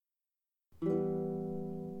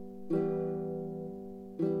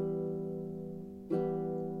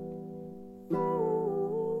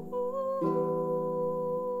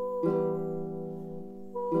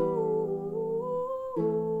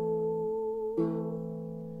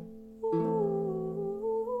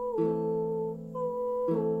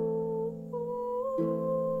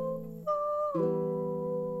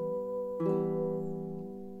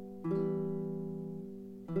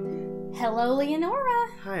Hello, Leonora.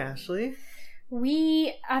 Hi, Ashley.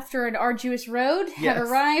 We, after an arduous road, have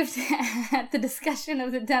arrived at the discussion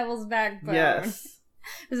of the Devil's Backbone. Yes.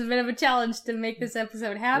 It was a bit of a challenge to make this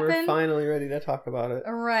episode happen. We're finally ready to talk about it.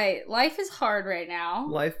 Right. Life is hard right now.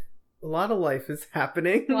 A lot of life is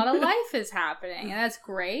happening. A lot of life is happening, and that's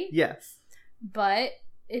great. Yes. But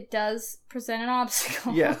it does present an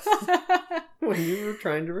obstacle. Yes. When you were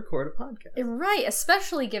trying to record a podcast. Right,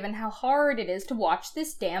 especially given how hard it is to watch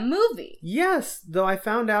this damn movie. Yes, though I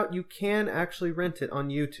found out you can actually rent it on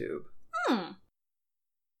YouTube. Well,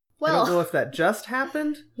 I don't know if that just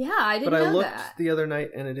happened. Yeah, I didn't know that. But I looked the other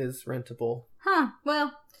night and it is rentable.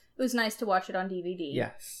 Well, it was nice to watch it on DVD.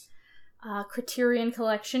 Yes. Criterion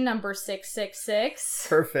Collection number 666.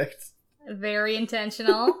 Perfect. Very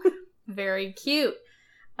intentional. Very cute.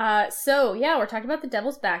 So, we're talking about The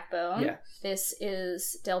Devil's Backbone. Yes. This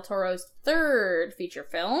is Del Toro's third feature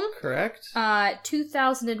film. Correct.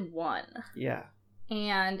 2001. Yeah.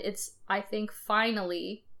 And it's, I think,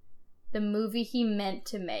 finally the movie he meant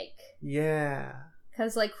to make. Yeah.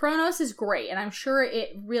 Because, Kronos is great, and I'm sure it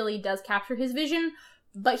really does capture his vision,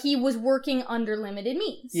 but he was working under limited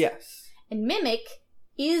means. Yes. And Mimic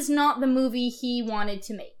is not the movie he wanted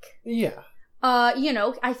to make. Yeah.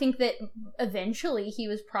 I think that eventually he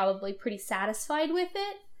was probably pretty satisfied with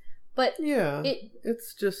it, but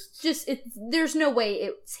it's just there's no way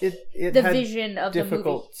it's it the had vision of the movie.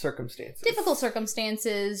 Difficult circumstances.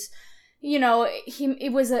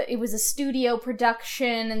 It was a studio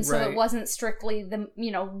production, and so it wasn't strictly the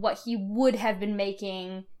what he would have been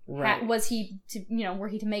making. Right. Were he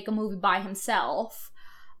to make a movie by himself,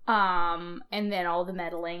 and then all the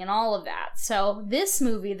meddling and all of that. So this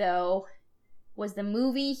movie, though, was the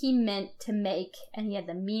movie he meant to make, and he had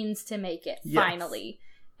the means to make it, finally.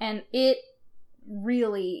 And it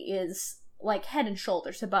really is, head and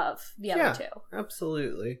shoulders above the other two.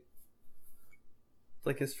 Absolutely.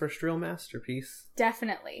 Like his first real masterpiece.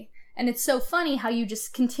 Definitely. And it's so funny how you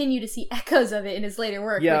just continue to see echoes of it in his later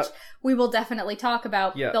work, which we will definitely talk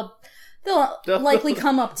about. Yeah. They'll likely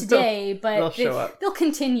come up today, but they'll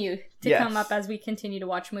continue to come up as we continue to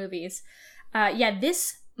watch movies.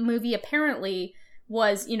 This movie apparently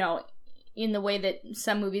was, in the way that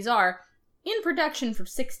some movies are, in production for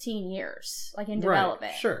 16 years, in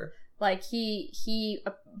development. Right, sure. He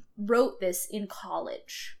wrote this in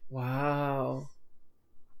college. Wow.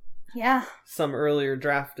 Yeah. Some earlier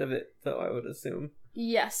draft of it, though, I would assume.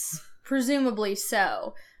 Yes, presumably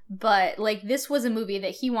so. But, this was a movie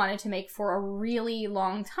that he wanted to make for a really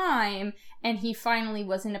long time, and he finally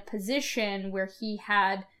was in a position where he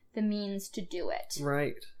had the means to do it.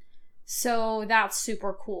 Right. So that's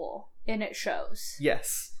super cool, and it shows.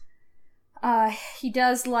 Yes. He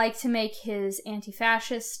does like to make his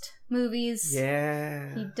anti-fascist movies.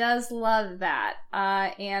 Yeah. He does love that.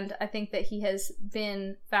 And I think that he has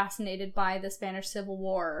been fascinated by the Spanish Civil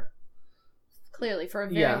War, clearly, for a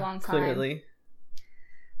very long time. Clearly.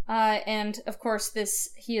 And, of course,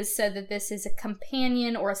 he has said that this is a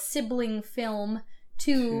companion or a sibling film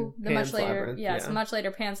to the much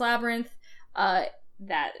later Pan's Labyrinth.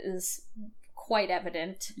 That is quite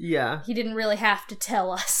evident. Yeah. He didn't really have to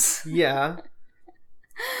tell us. Yeah.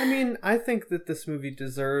 I mean, I think that this movie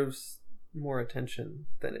deserves more attention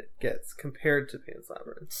than it gets compared to Pan's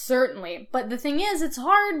Labyrinth. Certainly. But the thing is, it's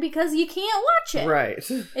hard because you can't watch it. Right.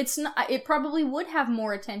 It's not. It probably would have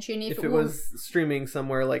more attention if it was streaming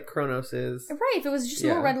somewhere like Kronos is. Right, if it was just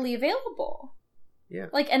more readily available. Yeah.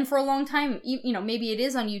 And for a long time, maybe it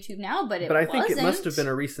is on YouTube now, but I think it must have been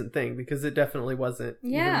a recent thing, because it definitely wasn't,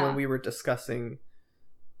 even when we were discussing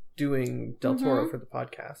doing Del Toro for the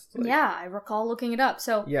podcast. I recall looking it up.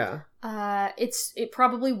 So, it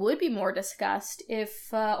probably would be more discussed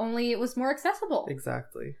if only it was more accessible.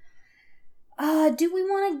 Exactly. Do we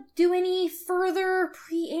want to do any further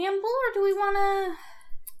preamble, or do we want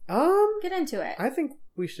to get into it? I think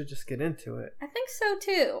we should just get into it. I think so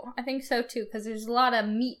too, because there's a lot of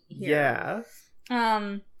meat here.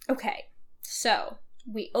 Yeah. Okay. So,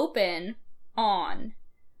 we open on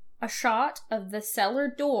a shot of the cellar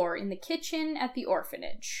door in the kitchen at the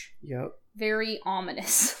orphanage. Yep. Very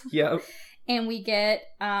ominous. Yep. And we get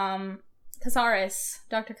Dr. Casares'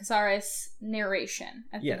 narration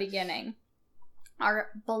at the beginning. Our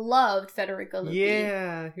beloved Federico Lupi.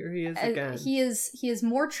 Yeah, here he is again. He is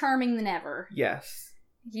more charming than ever. Yes.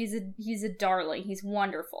 He's a darling. He's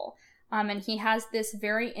wonderful. And he has this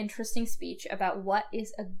very interesting speech about what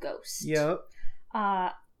is a ghost. Yep.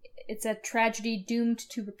 It's a tragedy doomed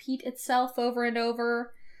to repeat itself over and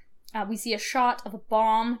over. We see a shot of a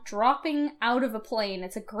bomb dropping out of a plane.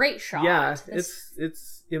 It's a great shot. Yeah,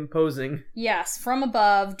 it's imposing. Yes, from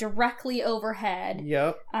above, directly overhead.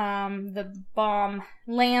 Yep. The bomb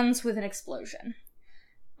lands with an explosion.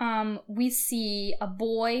 We see a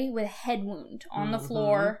boy with a head wound on the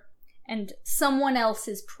floor, and someone else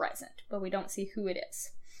is present, but we don't see who it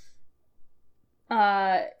is.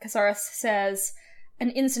 Casares says, an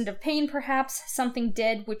instant of pain, perhaps, something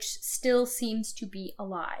dead which still seems to be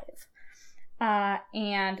alive.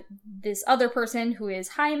 And this other person, who is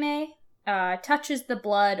Jaime, touches the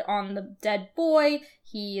blood on the dead boy.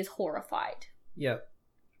 He is horrified. Yep.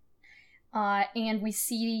 And we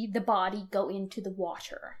see the body go into the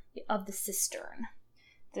water of the cistern.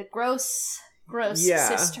 The gross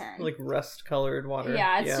cistern. Like rust-colored water.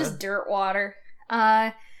 Yeah, it's just dirt water.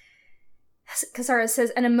 Casares says,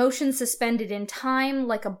 an emotion suspended in time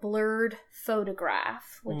like a blurred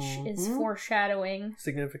photograph, which is foreshadowing.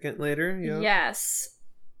 Significant later, yeah. Yes.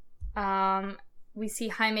 We see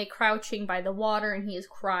Jaime crouching by the water and he is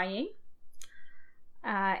crying.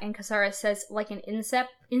 And Casares says, like an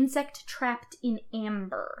insect trapped in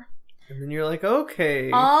amber. And then you're like,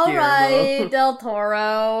 okay, all Guillermo. right, Del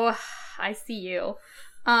Toro. I see you.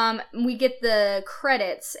 We get the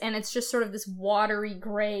credits, and it's just sort of this watery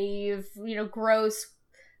grave, gross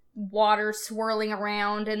water swirling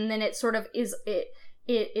around, and then it sort of is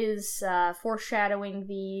foreshadowing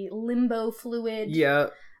the limbo fluid. Yeah,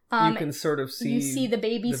 you can sort of see. You see the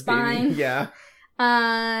baby spine. Baby. Yeah.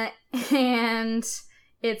 And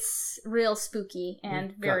it's real spooky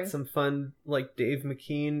and very. Got some fun, like Dave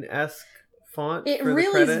McKean-esque font. It for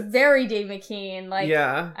really the is very Dave McKean. Like,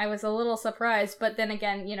 yeah. I was a little surprised, but then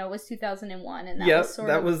again, it was 2001, and that was sort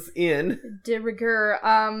of was in de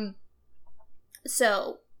rigueur.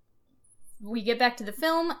 So we get back to the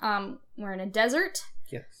film. We're in a desert.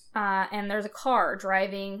 Yes. And there's a car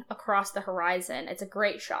driving across the horizon. It's a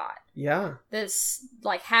great shot. Yeah. This,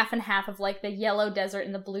 like, half and half of, like, the yellow desert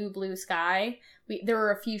and the blue sky. There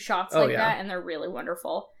are a few shots like that, and they're really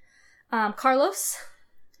wonderful. Carlos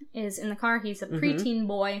is in the car. He's a preteen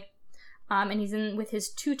boy. And he's in with his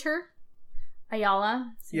tutor,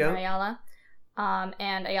 Ayala. Ayala.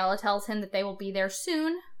 And Ayala tells him that they will be there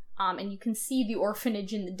soon. And you can see the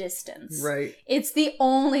orphanage in the distance. Right. It's the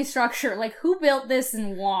only structure. Like, who built this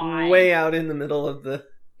and why? Way out in the middle of the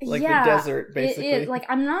desert, basically. It is. Like,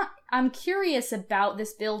 I'm curious about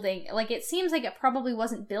this building. Like, it seems like it probably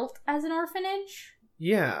wasn't built as an orphanage.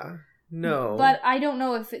 Yeah. No. But I don't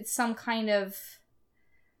know if it's some kind of...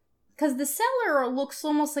 Because the cellar looks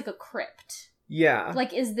almost like a crypt. Yeah.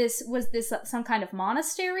 Like, was this some kind of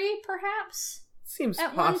monastery, perhaps? Seems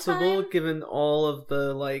possible, given all of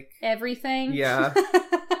the, like... Everything. Yeah.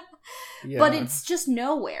 Yeah. But it's just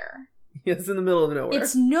nowhere. It's in the middle of nowhere.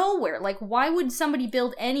 It's nowhere. Like, why would somebody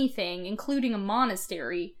build anything, including a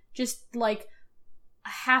monastery, just, like, a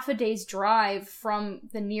half a day's drive from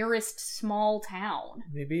the nearest small town?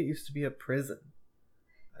 Maybe it used to be a prison.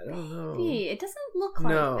 I don't know. Maybe. It doesn't look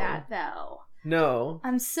like that, though. No.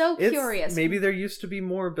 I'm so curious. Maybe there used to be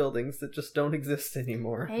more buildings that just don't exist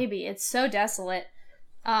anymore. Maybe. It's so desolate.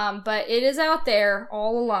 But it is out there,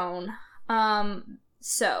 all alone.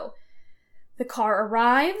 So, the car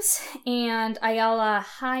arrives, and Ayala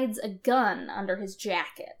hides a gun under his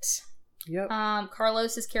jacket. Yep.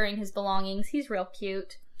 Carlos is carrying his belongings. He's real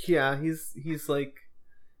cute. Yeah, he's like...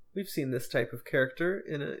 We've seen this type of character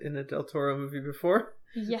in a Del Toro movie before.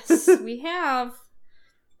 Yes, we have.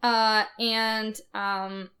 And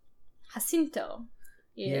Jacinto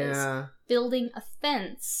is building a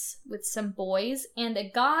fence with some boys and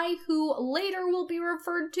a guy who later will be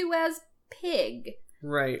referred to as Pig.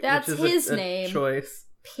 Right. That's which is his name. Choice.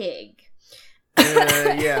 Pig.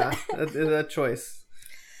 Yeah, a choice.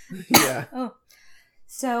 Yeah. Oh.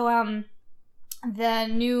 So, the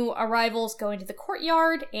new arrivals go into the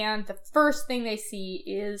courtyard, and the first thing they see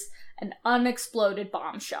is an unexploded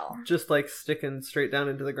bombshell. Just, like, sticking straight down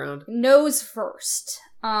into the ground. Nose first.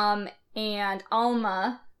 And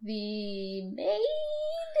Alma, the maid?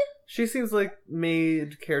 She seems like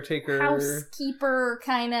maid, caretaker. Housekeeper,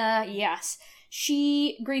 kinda, yes.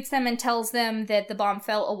 She greets them and tells them that the bomb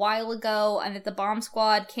fell a while ago, and that the bomb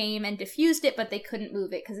squad came and defused it, but they couldn't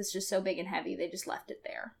move it because it's just so big and heavy, they just left it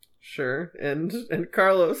there. Sure, and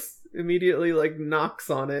Carlos immediately, like, knocks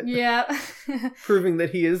on it. Yeah. Proving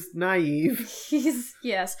that he is naive.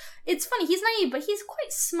 Yes. It's funny, he's naive, but he's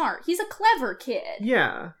quite smart. He's a clever kid.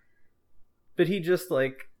 Yeah. But he just,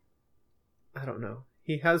 like, I don't know.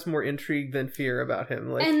 He has more intrigue than fear about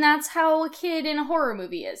him. Like, and that's how a kid in a horror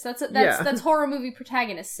movie is. That's horror movie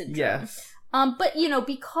protagonist syndrome. Yes. But,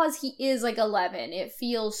 because he is, 11, it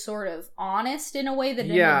feels sort of honest in a way that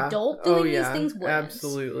an adult doing these things wouldn't.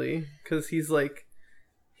 Absolutely. Because he's,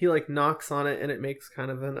 he, knocks on it and it makes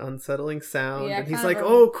kind of an unsettling sound. Yeah, and he's like,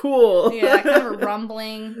 oh, cool! Yeah, kind of a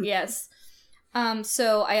rumbling. Yes.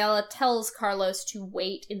 So Ayala tells Carlos to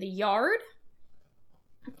wait in the yard.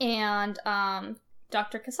 And,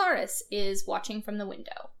 Dr. Casares is watching from the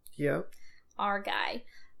window. Yep. Our guy.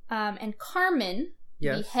 And Carmen...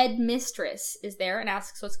 Yes. The headmistress is there and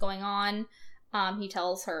asks what's going on. He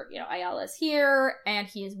tells her, Ayala's here and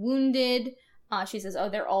he is wounded. She says, oh,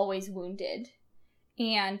 they're always wounded.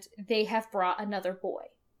 And they have brought another boy.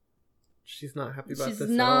 She's not happy about this at all.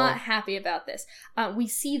 She's not happy about this. We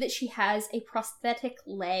see that she has a prosthetic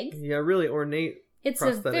leg. Yeah, really ornate. It's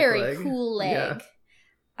a very cool leg.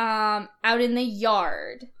 Yeah. Out in the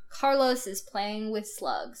yard. Carlos is playing with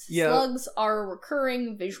slugs. Yep. Slugs are a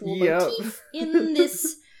recurring visual motif in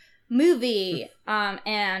this movie.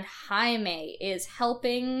 And Jaime is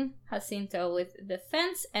helping Jacinto with the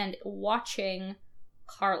fence and watching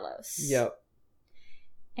Carlos. Yep.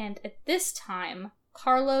 And at this time,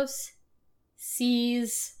 Carlos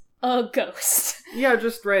sees a ghost. Yeah,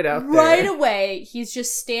 just right out there. Right away, he's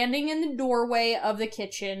just standing in the doorway of the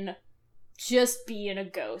kitchen, just being a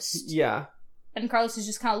ghost. Yeah. And Carlos is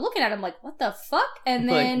just kind of looking at him like, what the fuck? And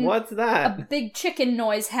then what's that? A big chicken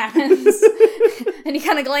noise happens. And he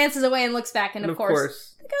kind of glances away and looks back, and of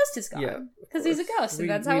course, the ghost is gone. Yeah, because he's a ghost, and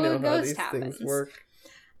that's how a ghost happens. Things work.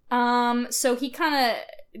 So he kind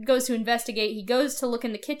of goes to investigate. He goes to look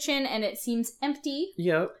in the kitchen, and it seems empty.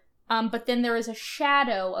 Yep. But then there is a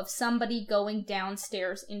shadow of somebody going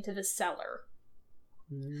downstairs into the cellar.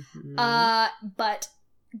 Mm-hmm. But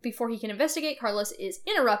before he can investigate, Carlos is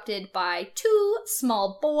interrupted by two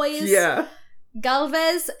small boys. Yeah.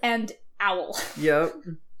 Galvez and Owl. Yep.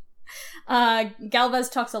 Galvez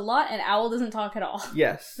talks a lot and Owl doesn't talk at all.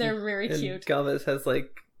 Yes. They're very cute. Galvez has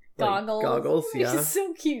goggles. Goggles, yeah. He's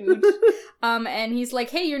so cute. And he's like,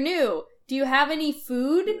 hey, you're new. Do you have any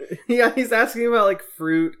food? Yeah, he's asking about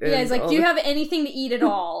fruit. And he's like, do you have anything to eat at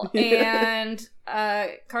all? Yeah.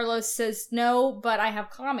 And Carlos says, no, but I have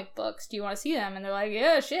comic books. Do you want to see them? And they're like,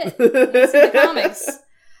 yeah, shit. Let's see the comics.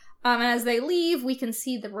 And as they leave, we can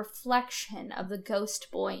see the reflection of the ghost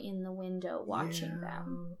boy in the window watching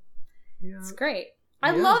them. Yeah. It's great.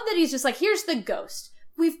 I love that he's just like, here's the ghost.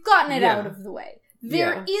 We've gotten it out of the way.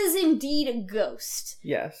 There is indeed a ghost.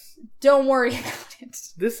 Yes. Don't worry about it.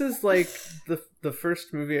 This is the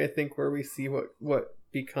first movie, I think, where we see what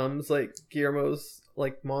becomes Guillermo's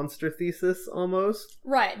monster thesis almost.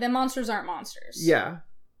 Right. The monsters aren't monsters. Yeah.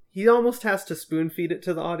 He almost has to spoon feed it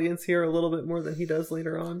to the audience here a little bit more than he does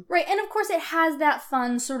later on. Right. And of course it has that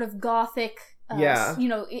fun sort of gothic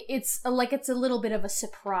it's a little bit of a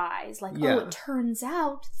surprise. Oh, it turns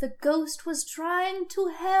out the ghost was trying to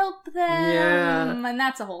help them. Yeah. And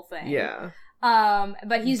that's a whole thing. Yeah.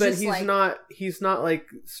 But he's not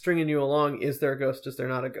stringing you along. Is there a ghost? Is there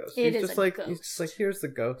not a ghost? He's just like, here's the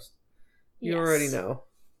ghost. You already know.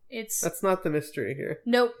 That's not the mystery here.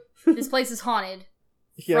 Nope. This place is haunted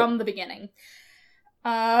from the beginning.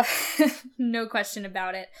 No question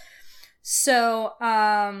about it. So,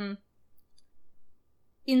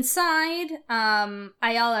 inside,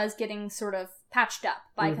 Ayala is getting sort of patched up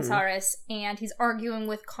by Casares, and he's arguing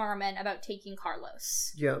with Carmen about taking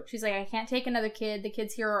Carlos. Yep. She's like, I can't take another kid. The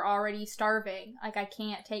kids here are already starving. I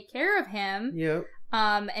can't take care of him. Yep.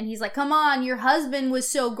 And he's like, come on, your husband was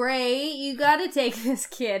so great. You gotta take this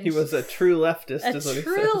kid. He was a true leftist, is what he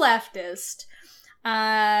says. A true leftist.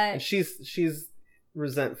 And she's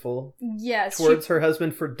resentful. Yes. Towards her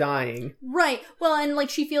husband for dying. Right. Well, and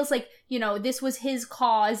she feels like, this was his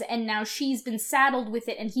cause and now she's been saddled with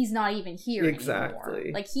it and he's not even here anymore.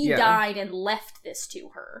 He died and left this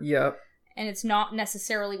to her. Yep. And it's not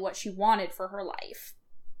necessarily what she wanted for her life.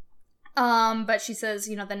 But she says,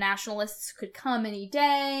 the nationalists could come any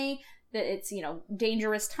day, that it's,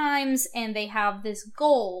 dangerous times, and they have this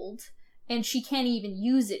gold. And she can't even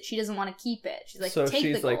use it. She doesn't want to keep it. She's like,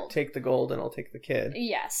 take the gold. Take the gold and I'll take the kid.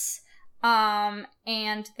 Yes.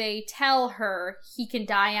 And they tell her he can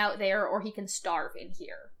die out there or he can starve in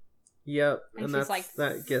here. Yep. And that's,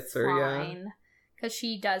 that gets her, fine. Because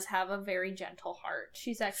she does have a very gentle heart.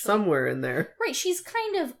 She's actually... somewhere in there. Right. She's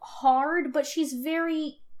kind of hard, but she's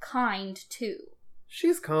very kind, too.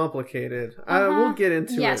 She's complicated. We'll get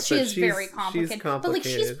into it. Yes, she is very complicated. She's complicated. But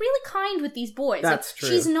she's really kind with these boys. That's true.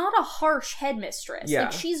 She's not a harsh headmistress. Yeah.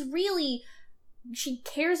 She's really... she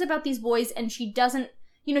cares about these boys and she doesn't...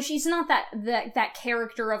 she's not that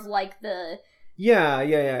character of the... Yeah.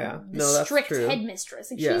 The No, that's strict true.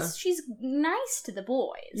 headmistress. She's nice to the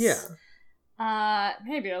boys. Yeah.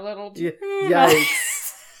 Maybe a little too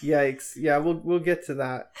Yikes. Yeah, we'll get to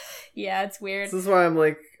that. Yeah, it's weird. This is why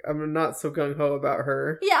I'm not so gung-ho about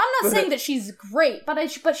her. Yeah, I'm not saying that she's great, but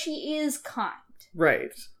she is kind.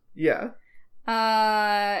 Right. Yeah.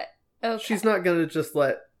 Okay. She's not gonna just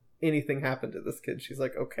let anything happen to this kid. She's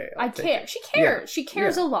like, okay, I care. She cares. Yeah. She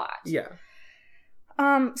cares a lot. Yeah.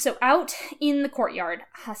 So out in the courtyard,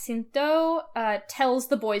 Jacinto tells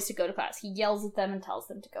the boys to go to class. He yells at them and tells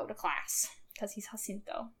them to go to class because he's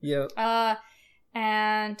Jacinto. Yeah.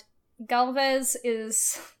 And Galvez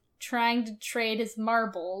is trying to trade his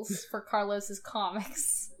marbles for Carlos's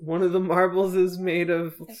comics. One of the marbles is made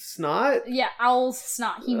of snot? Yeah, owl's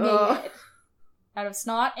snot. He made it out of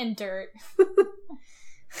snot and dirt.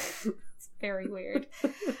 It's very weird.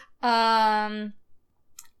 And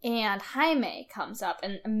Jaime comes up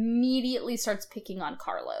and immediately starts picking on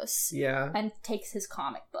Carlos. Yeah. And takes his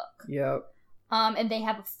comic book. Yep. And they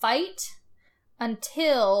have a fight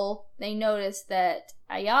until they notice that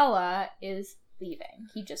Ayala is leaving.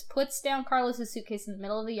 He just puts down Carlos's suitcase in the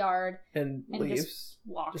middle of the yard and leaves. Just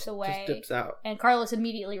walks away. Just dips out. And Carlos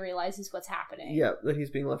immediately realizes what's happening. Yeah, that he's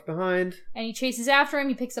being left behind. And he chases after him.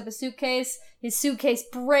 He picks up a suitcase. His suitcase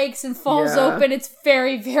breaks and falls open. It's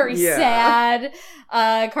very, very sad.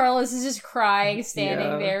 Carlos is just crying,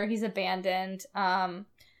 standing there. He's abandoned.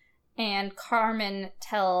 And Carmen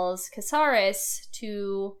tells Casares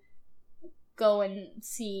to go and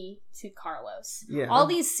see to Carlos. Yeah. All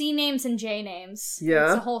these C names and J names. Yeah.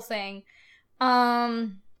 It's the whole thing.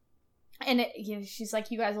 And she's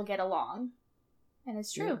like, you guys will get along. And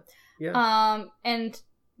it's true. Yeah. And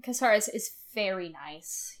Casares is very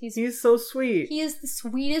nice. He's so sweet. He is the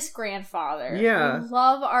sweetest grandfather. Yeah. We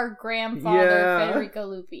love our grandfather, Federico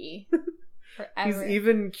Lupi. Forever. He's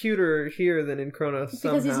even cuter here than in Kronos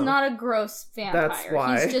because he's not a gross vampire. That's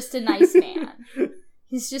why. He's just a nice man.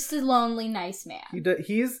 He's just a lonely, nice man.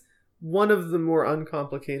 He's one of the more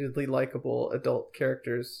uncomplicatedly likable adult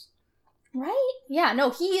characters. Right? Yeah, no,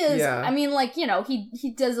 he is. Yeah. I mean, like, you know,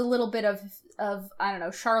 he does a little bit of I don't know,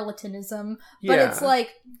 charlatanism, but it's like,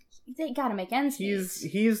 they gotta make ends meet.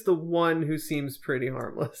 He's the one who seems pretty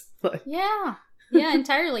harmless. Like, yeah,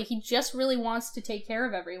 entirely. He just really wants to take care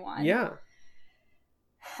of everyone. Yeah.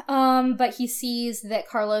 But he sees that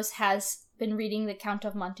Carlos has been reading the Count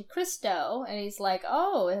of Monte Cristo, and he's like,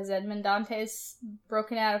 oh, has Edmond Dantes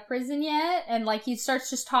broken out of prison yet? And like, he starts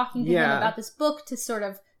just talking to him about this book to sort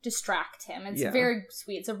of distract him. It's very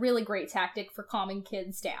sweet. It's a really great tactic for calming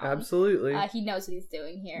kids down. Absolutely. He knows what he's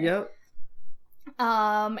doing here. Yep.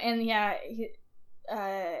 And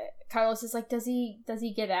Carlos is like, does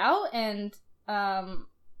he get out? And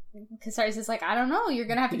Casares is like, I don't know, you're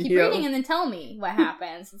gonna have to keep reading and then tell me what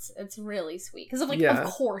happens. It's really sweet because of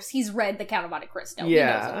course he's read the Count of Monte Cristo. He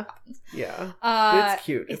knows what happens. It's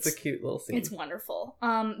cute. It's a cute little scene. It's wonderful.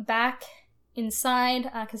 Back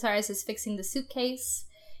inside, Casares is fixing the suitcase,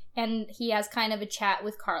 and he has kind of a chat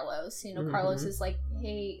with Carlos. You know, Carlos is like,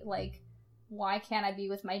 hey, like, why can't I be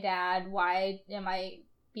with my dad? Why am I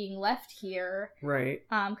being left here? Right.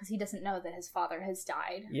 Because he doesn't know that his father has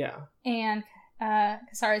died. Yeah. And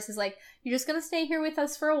Casares is like, you're just gonna stay here with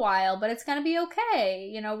us for a while, but it's gonna be okay.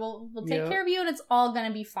 You know, we'll take care of you, and it's all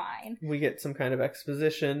gonna be fine. We get some kind of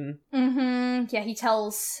exposition. Yeah, he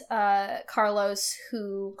tells Carlos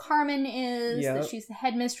who Carmen is, that she's the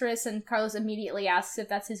headmistress, and Carlos immediately asks if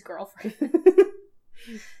that's his girlfriend.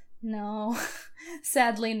 No.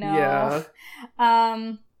 Sadly, no.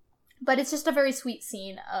 Yeah. But it's just a very sweet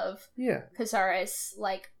scene of Casares,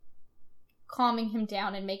 like, calming him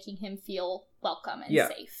down and making him feel welcome and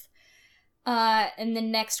safe. And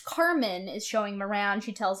then next, Carmen is showing him around.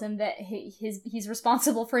 She tells him that he's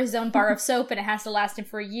responsible for his own bar of soap and it has to last him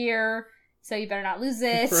for a year, so you better not lose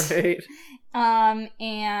it. Right.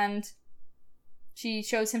 And she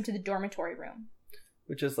shows him to the dormitory room.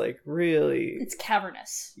 Which is like really... It's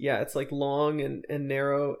cavernous. Yeah, it's like long and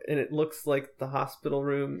narrow, and it looks like the hospital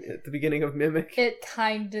room at the beginning of Mimic. It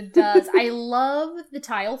kind of does. I love the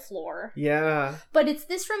tile floor. Yeah. But it's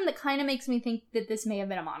this room that kind of makes me think that this may have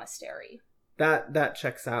been a monastery. That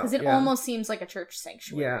checks out. Because it almost seems like a church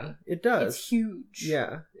sanctuary. Yeah, it does. It's huge.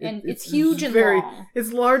 Yeah. It's huge and long.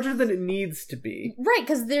 It's larger than it needs to be. Right,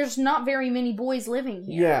 because there's not very many boys living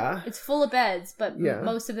here. Yeah. It's full of beds, but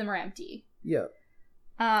most of them are empty. Yeah.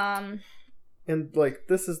 And like,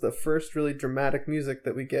 this is the first really dramatic music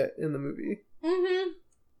that we get in the movie.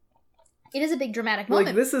 It is a big dramatic moment.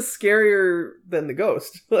 Like, this is scarier than the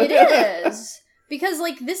ghost. It is. Because,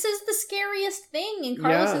 like, this is the scariest thing in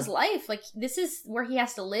Carlos's life. Like, this is where he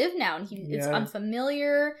has to live now, and it's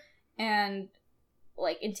unfamiliar and,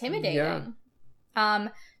 like, intimidating.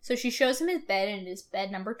 So she shows him his bed, and it is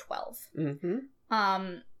bed number 12. Mm-hmm.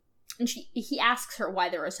 And he asks her why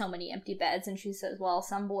there are so many empty beds, and she says, well,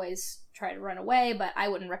 some boys try to run away, but I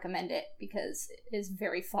wouldn't recommend it because it is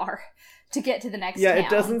very far to get to the next town. It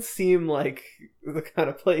doesn't seem like the kind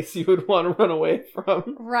of place you would want to run away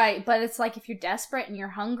from. Right, but it's like if you're desperate and you're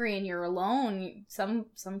hungry and you're alone, some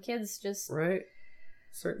kids just... Right,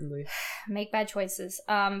 certainly. Make bad choices.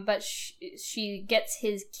 But she gets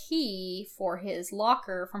his key for his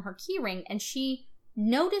locker from her key ring, and she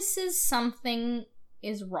notices something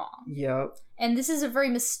is wrong. Yep. And this is a very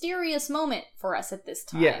mysterious moment for us at this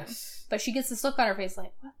time. Yes. But she gets this look on her face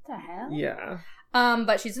like, what the hell? Yeah.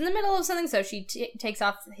 But she's in the middle of something, so she takes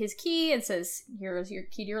off his key and says, here's your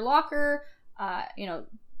key to your locker.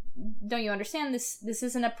 Don't you understand? This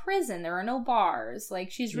isn't a prison. There are no bars. Like,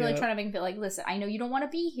 she's really trying to make me feel like, listen, I know you don't want to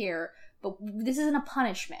be here, but this isn't a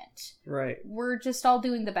punishment. Right. We're just all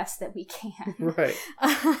doing the best that we can. Right.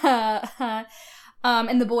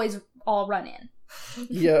 And the boys all run in.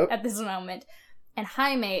 Yep. At this moment. And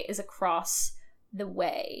Jaime is across the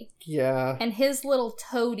way. Yeah. And his little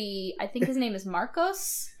toady, I think his name is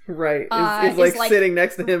Marcos. Right. Is like sitting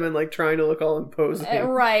next to him and like trying to look all imposing.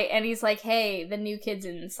 Right. And he's like, hey, the new kid's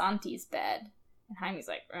in Santi's bed. And Jaime's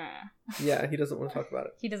like, Yeah, he doesn't want to talk about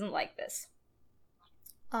it. He doesn't like this.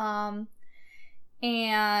 And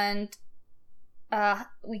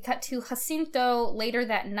we cut to Jacinto later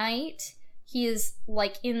that night. He is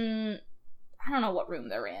like in, I don't know what room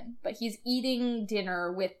they're in, but he's eating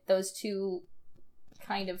dinner with those two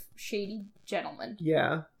kind of shady gentlemen.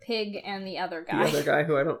 Yeah. Pig and the other guy. The other guy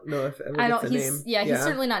who I don't know if ever gets a name. Yeah, he's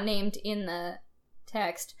certainly not named in the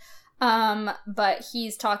text. But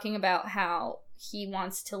he's talking about how he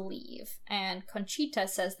wants to leave. And Conchita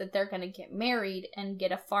says that they're going to get married and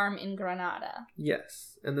get a farm in Granada.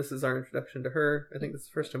 Yes. And this is our introduction to her. I think this is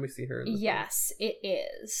the first time we see her. Yes, it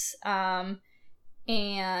is.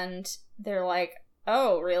 And they're like,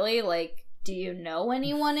 oh, really? Like, do you know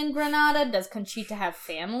anyone in Granada? Does Conchita have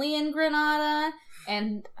family in Granada?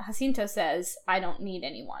 And Jacinto says, I don't need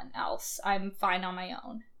anyone else. I'm fine on my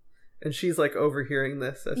own. And she's like overhearing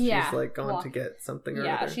this as she's like gone to get something or other.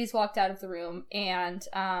 Yeah, she's walked out of the room. And,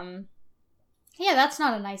 yeah, that's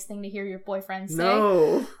not a nice thing to hear your boyfriend say.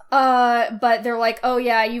 No. But they're like, oh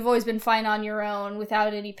yeah, you've always been fine on your own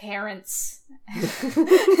without any parents.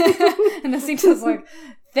 And Jacinto's like,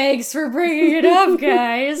 thanks for bringing it up,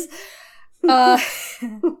 guys. But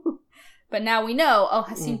now we know,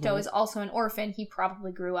 Jacinto is also an orphan. He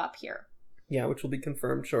probably grew up here. Yeah, which will be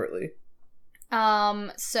confirmed shortly.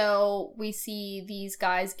 So we see these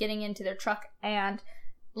guys getting into their truck and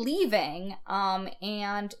leaving,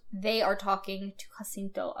 and they are talking to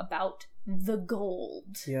Jacinto about the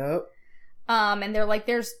gold. Yep. And they're like,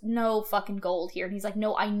 there's no fucking gold here. And he's like,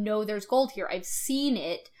 no, I know there's gold here. I've seen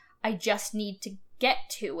it. I just need to get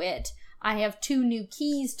to it. I have 2 new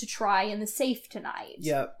keys to try in the safe tonight.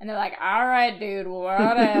 Yep. And they're like, all right, dude,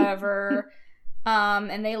 whatever.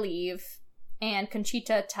 And they leave. And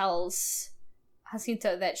Conchita tells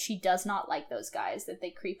Jacinto that she does not like those guys, that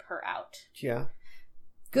they creep her out. Yeah.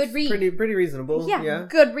 Good read. Pretty reasonable. Yeah.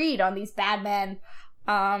 Good read on these bad men.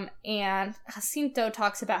 And Jacinto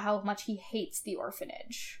talks about how much he hates the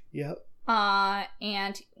orphanage. Yep.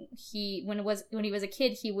 And he, when he was a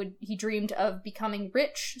kid, he dreamed of becoming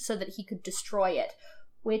rich so that he could destroy it,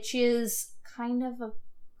 which is kind of a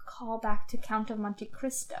callback to Count of Monte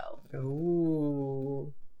Cristo.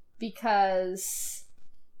 Ooh. Because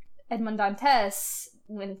Edmond Dantes,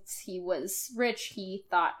 when he was rich, he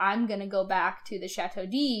thought, I'm gonna go back to the Chateau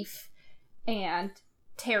d'If and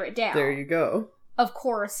tear it down. There you go. Of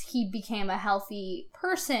course, he became a healthy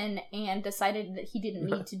person and decided that he didn't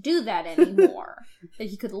need to do that anymore. That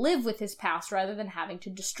he could live with his past rather than having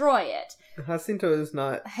to destroy it. Jacinto is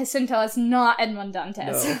not Edmond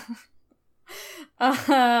Dantes.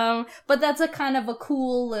 No. But that's a kind of a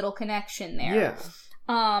cool little connection there.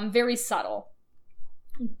 Yeah. Very subtle.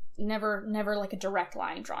 Never like a direct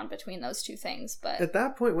line drawn between those two things. But at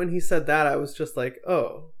that point when he said that, I was just like,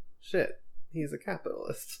 oh shit, he's a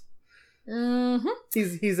capitalist. Mm-hmm.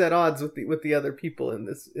 He's at odds with the other people in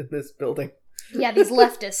this building. Yeah, these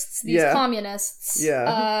leftists, these communists,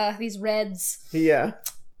 these Reds. Yeah.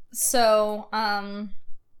 So,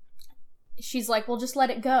 she's like, "Well, just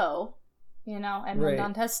let it go," Edmond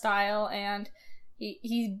Dantes style, and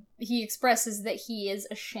he expresses that he is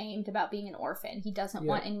ashamed about being an orphan. He doesn't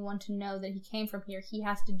want anyone to know that he came from here. He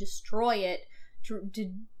has to destroy it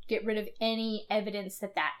to get rid of any evidence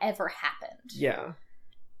that ever happened. Yeah.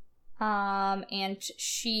 And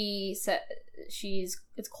she said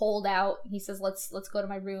it's cold out. He says, let's go to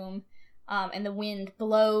my room. and the wind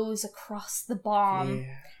blows across the bomb.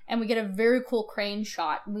 Yeah. And we get a very cool crane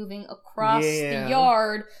shot moving across the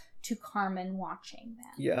yard to Carmen watching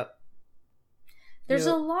them. Yep. There's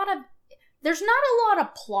not a lot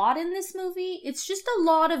of plot in this movie. It's just a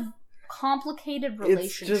lot of complicated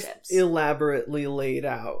relationships. It's just elaborately laid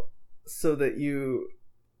out so that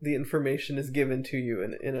the information is given to you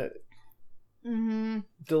in a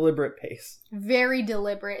deliberate pace. Very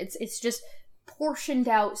deliberate. It's just portioned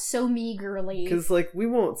out so meagerly. Because, like, we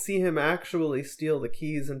won't see him actually steal the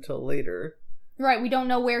keys until later. Right, we don't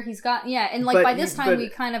know where he's got... Yeah, and, like, by this time we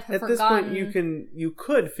kind of have forgotten... At this point, you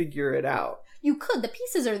could figure it out. You could. The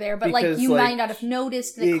pieces are there, but, because, like, you might not have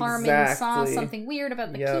noticed that Carmen saw something weird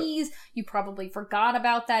about the keys. You probably forgot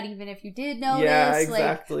about that, even if you did notice. Yeah,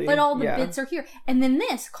 exactly. Like, but all the bits are here. And then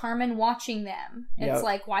Carmen watching them. It's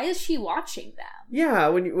like, why is she watching them? Yeah,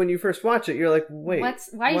 when you first watch it, you're like, wait,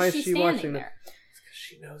 why is she standing there? It's because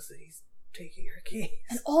she knows that he's taking her keys.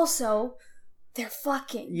 And also, they're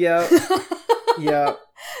fucking. Yeah. Yeah.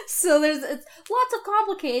 So there's lots of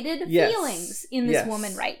complicated feelings in this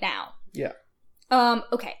woman right now. Yeah.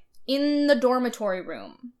 Okay. In the dormitory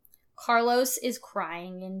room, Carlos is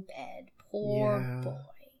crying in bed. Poor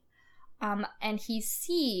boy. And he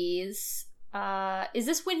sees, is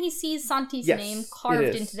this when he sees Santi's name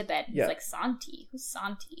carved into the bed? He's like, Santi? Who's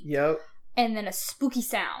Santi? Yep. And then a spooky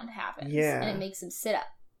sound happens. Yeah. And it makes him sit up.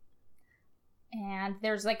 And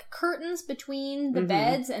there's, like, curtains between the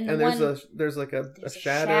beds, and there's like a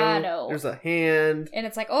shadow. There's a hand. And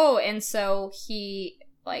it's like, oh, and so he's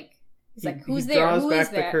like, who's there? He draws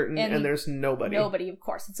back the curtain, and there's nobody. Nobody, of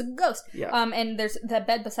course. It's a ghost. Yeah. And there's the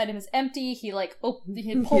bed beside him is empty. He, like,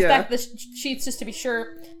 he pulls back the sheets just to be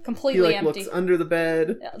sure. Completely empty. He, looks under the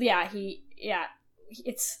bed.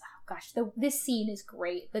 It's... Gosh, this scene is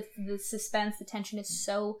great. The suspense, the tension is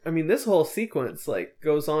so... I mean, this whole sequence, like,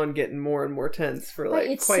 goes on getting more and more tense for, like,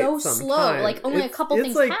 it's quite so some slow. time. Like, only a couple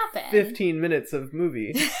things happen. It's like 15 minutes of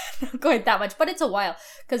movie. Not quite that much, but it's a while.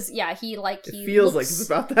 Because, he feels like it's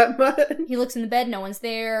about that much. He looks in the bed, no one's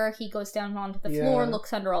there. He goes down onto the floor,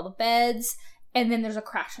 looks under all the beds, and then there's a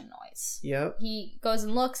crashing noise. Yep. He goes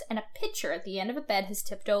and looks, and a pitcher at the end of a bed has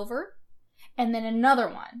tipped over, and then another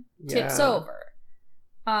one tips over.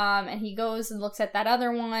 And he goes and looks at that other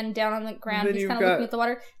one down on the ground. He's kind of looking at the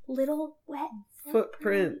water. Little wet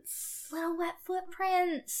footprints. Little wet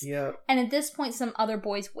footprints. Yep. And at this point, some other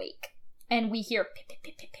boys wake. And we hear pip, pip,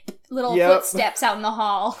 pip, pip, pip, little footsteps out in the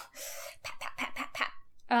hall. Pat, pat, pat, pat,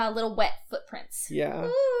 pat. Little wet footprints. Yeah.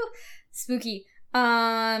 Ooh, spooky.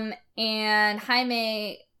 And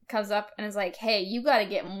Jaime comes up and is like, hey, you gotta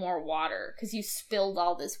get more water because you spilled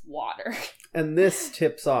all this water. And this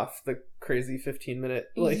tips off the crazy 15-minute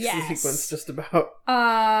sequence just about.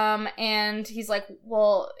 And he's like,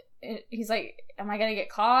 am I gonna get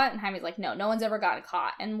caught? And Jaime's like, no one's ever gotten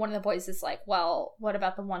caught. And one of the boys is like, well, what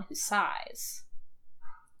about the one who sighs?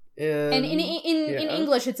 And in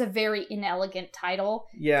English, it's a very inelegant title.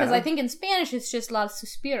 Yeah. Because I think in Spanish, it's just La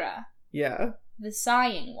Suspira. Yeah. The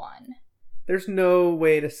sighing one. There's no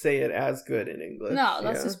way to say it as good in English. No,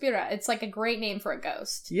 La Suspira. It's like a great name for a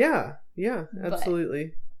ghost. Yeah,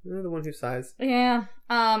 absolutely. They're the one who sighs. Yeah.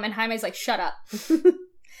 And Jaime's like, shut up.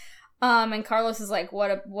 And Carlos is like,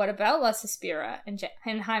 what about La Suspira?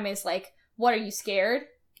 And Jaime's like, what, are you scared?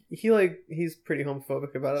 He's pretty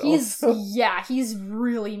homophobic about it also. Yeah, he's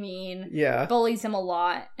really mean. Yeah. Bullies him a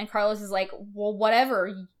lot. And Carlos is like, well,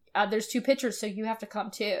 whatever. There's 2 pitchers, so you have to come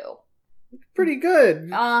too. Pretty good.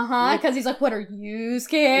 Because he's like, what, are you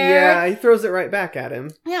scared? Yeah, he throws it right back at him.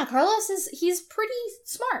 Yeah, Carlos he's pretty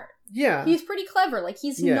smart. Yeah. He's pretty clever. Like,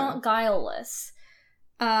 he's not guileless.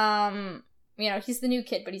 He's the new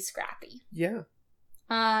kid, but he's scrappy. Yeah.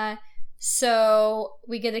 So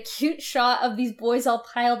we get a cute shot of these boys all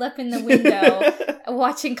piled up in the window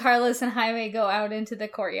watching Carlos and Jaime go out into the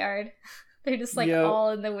courtyard. They're just like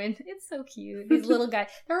all in the wind. It's so cute. These little guys.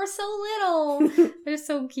 They're so little. They're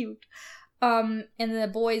so cute. And the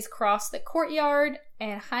boys cross the courtyard,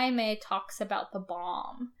 and Jaime talks about the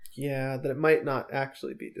bomb. Yeah, that it might not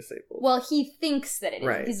actually be disabled. Well, he thinks that it is.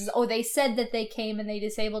 Right. He says, they said that they came and they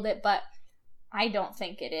disabled it, but I don't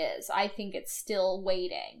think it is. I think it's still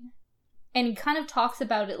waiting. And he kind of talks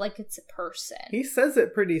about it like it's a person. He says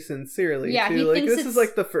it pretty sincerely, too. This is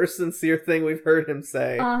like the first sincere thing we've heard him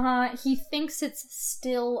say. He thinks it's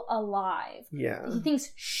still alive. Yeah. He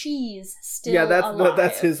thinks she's still alive. Yeah,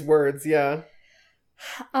 that's his words, yeah.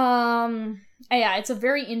 Yeah, it's a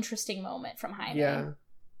very interesting moment from Jaime. Yeah.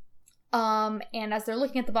 And as they're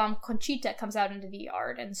looking at the bomb, Conchita comes out into the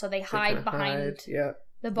yard, and so they hide behind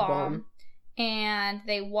the bomb. And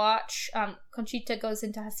they watch, Conchita goes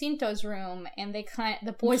into Jacinto's room, and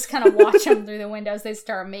the boys kind of watch him through the windows. They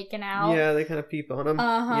start making out. Yeah, they kind of peep on him.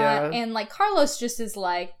 Yeah. And, like, Carlos just is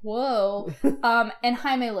like, whoa. And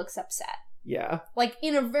Jaime looks upset. Yeah. Like,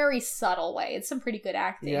 in a very subtle way. It's some pretty good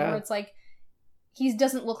acting. Where it's like, he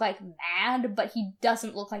doesn't look like mad, but he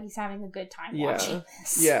doesn't look like he's having a good time watching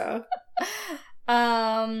this. Yeah.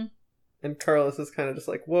 And Carlos is kind of just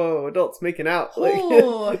like, whoa, adults making out.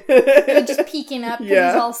 Like, just peeking up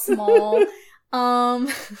because he's all small.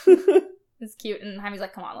 It's cute. And Jaime's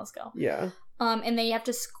like, come on, let's go. Yeah. And they have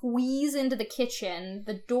to squeeze into the kitchen.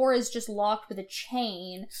 The door is just locked with a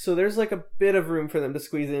chain. So there's like a bit of room for them to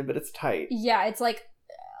squeeze in, but it's tight. Yeah, it's like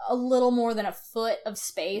a little more than a foot of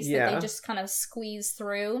space that they just kind of squeeze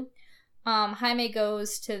through. Jaime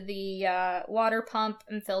goes to the water pump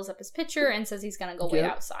and fills up his pitcher and says he's going to go wait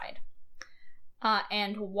outside.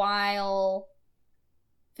 And while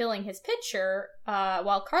filling his pitcher,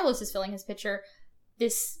 while Carlos is filling his pitcher,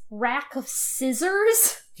 this rack of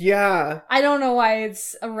scissors. Yeah. I don't know why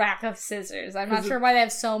it's a rack of scissors. I'm not sure why they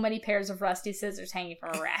have so many pairs of rusty scissors hanging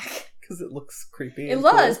from a rack. Because it looks creepy. It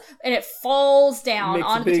does. Cool. And it falls down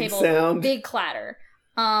onto the table. Sound. Big clatter.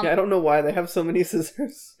 I don't know why they have so many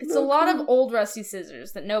scissors. It's a lot of old rusty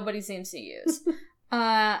scissors that nobody seems to use.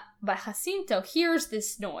 But Jacinto hears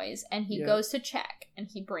this noise and he goes to check and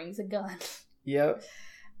he brings a gun. Yep.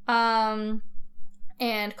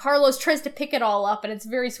 And Carlos tries to pick it all up and it's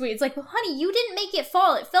very sweet. It's like, well, honey, you didn't make it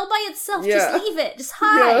fall. It fell by itself. Just leave it. Just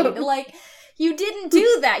hide. Like, you didn't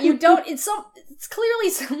do that. You don't. It's clearly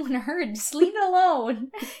someone heard. Just leave it alone.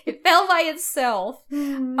 It fell by itself.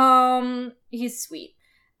 He's sweet.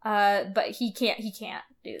 But he can't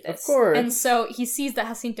do this. Of course. And so he sees that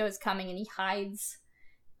Jacinto is coming and he hides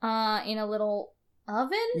in a little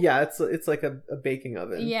oven. Yeah, it's like a baking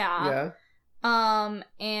oven. Yeah.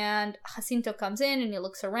 And Jacinto comes in and he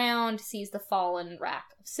looks around, sees the fallen rack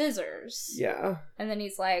of scissors. Yeah. And then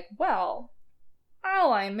he's like, well,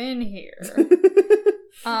 while I'm in here.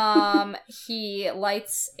 He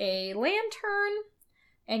lights a lantern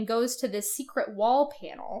and goes to this secret wall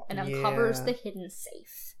panel and uncovers the hidden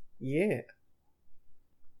safe. Yeah.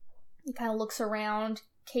 He kind of looks around,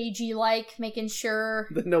 cagey-like, making sure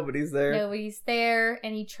that nobody's there.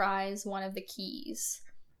 And he tries one of the keys.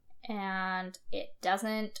 And it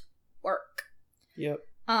doesn't work. Yep.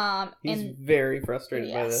 He's very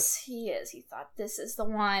frustrated by this. Yes, he is. He thought this is the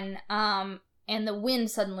one. And the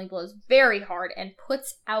wind suddenly blows very hard and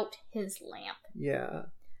puts out his lamp. Yeah.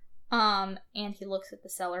 And he looks at the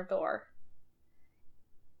cellar door.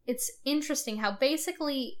 It's interesting how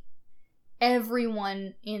basically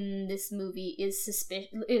everyone in this movie is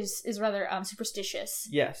superstitious.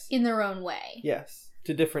 Yes. In their own way. Yes.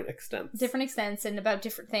 To different extents. Different extents and about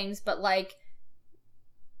different things, but like,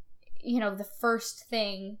 you know, the first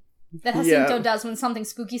thing that Jacinto does when something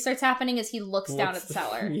spooky starts happening is he looks down at the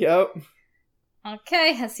cellar. Yep.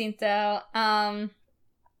 Okay, Jacinto.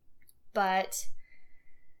 But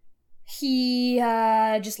he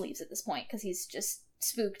just leaves at this point because he's just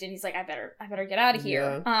spooked and he's like, I better get out of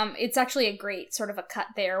here. Yeah. It's actually a great sort of a cut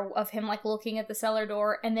there of him like looking at the cellar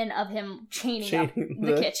door and then of him chaining up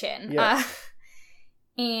the kitchen. Yeah.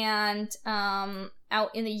 And out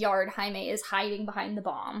in the yard, Jaime is hiding behind the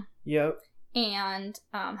bomb. Yep. And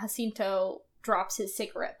Jacinto drops his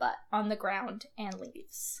cigarette butt on the ground and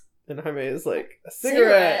leaves. And Jaime is like, a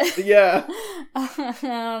cigarette! Yeah.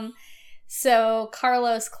 So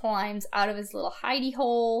Carlos climbs out of his little hidey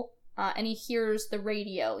hole, and he hears the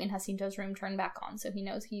radio in Jacinto's room turn back on, so he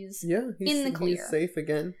knows he's in the clear. He's safe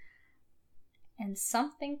again. And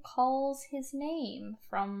something calls his name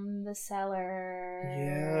from the cellar.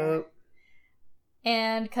 Yeah.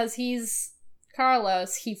 And because he's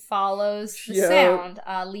Carlos, he follows the sound,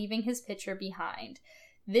 leaving his pitcher behind.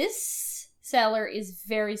 This cellar is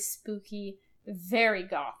very spooky, very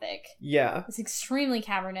gothic. Yeah. It's extremely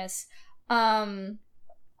cavernous. Yeah,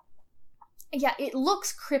 it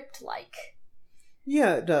looks crypt-like.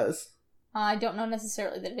 Yeah, it does. I don't know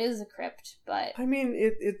necessarily that it is a crypt, but... I mean,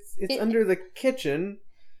 it's under the kitchen.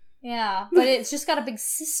 Yeah, but it's just got a big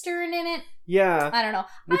cistern in it. Yeah. I don't know.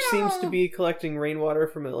 Which seems to be collecting rainwater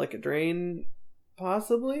from a drain,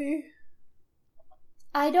 possibly?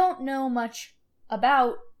 I don't know much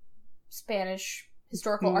about Spanish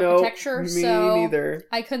historical architecture, so neither.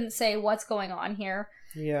 I couldn't say what's going on here.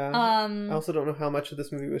 Yeah. I also don't know how much of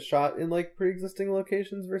this movie was shot in pre-existing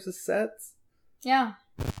locations versus sets. Yeah.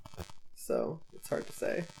 So it's hard to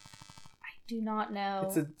say. I do not know.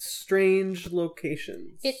 It's a strange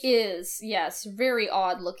location. It is, yes, very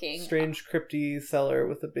odd looking. Strange crypty cellar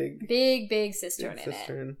with a big cistern in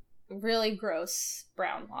it. really gross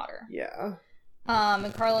brown water. Yeah.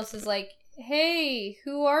 And Carlos is like, hey,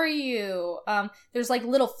 who are you? There's like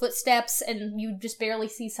little footsteps, and you just barely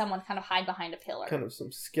see someone kind of hide behind a pillar. Kind of some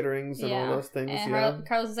skitterings and all those things, and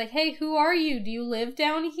Carlos is like, hey, who are you? Do you live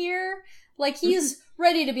down here? Like, he's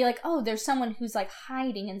ready to be like, oh, there's someone who's like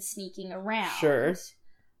hiding and sneaking around. Sure.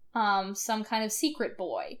 Some kind of secret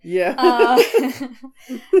boy. Yeah.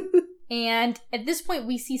 And at this point,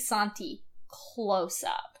 we see Santi close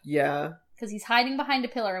up. Yeah. Because he's hiding behind a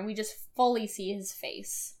pillar, and we just fully see his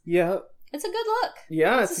face. Yeah. It's a good look.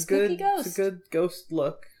 Yeah, it's a good ghost. It's a good ghost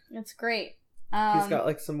look. It's great. He's got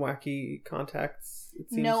like some wacky contacts. It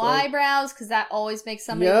seems no like. Eyebrows, because that always makes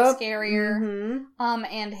somebody look scarier. Mm-hmm.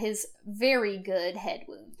 And his very good head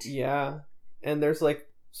wound. Yeah, and there's like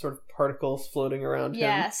sort of particles floating around him.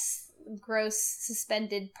 Yes, gross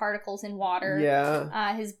suspended particles in water.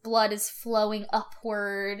 Yeah. His blood is flowing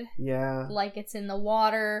upward. Yeah. Like it's in the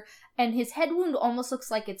water, and his head wound almost looks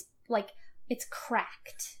like it's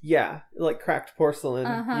cracked. Yeah, like cracked porcelain.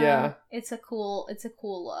 Yeah. It's a cool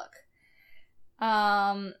look.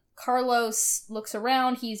 Carlos looks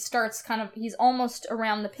around, he's almost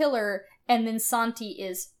around the pillar, and then Santi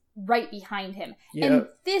is right behind him. Yep. And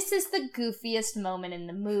this is the goofiest moment in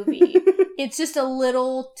the movie. It's just a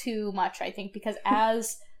little too much, I think, because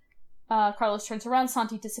as Carlos turns around,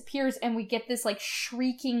 Santi disappears, and we get this, like,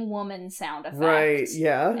 shrieking woman sound effect. Right,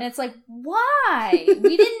 yeah. And it's like, why?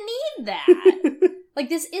 We didn't need that. Like,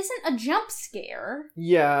 this isn't a jump scare.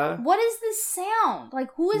 Yeah. What is this sound? Like,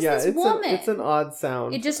 who is this woman? It's an odd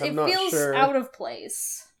sound. It feels out of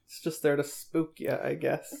place. It's just there to spook you, I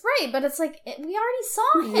guess. Right, but it's like, we already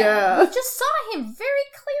saw him. Yeah. We just saw him very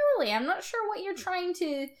clearly. I'm not sure what you're trying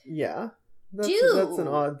to do. That's an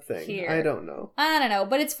odd thing. Here. I don't know.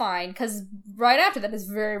 But it's fine, because right after that is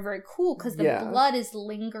very, very cool, because the blood is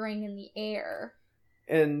lingering in the air.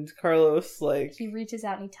 And Carlos, like... he reaches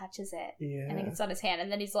out and he touches it. Yeah. And it gets on his hand.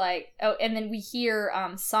 And then he's like... oh, and then we hear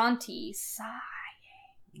Santi sighing.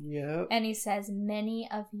 Yep. And he says, many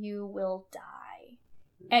of you will die.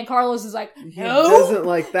 And Carlos is like, no! He doesn't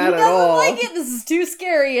like that at all. He doesn't like it! This is too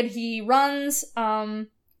scary! And he runs, and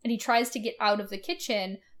he tries to get out of the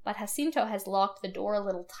kitchen, but Jacinto has locked the door a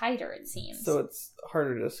little tighter, it seems. So it's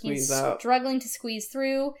harder to squeeze out. He's struggling to squeeze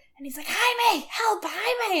through, and he's like, Jaime! Help,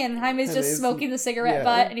 Jaime! And Jaime's just smoking the cigarette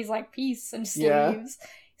butt, and he's like, peace, and just leaves.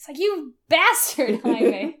 He's like, you bastard,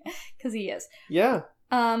 Jaime! Because he is. Yeah.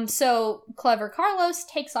 So clever Carlos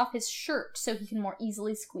takes off his shirt so he can more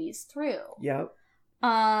easily squeeze through. Yep.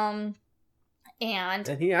 And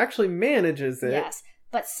he actually manages it. Yes,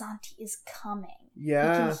 but Santi is coming.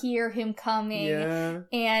 Yeah. You can hear him coming. Yeah.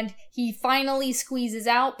 And he finally squeezes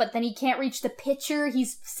out, but then he can't reach the pitcher.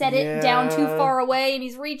 He's set it down too far away, and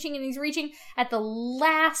he's reaching. At the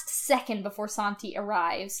last second before Santi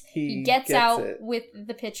arrives, he gets out with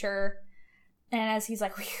the pitcher, and as he's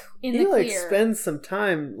like, in the clear. He spends some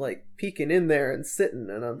time peeking in there and sitting,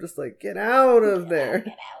 and I'm just like, get out of there.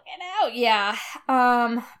 Get out. Yeah.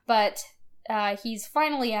 But he's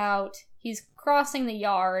finally out. He's crossing the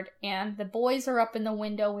yard, and the boys are up in the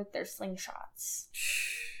window with their slingshots.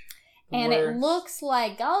 And it looks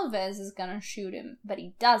like Galvez is gonna shoot him, but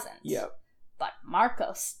he doesn't. Yep. But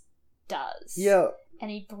Marcos does. Yep.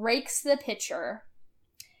 And he breaks the pitcher,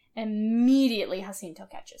 and immediately Jacinto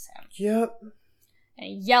catches him. Yep. And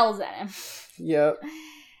he yells at him. Yep.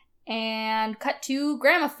 And cut to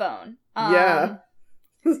gramophone. Yeah.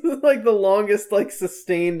 Like the longest,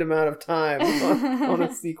 sustained amount of time on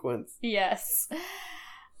a sequence. Yes.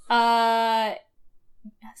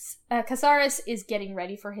 Casares is getting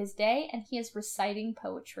ready for his day, and he is reciting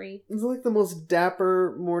poetry. It's like the most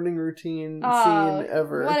dapper morning routine scene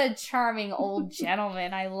ever. What a charming old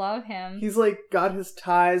gentleman. I love him. He's got his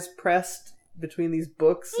ties pressed between these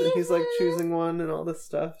books, and he's choosing one and all this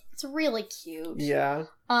stuff. It's really cute. Yeah.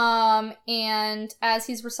 And as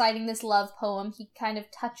he's reciting this love poem, he kind of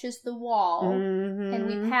touches the wall, and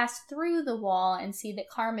we pass through the wall and see that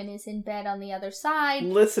Carmen is in bed on the other side,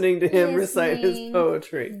 listening to him recite his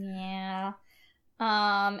poetry. Yeah.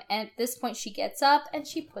 And at this point, she gets up and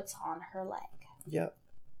she puts on her leg. Yep.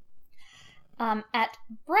 At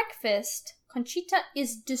breakfast, Conchita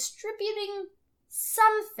is distributing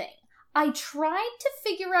something. I tried to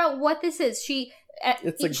figure out what this is.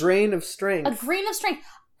 It's a grain of strength. A grain of strength.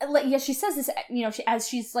 Yeah, she says this, as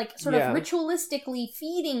she's sort of ritualistically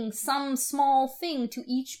feeding some small thing to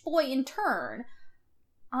each boy in turn.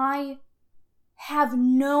 I have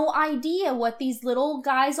no idea what these little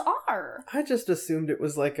guys are. I just assumed it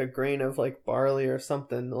was a grain of barley or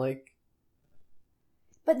something,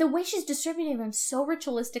 But But the way she's distributing them so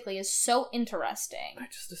ritualistically is so interesting. I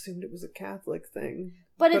just assumed it was a Catholic thing.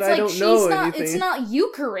 But it's like, she's not, it's not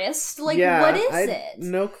Eucharist. Like, what is it?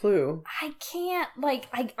 No clue. I can't, like,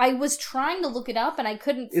 I was trying to look it up and I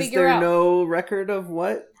couldn't figure out. Is there no record of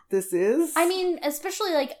what this is? I mean,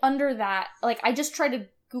 especially, like, under that, like, I just tried to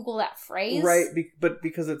Google that phrase. Right, but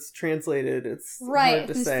because it's translated, it's hard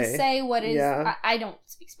to say. Who's to say what is, I don't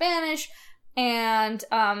speak Spanish, and,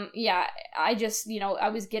 I just, I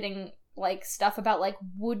was getting, like, stuff about, like,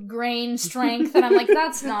 wood grain strength, and I'm like,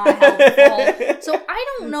 that's not helpful. So I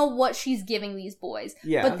don't know what she's giving these boys.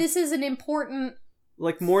 Yeah. But this is an important,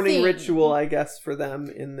 like, morning ritual, I guess, for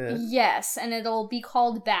them in the... Yes, and it'll be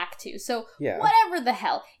called back to. So, whatever the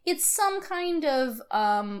hell. It's some kind of,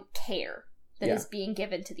 care that is being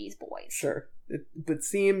given to these boys. Sure. It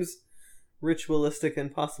seems ritualistic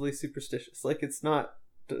and possibly superstitious. Like, it's not...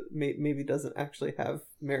 maybe doesn't actually have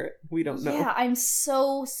merit. We don't know. Yeah, I'm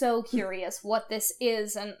so curious what this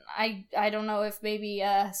is, and I don't know if maybe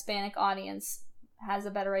a Hispanic audience has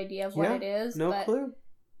a better idea of what it is. No clue.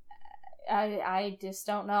 I just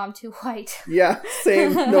don't know. I'm too white. Yeah,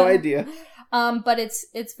 same. No idea. But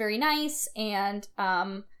it's very nice, and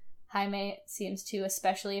Jaime seems to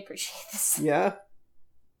especially appreciate this. Yeah.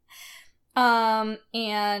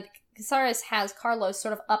 And Casares has Carlos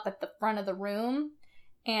sort of up at the front of the room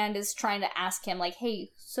and is trying to ask him, like,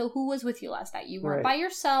 hey, so who was with you last night? You weren't by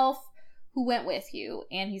yourself. Who went with you?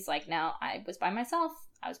 And he's like, no, I was by myself.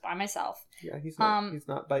 Yeah, he's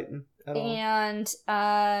not biting at all. And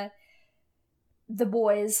the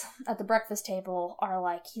boys at the breakfast table are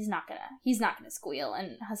like, he's not gonna squeal.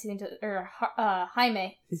 And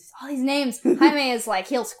Jaime, all these names. Jaime is like,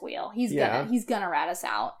 he'll squeal. He's gonna rat us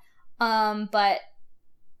out. But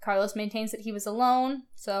Carlos maintains that he was alone,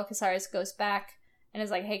 so Casares goes back and is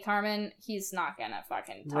like, hey, Carmen, he's not gonna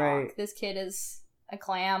fucking talk. Right. This kid is a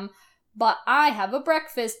clam. But I have a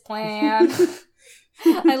breakfast plan.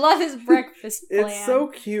 I love his breakfast plan. It's so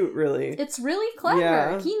cute, really. It's really clever.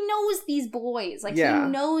 Yeah. He knows these boys. Like, he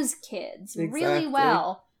knows kids really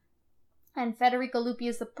well. And Federico Lupi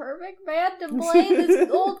is the perfect man to play this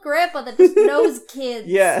old grandpa that just knows kids.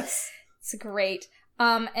 Yes. It's great.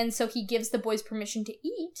 And so he gives the boys permission to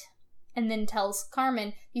eat, and then tells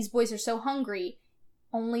Carmen, these boys are so hungry,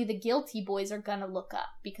 only the guilty boys are gonna look up,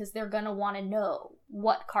 because they're gonna want to know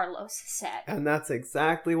what Carlos said. And that's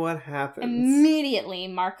exactly what happens. Immediately,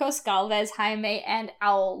 Marcos, Galvez, Jaime, and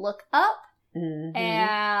Owl look up,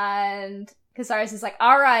 and Casares is like,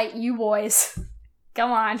 alright, you boys,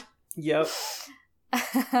 come on. Yep.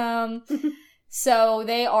 So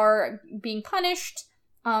they are being punished.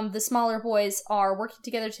 The smaller boys are working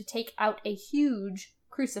together to take out a huge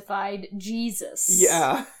crucified Jesus.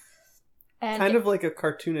 Yeah. And kind of like a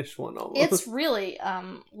cartoonish one, almost. It's really,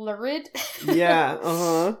 lurid. Yeah,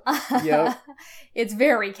 uh-huh. Yep. It's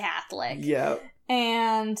very Catholic. Yep.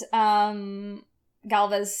 And,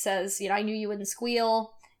 Galvez says, I knew you wouldn't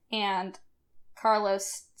squeal. And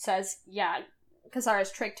Carlos says, yeah,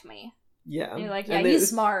 Casares tricked me. Yeah. And you're like, he's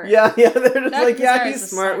smart. Yeah, they're just like, Casares he's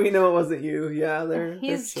smart. We know it wasn't you. Yeah,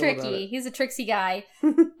 he's tricky. He's a tricksy guy.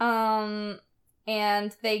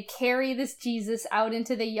 And they carry this Jesus out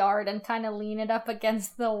into the yard and kind of lean it up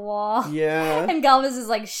against the wall. Yeah. And Galvez is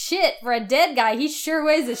like, shit, for a dead guy, he sure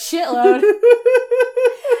weighs a shitload.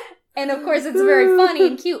 And of course, it's very funny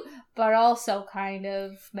and cute, but also kind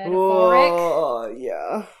of metaphoric. Oh,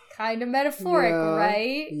 yeah. Kind of metaphoric,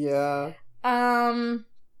 right? Yeah.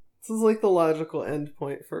 This is like the logical end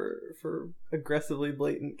point for aggressively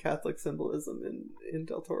blatant Catholic symbolism in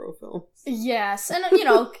Del Toro films. Yes, and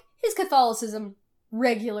his Catholicism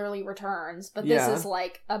regularly returns, but this is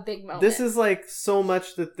like a big moment. This is like so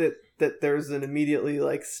much that there's an immediately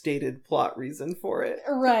like stated plot reason for it.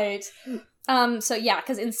 Right. So yeah,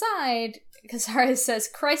 because inside, Casares says,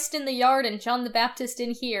 Christ in the yard and John the Baptist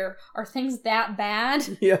in here. Are things that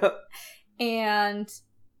bad? Yeah. And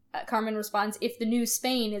Carmen responds, if the new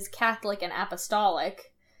Spain is Catholic and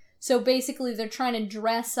apostolic. So basically they're trying to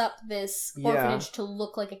dress up this orphanage to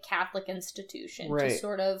look like a Catholic institution. Right. To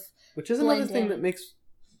sort of which is another thing that makes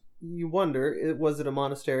you wonder, was it a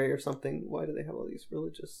monastery or something? Why do they have all these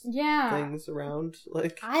religious things around?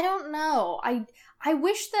 Like, I don't know. I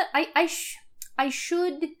wish that I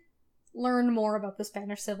should learn more about the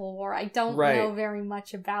Spanish Civil War. I don't know very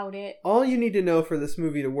much about it. All you need to know for this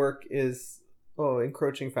movie to work is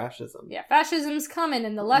encroaching fascism. Yeah, fascism's coming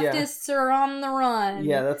and the leftists are on the run.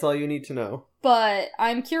 Yeah, that's all you need to know. But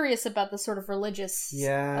I'm curious about the sort of religious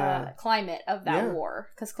climate of that war.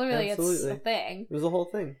 Because clearly it's a thing. It was a whole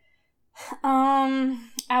thing.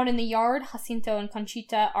 Out in the yard, Jacinto and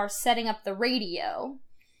Conchita are setting up the radio.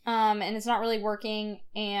 and it's not really working,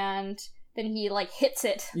 and then he, like, hits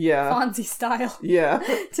it, Fonzie style,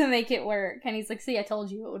 to make it work, and he's like, see, I told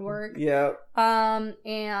you it would work.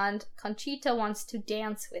 And Conchita wants to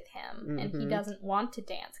dance with him, and he doesn't want to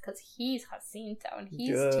dance, because he's Jacinto, and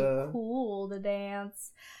he's too cool to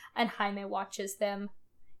dance, and Jaime watches them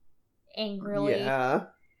angrily.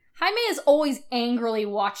 Jaime is always angrily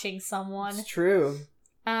watching someone. It's true.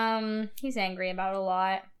 He's angry about it a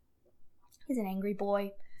lot. He's an angry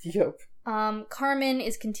boy. Yep. Carmen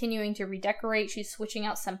is continuing to redecorate. She's switching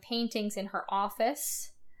out some paintings in her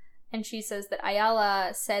office. And she says that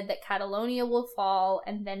Ayala said that Catalonia will fall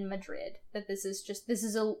and then Madrid. That this is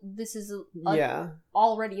a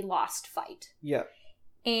already lost fight. Yep.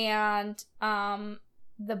 And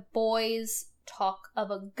the boys talk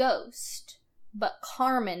of a ghost, but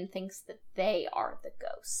Carmen thinks that they are the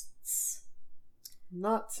ghosts.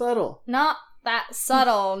 Not subtle. Not that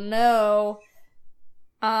subtle, no.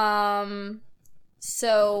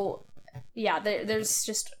 So, yeah, there's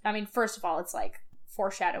just, I mean, first of all, it's like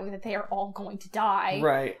foreshadowing that they are all going to die.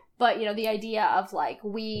 Right. But, you know, the idea of like,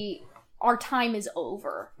 our time is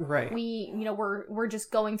over. Right. We're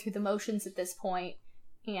just going through the motions at this point,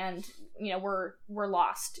 and, you know, we're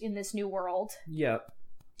lost in this new world. Yep.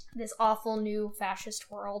 This awful new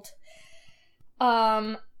fascist world.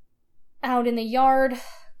 Out in the yard,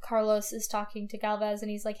 Carlos is talking to Galvez,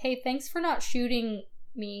 and he's like, hey, thanks for not shooting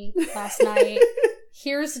me last night.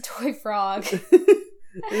 Here's a toy frog.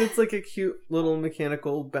 It's like a cute little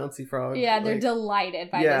mechanical bouncy frog. Yeah, they're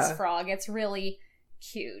delighted by this frog. It's really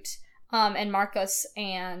cute. And Marcos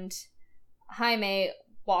and Jaime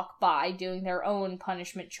walk by doing their own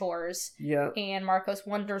punishment chores. Yeah. And Marcos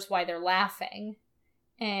wonders why they're laughing.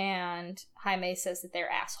 And Jaime says that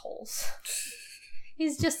they're assholes.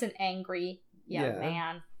 He's just an angry young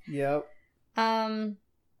man. Yep.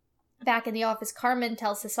 Back in the office, Carmen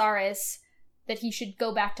tells Cesares that he should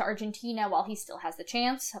go back to Argentina while he still has the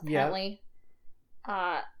chance. Apparently,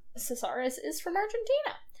 Cesares is from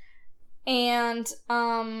Argentina. And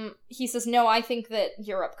he says, no, I think that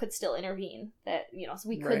Europe could still intervene. That, you know,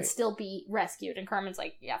 we could still be rescued. And Carmen's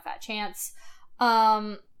like, yeah, fat chance.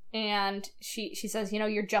 And she says, you know,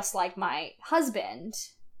 you're just like my husband.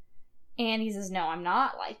 And he says, no, I'm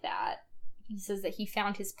not like that. He says that he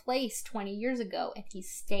found his place 20 years ago and he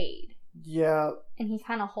stayed. Yeah. And he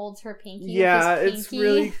kind of holds her pinky. Yeah, it's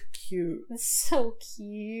really cute. It's so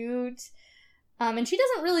cute. And she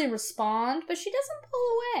doesn't really respond, but she doesn't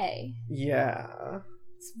pull away. Yeah.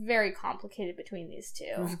 It's very complicated between these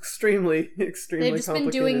two. Extremely They've just been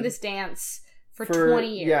doing this dance for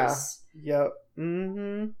 20 years. Yeah. Yep.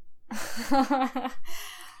 Mm-hmm. Oh,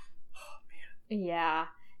 man. Yeah.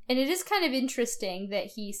 And it is kind of interesting that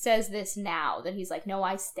he says this now, that he's like, no,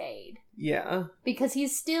 I stayed. Yeah. Because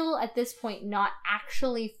he's still, at this point, not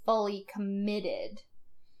actually fully committed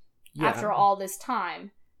after all this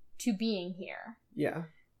time to being here. Yeah.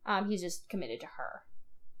 He's just committed to her.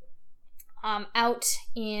 Out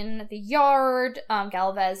in the yard,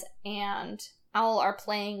 Galvez and Owl are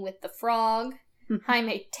playing with the frog.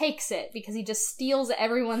 Jaime takes it because he just steals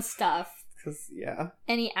everyone's stuff.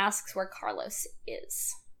 And he asks where Carlos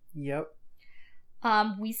is. Yep.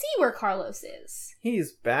 We see where Carlos is.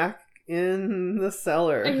 He's back in the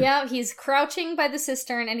cellar. Yeah, he's crouching by the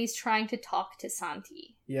cistern and he's trying to talk to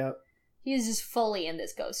Santi. Yep. He is just fully in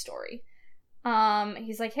this ghost story.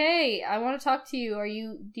 He's like, hey, I want to talk to you.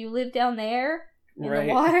 Do you live down there in the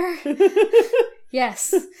water?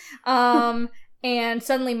 Yes. And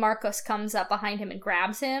suddenly Marcos comes up behind him and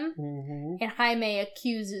grabs him. Mm-hmm. And Jaime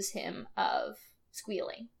accuses him of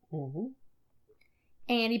squealing. Mm-hmm.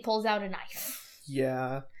 And he pulls out a knife.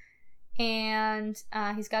 Yeah. And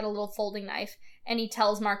he's got a little folding knife. And he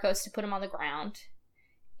tells Marcos to put him on the ground.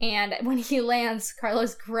 And when he lands,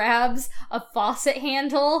 Carlos grabs a faucet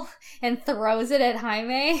handle and throws it at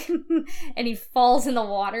Jaime. And he falls in the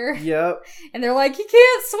water. Yep. And they're like, he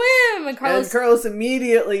can't swim! And Carlos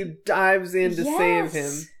immediately dives in to save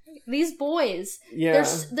him. These boys. Yeah.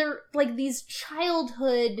 They're like these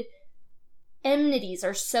childhood enmities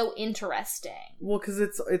are so interesting. Well, because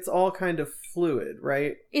it's all kind of fluid,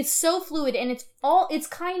 right? It's so fluid, and it's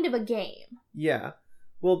kind of a game. Yeah.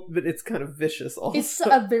 Well, but it's kind of vicious also. It's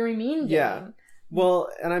a very mean game. Yeah. Well,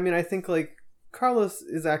 and I mean, I think, like, Carlos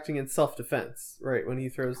is acting in self-defense, right, when he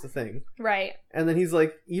throws the thing. Right. And then he's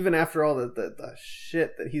like, even after all the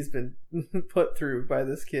shit that he's been put through by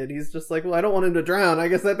this kid, he's just like, well, I don't want him to drown. I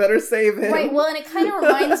guess I better save him. Right, well, and it kind of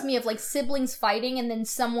reminds me of, like, siblings fighting and then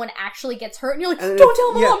someone actually gets hurt and you're like, don't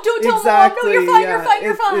tell Mom, don't tell Mom. No, you're fine,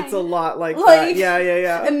 you're fine. It's a lot like that.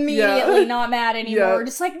 Yeah. Immediately not mad anymore.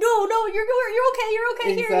 Just like, no, you're you're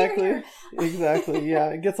okay. Exactly. Here. Exactly. Yeah,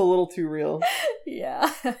 it gets a little too real.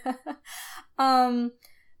 Yeah.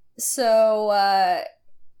 So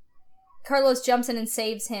Carlos jumps in and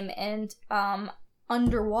saves him, and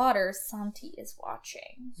underwater, Santi is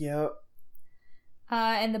watching. Yep.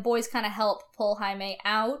 And the boys kind of help pull Jaime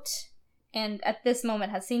out, and at this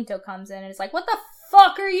moment, Jacinto comes in and is like, "What the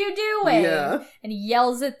fuck are you doing?" Yeah. And he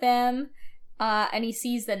yells at them, and he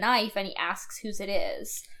sees the knife, and he asks whose it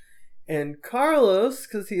is. And Carlos,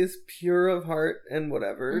 because he is pure of heart and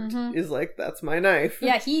whatever, is like, "That's my knife."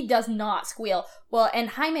 Yeah, he does not squeal. Well, and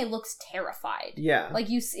Jaime looks terrified. Yeah. Like,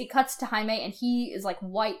 it cuts to Jaime, and he is, like,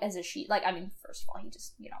 white as a sheet. Like, I mean, first of all, he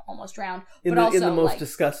just, almost drowned. In the most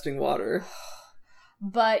disgusting water.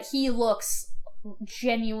 But he looks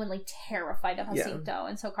genuinely terrified of Jacinto. Yeah.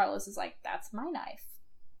 And so Carlos is like, "That's my knife."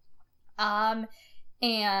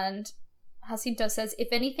 And Jacinto says, "If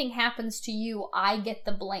anything happens to you, I get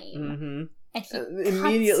the blame." And he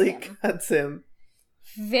immediately cuts him.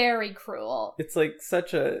 Very cruel. It's like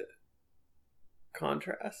such a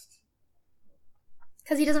contrast.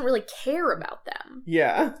 Because he doesn't really care about them.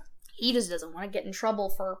 Yeah. He just doesn't want to get in trouble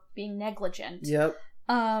for being negligent. Yep.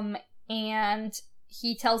 And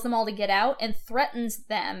he tells them all to get out and threatens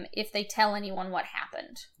them if they tell anyone what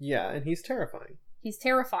happened. Yeah, and he's terrifying. He's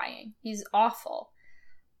terrifying. He's awful.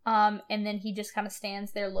 And then he just kind of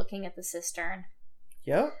stands there looking at the cistern.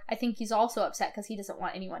 Yep. I think he's also upset because he doesn't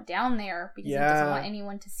want anyone down there because he doesn't want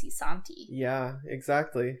anyone to see Santi. Yeah,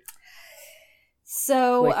 exactly.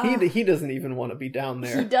 So like he doesn't even want to be down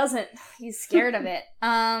there. He doesn't. He's scared of it.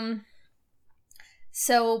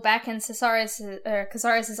 So back in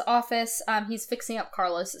Casares' office, he's fixing up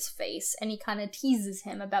Carlos's face, and he kind of teases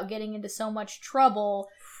him about getting into so much trouble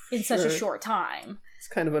in such a short time. It's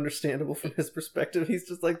kind of understandable from his perspective. He's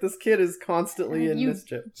just like, this kid is constantly in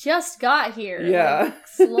mischief. Just got here. Yeah. Like,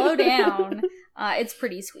 slow down. It's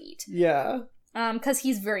pretty sweet. Yeah. Because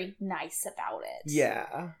he's very nice about it.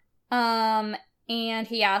 Yeah. And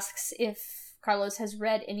he asks if Carlos has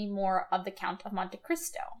read any more of The Count of Monte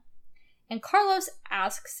Cristo. And Carlos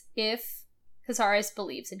asks if Casares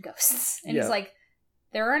believes in ghosts. And he's like,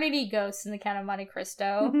 "There aren't any ghosts in The Count of Monte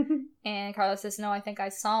Cristo." And Carlos says, "No, I think I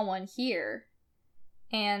saw one here."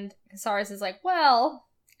 And Casares is like, "Well,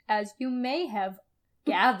 as you may have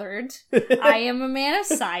gathered, I am a man of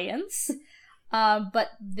science.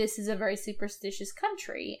 But this is a very superstitious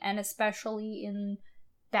country. And especially in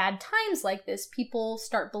bad times like this, people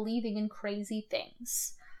start believing in crazy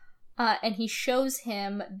things." And he shows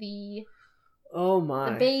him the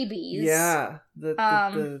babies. Yeah,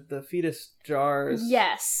 the fetus jars.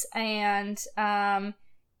 Yes, and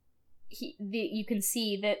you can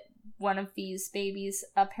see that one of these babies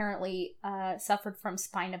apparently suffered from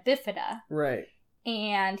spina bifida. Right.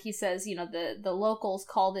 And he says, the locals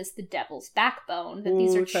call this the devil's backbone. That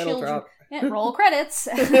these are children. Yeah, roll credits.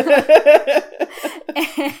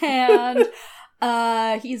 And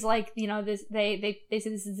he's like, this. They say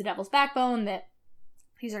this is the devil's backbone. That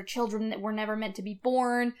these are children that were never meant to be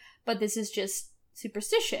born. But this is just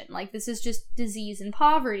superstition. Like, this is just disease and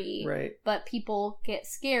poverty. Right. But people get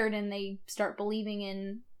scared and they start believing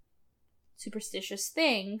in superstitious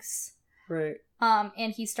things. Right.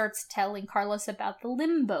 And he starts telling Carlos about the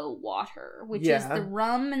limbo water, which is the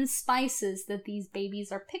rum and spices that these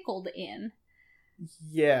babies are pickled in.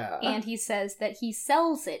 Yeah. And he says that he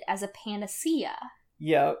sells it as a panacea.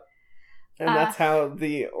 Yep. And that's how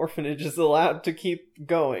the orphanage is allowed to keep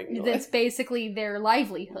going. That's basically their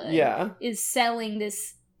livelihood. Yeah. Is selling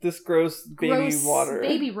this gross baby water.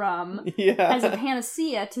 Baby rum as a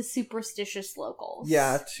panacea to superstitious locals.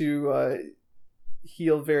 Yeah, to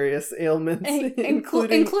heal various ailments,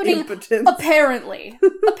 including impotence. Apparently.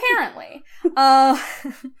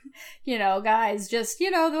 Guys, just,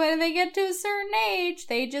 when they get to a certain age,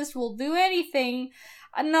 they just will do anything.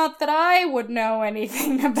 Not that I would know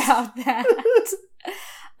anything about that.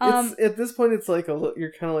 At this point, it's like,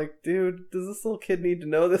 you're kind of like, dude, does this little kid need to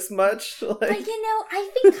know this much? Like, but, I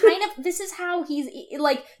think kind of this is how he's,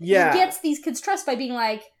 like, he gets these kids' trust by being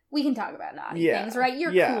like, we can talk about naughty things, right?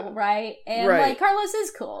 You're cool, right? And, like, Carlos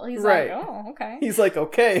is cool. He's like, oh, okay. He's like,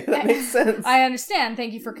 okay, that makes sense. I understand.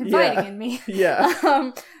 Thank you for confiding in me.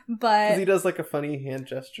 Yeah. But... because he does, like, a funny hand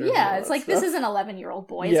gesture. Yeah, it's like, this is an 11-year-old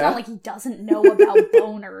boy. It's not like he doesn't know about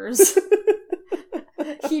boners.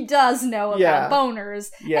 He does know about boners.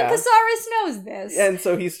 Yeah. And Casares knows this. And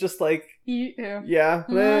so he's just like, you know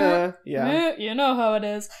how it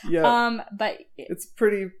is. Yeah. But... it's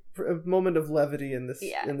a moment of levity in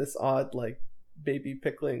this odd, like, baby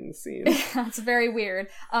pickling scene. It's very weird.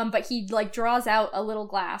 But he, like, draws out a little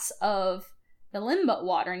glass of the limbo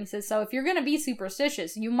water. And he says, so if you're gonna be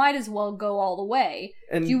superstitious, you might as well go all the way.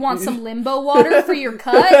 And do you want some limbo water for your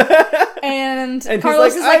cut? And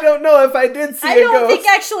Carlos he's like, I don't know if I did see a ghost. I don't think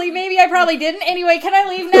actually, maybe I probably didn't. Anyway, can I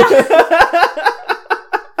leave now?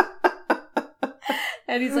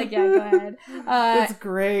 And he's like, yeah, go ahead. It's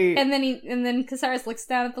great. And then Casares looks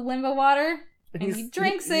down at the limbo water and he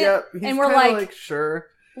drinks it. Yep, and we're like, sure.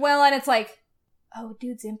 Well, and it's like, oh,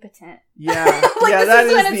 dude's impotent. Yeah. Yeah, that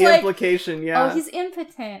is the implication, yeah. Oh, he's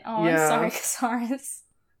impotent. Oh, yeah. I'm sorry, Casares.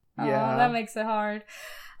 Oh, yeah. That makes it hard.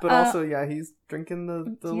 But also, yeah, he's drinking the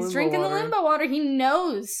limbo water. He's drinking the limbo water. He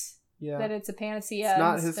knows that it's a panacea. It's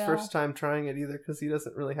not his first time trying it either, because he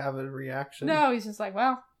doesn't really have a reaction. No, he's just like,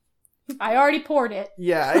 well, I already poured it.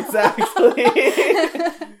 Yeah, exactly.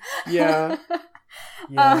 Yeah.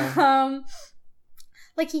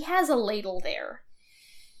 Like, he has a ladle there.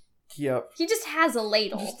 Yep. He just has a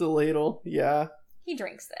ladle. Just a ladle, yeah. He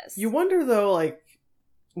drinks this. You wonder, though, like,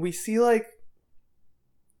 we see, like,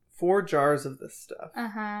 4 jars of this stuff.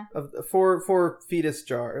 Uh-huh. Of the 4 fetus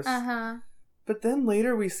jars. Uh-huh. But then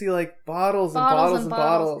later we see, like, bottles and bottles and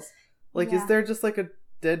bottles. Like, is there just, like, a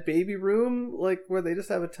dead baby room, like, where they just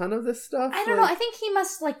have a ton of this stuff? I don't know. I think he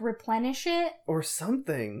must, like, replenish it. Or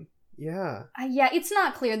something. Yeah. Yeah, it's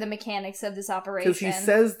not clear the mechanics of this operation. Because he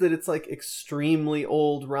says that it's, like, extremely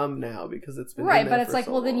old rum now because it's been right, but it's like,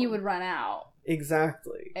 well, then you would run out.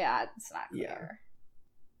 Exactly. Yeah, it's not clear.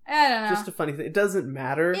 Yeah. I don't know. Just a funny thing. It doesn't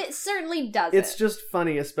matter. It certainly doesn't. It's just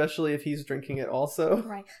funny, especially if he's drinking it also.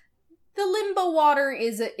 Right. The limbo water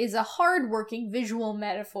is a hard-working visual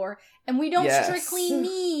metaphor, and we don't strictly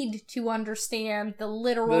need to understand the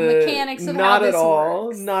literal mechanics of how this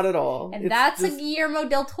works. Not at all. And that's a Guillermo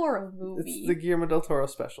del Toro movie. It's the Guillermo del Toro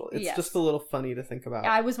special. It's just a little funny to think about.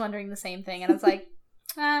 I was wondering the same thing, and I was like,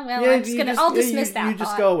 I'll dismiss that. You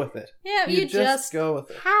just go with it. Yeah, you just go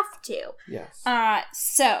with it. Have to. Yes.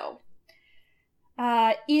 So,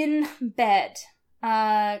 in bed,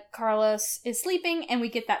 Carlos is sleeping, and we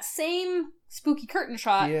get that same spooky curtain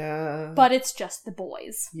shot. Yeah. But it's just the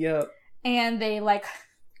boys. Yep. And they, like,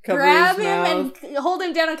 grab him and hold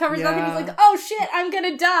him down and cover his mouth, and he's like, oh shit, I'm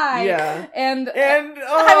gonna die. Yeah. And Jaime's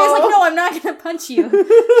like, no, I'm not gonna punch you.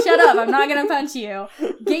 Shut up, I'm not gonna punch you.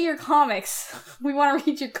 Get your comics. We want to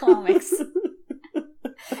read your comics.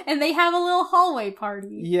 And they have a little hallway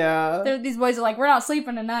party. Yeah. These boys are like, we're not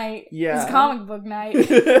sleeping tonight. Yeah. It's comic book night.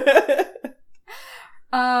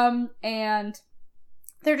 And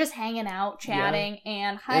they're just hanging out, chatting,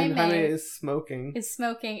 and Jaime is smoking.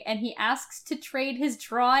 And he asks to trade his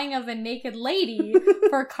drawing of a naked lady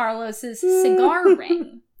for Carlos's cigar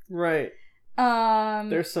ring. Right.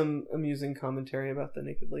 There's some amusing commentary about the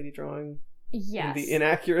naked lady drawing. Yes. And the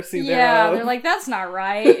inaccuracy thereof. Yeah, they're like, that's not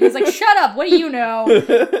right. And he's like, shut up, what do you know?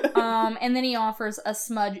 And then he offers a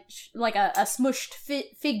smushed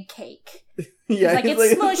fig cake. Yeah, he's like,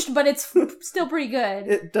 it's smushed, but it's still pretty good.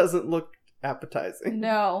 It doesn't look appetizing.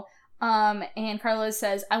 No. And Carlos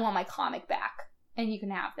says, I want my comic back, and you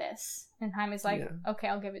can have this. And Jaime's like, okay,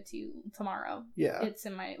 I'll give it to you tomorrow. Yeah. It's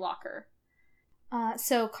in my locker.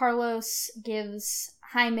 So Carlos gives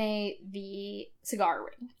Jaime the cigar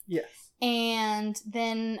ring. Yes. And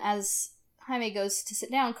then as Jaime goes to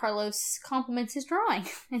sit down, Carlos compliments his drawing.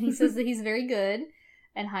 And he says that he's very good.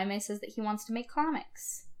 And Jaime says that he wants to make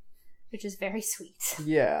comics, which is very sweet.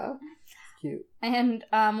 Yeah. Cute. And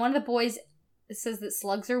one of the boys says that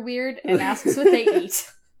slugs are weird and asks what they eat.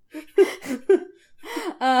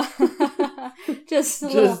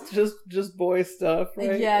 Just boy stuff,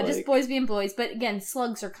 right? Yeah, just boys being boys. But again,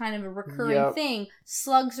 slugs are kind of a recurring thing.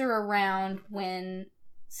 Slugs are around when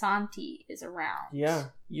Santi is around. Yeah,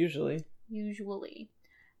 usually.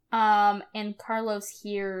 And Carlos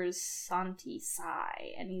hears Santi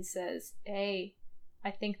sigh, and he says, hey,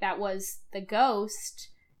 I think that was the ghost.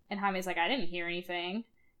 And Jaime's like, I didn't hear anything.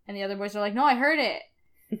 And the other boys are like, no, I heard it.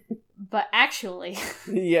 But actually,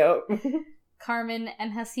 yep. Carmen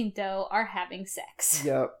and Jacinto are having sex.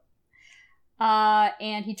 Yep.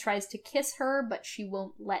 And he tries to kiss her, but she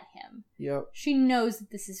won't let him. Yep. She knows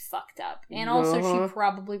that this is fucked up. And also she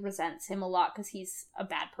probably resents him a lot because he's a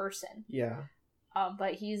bad person. Yeah.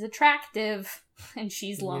 But he's attractive, and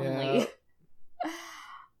she's lonely. Yeah.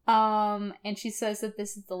 And she says that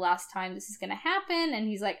this is the last time this is gonna happen, and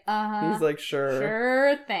he's like, uh-huh. He's like, sure.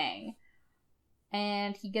 Sure thing.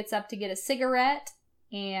 And he gets up to get a cigarette,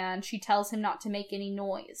 and she tells him not to make any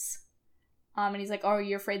noise. And he's like, oh, are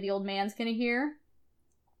you afraid the old man's gonna hear?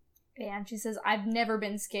 And she says, I've never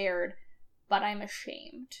been scared, but I'm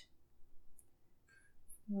ashamed.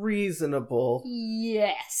 Reasonable.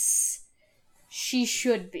 Yes. She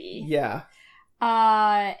should be. Yeah.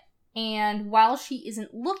 And while she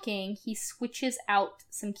isn't looking, he switches out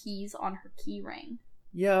some keys on her key ring.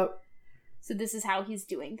 Yep. So this is how he's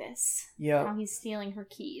doing this. Yep. How he's stealing her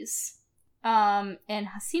keys. And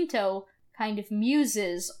Jacinto kind of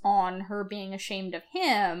muses on her being ashamed of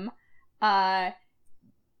him, but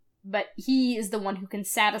he is the one who can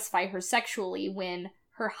satisfy her sexually when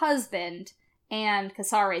her husband and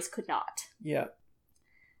Casares could not. Yeah.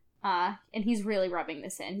 And he's really rubbing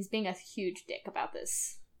this in. He's being a huge dick about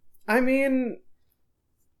this. I mean,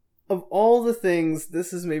 of all the things,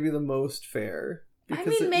 this is maybe the most fair.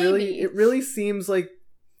 Because it really seems like,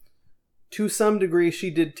 to some degree, she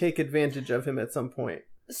did take advantage of him at some point.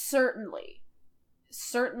 Certainly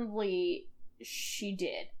she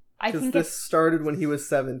did. Because this started when he was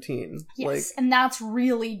 17. Yes, and that's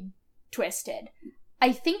really twisted.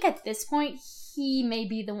 I think at this point, he may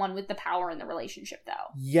be the one with the power in the relationship,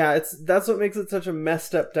 though. Yeah, that's what makes it such a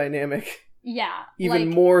messed up dynamic. Yeah. Even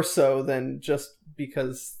more so than just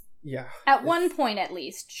because, yeah. At one point, at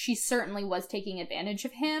least, she certainly was taking advantage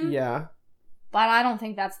of him. Yeah. But I don't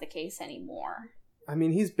think that's the case anymore. I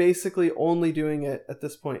mean, he's basically only doing it at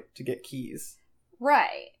this point to get keys.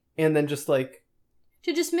 Right. And then just, like...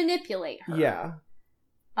 to just manipulate her. Yeah.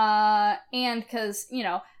 And because,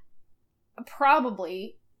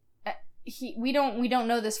 probably, we don't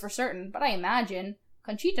know this for certain, but I imagine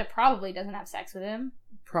Conchita probably doesn't have sex with him.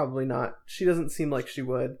 Probably not. She doesn't seem like she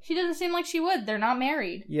would. They're not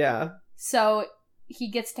married. Yeah. So he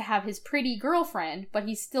gets to have his pretty girlfriend, but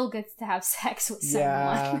he still gets to have sex with someone.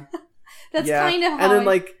 Yeah. That's kind of how... And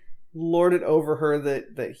then, lord it over her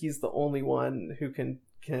that he's the only one who can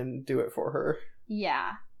do it for her.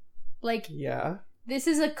 Yeah. Yeah. This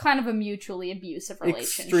is a kind of a mutually abusive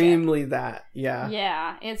relationship. Extremely that, yeah.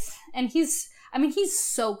 Yeah, he's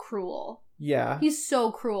so cruel. Yeah. He's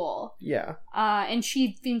so cruel. Yeah. And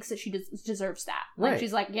she thinks that she deserves that. Right.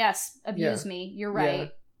 She's like, yes, abuse me. You're right. Yeah.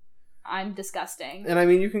 I'm disgusting. And I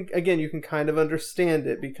mean, you can kind of understand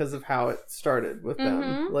it because of how it started with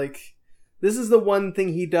them. This is the one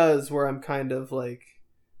thing he does where I'm kind of like,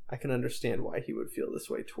 I can understand why he would feel this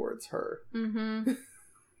way towards her. Mm-hmm.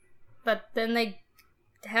 But then they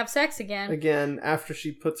have sex again. Again, after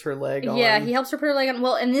she puts her leg on. Yeah, he helps her put her leg on.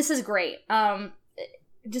 Well, and this is great.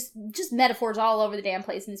 Just metaphors all over the damn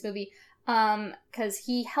place in this movie. Because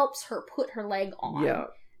he helps her put her leg on. Yeah.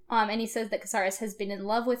 And he says that Casares has been in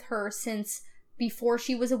love with her since before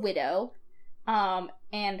she was a widow.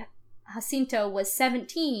 And Jacinto was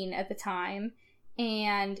 17 at the time.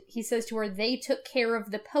 And he says to her, they took care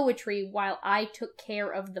of the poetry while I took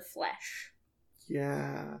care of the flesh.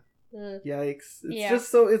 Yeah. Yikes.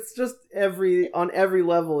 It's just on every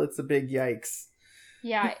level, it's a big yikes.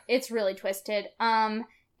 Yeah, it's really twisted.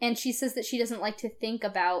 And she says that she doesn't like to think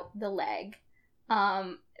about the leg.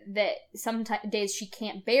 That some days she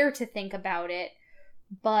can't bear to think about it,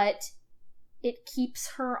 but it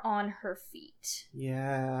keeps her on her feet.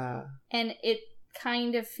 Yeah. And it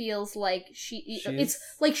kind of feels like it's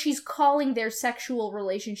like she's calling their sexual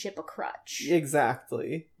relationship a crutch.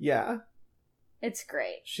 Exactly. Yeah. It's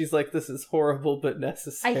great. She's like, this is horrible but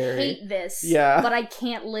necessary. I hate this. Yeah. But I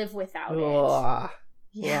can't live without it.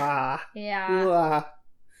 Yeah. Yeah.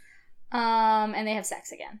 And they have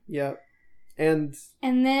sex again. Yep. And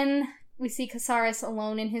then we see Casares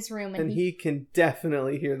alone in his room. And he can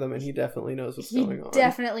definitely hear them, and he definitely knows what's going on. He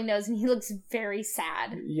definitely knows, and he looks very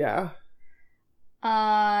sad. Yeah.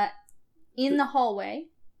 In the hallway.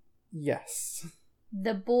 Yes.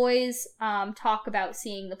 The boys talk about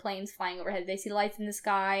seeing the planes flying overhead. They see lights in the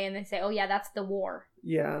sky, and they say, oh yeah, that's the war.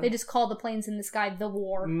 Yeah. They just call the planes in the sky the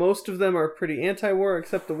war. Most of them are pretty anti-war,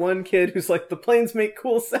 except the one kid who's like, the planes make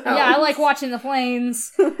cool sounds. Yeah, I like watching the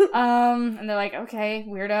planes. And they're like, okay,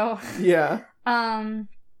 weirdo. Yeah. And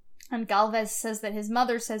Galvez says that his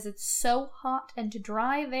mother says it's so hot and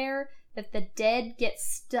dry there that the dead get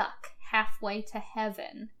stuck halfway to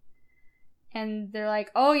heaven. And they're like,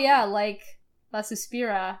 oh yeah, like La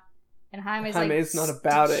Suspira. And Jaime's like, not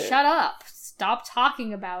about it. Shut up. Stop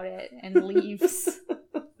talking about it. And leaves.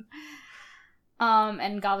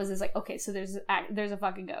 And Galvez is like, okay, so there's a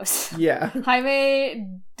fucking ghost. Yeah. Jaime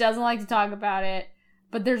doesn't like to talk about it,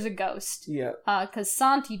 but there's a ghost. Yeah. Because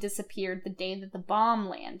Santi disappeared the day that the bomb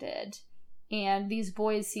landed. And these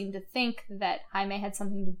boys seem to think that Jaime had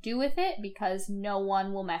something to do with it because no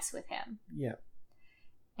one will mess with him. Yeah.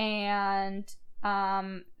 And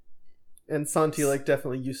Santi,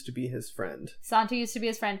 definitely used to be his friend. Santi used to be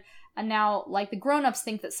his friend. And now, the grown-ups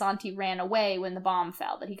think that Santi ran away when the bomb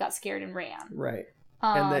fell, that he got scared and ran. Right.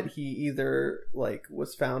 And that he either, like,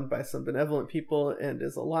 was found by some benevolent people and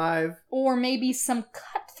is alive. Or maybe some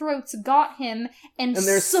cutthroats got him and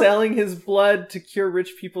they're selling his blood to cure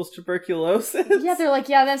rich people's tuberculosis. Yeah, they're like,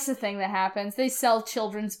 yeah, that's the thing that happens. They sell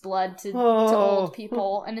children's blood to old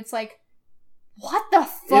people. And it's like, what the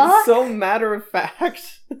fuck? It's so matter of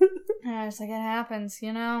fact. And it's like, it happens,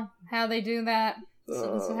 you know? How they do that.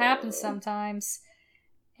 So this happens sometimes.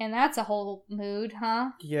 And that's a whole mood,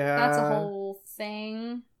 huh? Yeah. That's a whole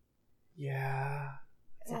thing. Yeah.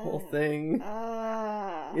 It's a whole thing.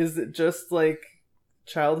 Is it just, like,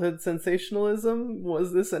 childhood sensationalism?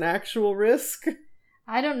 Was this an actual risk?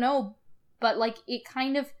 I don't know. But, like, it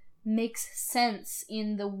kind of makes sense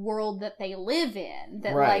in the world that they live in.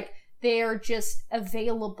 That, like, they're just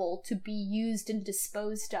available to be used and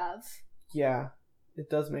disposed of. Yeah. It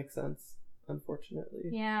does make sense, unfortunately.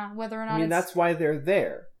 Yeah, whether or not that's why they're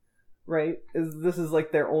there. Right? This is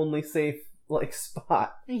like their only safe, like,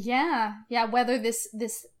 spot. Yeah. Yeah, whether this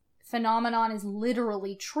phenomenon is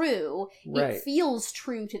literally true, it feels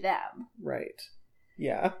true to them. Right.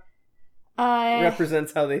 Yeah.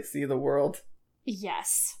 Represents how they see the world.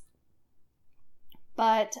 Yes.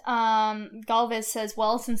 But Galvez says,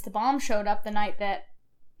 well, since the bomb showed up the night that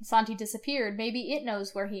Santi disappeared, maybe it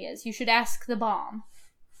knows where he is. You should ask the bomb.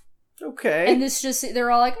 Okay. And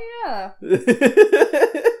they're all like, yeah.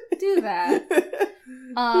 Do that.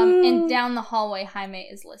 And down the hallway, Jaime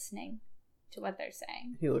is listening to what they're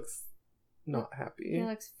saying. He looks not happy. He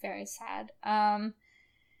looks very sad.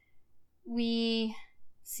 We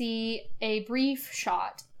see a brief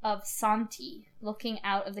shot of Santi looking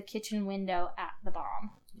out of the kitchen window at the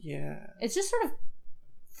bomb. Yeah. It's just sort of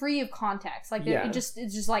free of context. Like, it's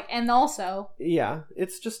just like, and also... Yeah,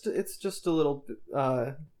 it's just a little,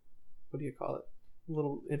 what do you call it? A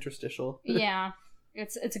little interstitial. Yeah.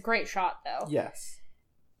 It's a great shot, though. Yes.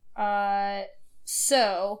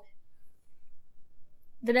 So,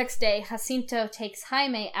 the next day, Jacinto takes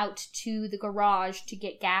Jaime out to the garage to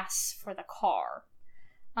get gas for the car.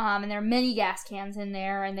 And there are many gas cans in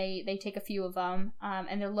there, and they take a few of them.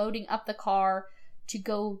 And they're loading up the car to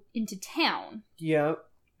go into town. Yep.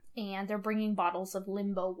 And they're bringing bottles of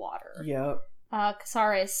limbo water. Yep.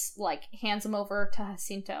 Casares, like, hands them over to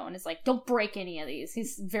Jacinto and is like, don't break any of these.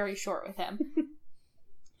 He's very short with him.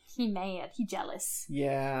 He mad. He jealous.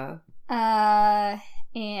 Yeah.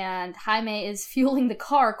 And Jaime is fueling the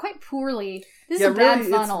car quite poorly. This is a bad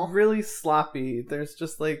funnel. It's really sloppy. There's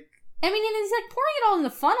just, like... I mean, and he's, like, pouring it all in the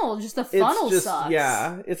funnel. Just the funnel sucks.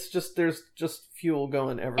 Yeah. It's just, there's just fuel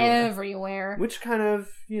going everywhere. Everywhere. Which kind of,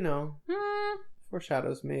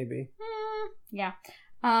 foreshadows maybe. Yeah.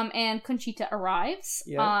 And Conchita arrives.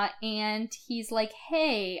 Yep. And he's like,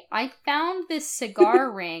 hey, I found this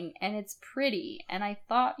cigar ring and it's pretty and I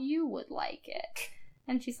thought you would like it.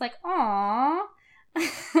 And she's like, aww.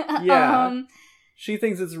 Yeah. She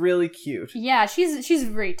thinks it's really cute. Yeah, she's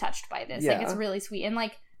very touched by this. Yeah. Like, it's really sweet. And,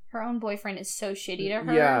 like, her own boyfriend is so shitty to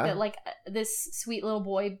her that, like, this sweet little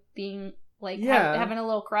boy being, like, having a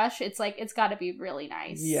little crush, it's like, it's gotta be really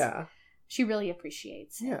nice. Yeah. She really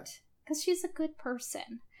appreciates it. Because she's a good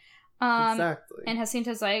person. Exactly. And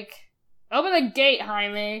Jacinto's like, open the gate,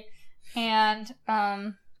 Jaime. And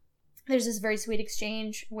there's this very sweet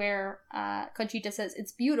exchange where Conchita says,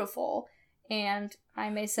 it's beautiful. And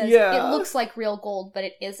Jaime says, it looks like real gold, but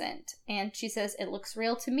it isn't. And she says, it looks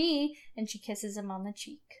real to me. And she kisses him on the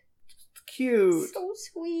cheek. Cute. So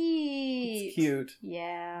sweet. It's cute.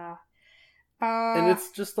 Yeah. And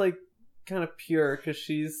it's just, like, kind of pure, because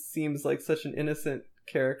she seems like such an innocent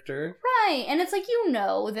character. Right. And it's like,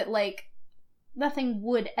 that, like, nothing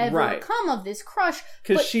would ever come of this crush.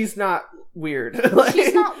 Because she's not weird.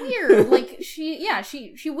 She's not weird. Like,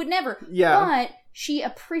 she would never. Yeah. But she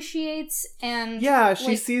appreciates and... Yeah,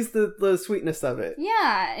 she sees the sweetness of it.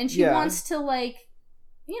 Yeah, and she wants to, like...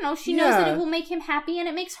 she knows that it will make him happy, and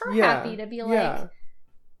it makes her happy to be, like,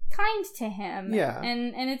 kind to him. Yeah.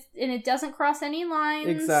 And it doesn't cross any lines.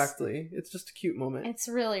 Exactly. It's just a cute moment. It's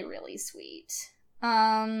really, really sweet.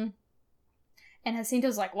 And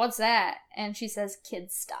Jacinto's like, what's that? And she says,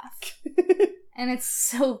 kid stuff. And it's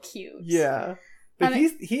so cute. Yeah. But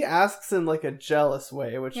he asks in, like, a jealous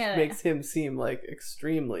way, which makes him seem, like,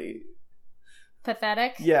 extremely...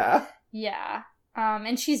 pathetic? Yeah. Yeah.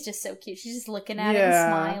 And she's just so cute. She's just looking at it and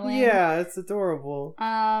smiling. Yeah, it's adorable.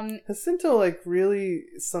 Jacinto, like, really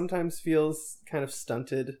sometimes feels kind of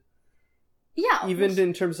stunted. Yeah. Even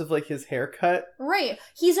in terms of, like, his haircut. Right.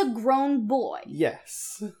 He's a grown boy.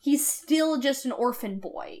 Yes. He's still just an orphan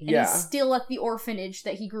boy. And he's still at the orphanage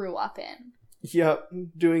that he grew up in. Yep,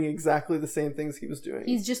 doing exactly the same things he was doing.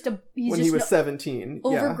 He's when he was 17.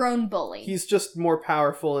 Overgrown bully. He's just more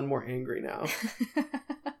powerful and more angry now.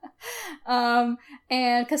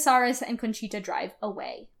 And Casares and Conchita drive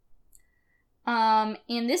away. And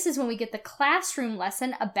this is when we get the classroom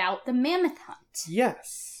lesson about the mammoth hunt.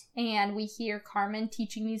 Yes. And we hear Carmen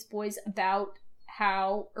teaching these boys about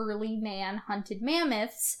how early man hunted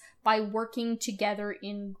mammoths by working together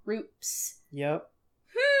in groups. Yep.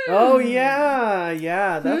 Oh,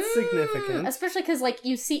 yeah, that's significant. Especially because, like,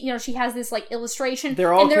 you see, she has this, like, illustration.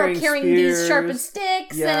 They're all carrying these sharpened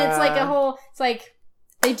sticks, and it's like it's like,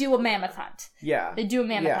 they do a mammoth hunt. Yeah. They do a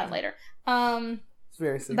mammoth hunt later. It's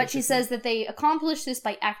very significant. But she says that they accomplish this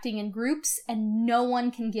by acting in groups, and no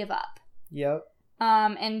one can give up. Yep.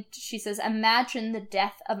 And she says, imagine the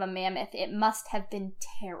death of a mammoth. It must have been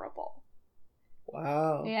terrible.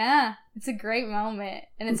 Wow. Yeah, it's a great moment.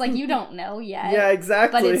 And it's like, you don't know yet. Yeah,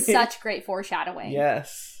 exactly. But it's such great foreshadowing.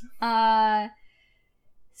 Yes.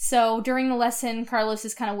 So during the lesson, Carlos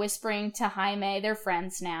is kind of whispering to Jaime. They're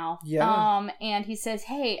friends now. Yeah. And he says,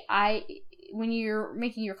 hey, when you're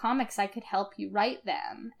making your comics, I could help you write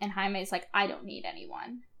them. And Jaime's like, I don't need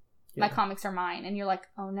anyone. Yeah. My comics are mine. And you're like,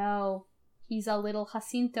 oh no. He's a little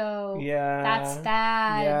Jacinto. Yeah. That's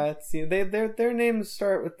bad. Yeah, their names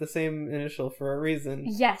start with the same initial for a reason.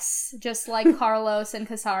 Yes, just like Carlos and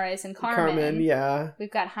Casares and Carmen. Yeah.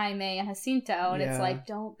 We've got Jaime and Jacinto, and it's like,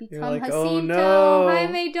 don't become like, Jacinto. Oh, no.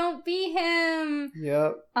 Jaime, don't be him.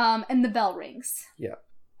 Yep. And the bell rings. Yep.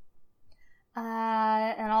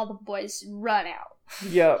 And all the boys run out.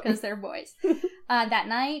 Yep. Because they're boys. That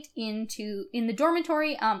night, in the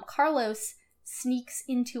dormitory, Carlos sneaks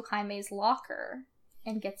into Jaime's locker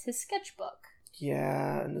and gets his sketchbook.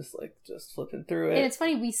 Yeah, and just flipping through it. And it's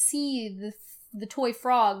funny, we see the toy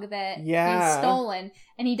frog that is stolen,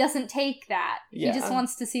 and he doesn't take that. Yeah. He just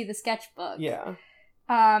wants to see the sketchbook. Yeah.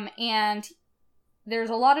 And there's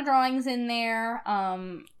a lot of drawings in there.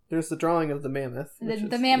 There's the drawing of the mammoth.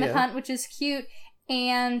 The mammoth hunt, which is cute.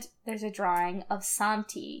 And there's a drawing of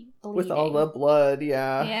Santi bleeding. With all the blood,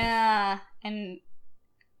 yeah. Yeah. And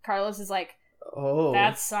Carlos is like, oh,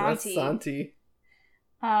 that's Santi. That's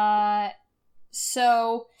Santi.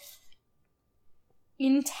 So,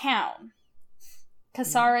 in town,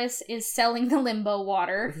 Casares is selling the limbo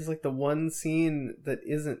water. This is like the one scene that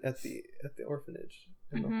isn't at the orphanage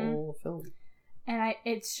in the whole film. And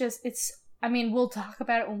we'll talk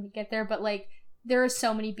about it when we get there, but like, there are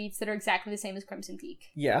so many beats that are exactly the same as Crimson Peak.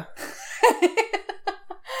 Yeah.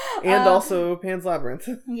 And also Pan's Labyrinth.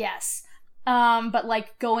 Yes. But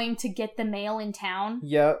like going to get the mail in town.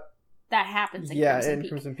 Yep. That happens in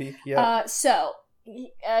Crimson Peak. Yeah. So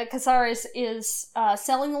Casares is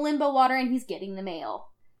selling the limbo water, and he's getting the mail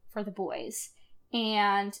for the boys.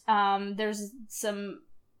 And there's some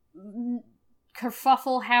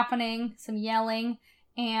kerfuffle happening, some yelling,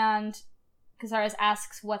 and Casares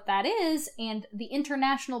asks what that is, and the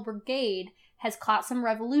International Brigade has caught some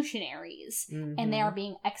revolutionaries, and they are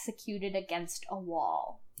being executed against a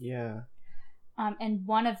wall. Yeah. And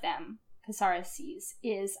one of them, Casares sees,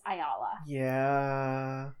 is Ayala.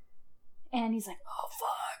 Yeah. And he's like, oh,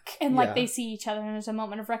 fuck. And, like, they see each other, and there's a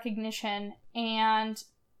moment of recognition. And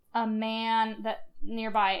a man that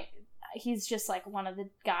nearby, he's just, like, one of the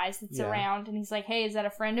guys that's around. And he's like, hey, is that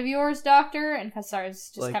a friend of yours, doctor? And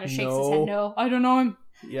Casares just like, kind of shakes his head. No, I don't know him.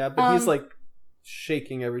 Yeah, but he's, like,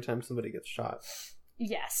 shaking every time somebody gets shot.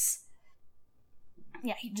 Yes.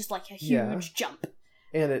 Yeah, he just, like, a huge jump.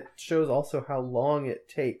 And it shows also how long it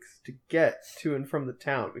takes to get to and from the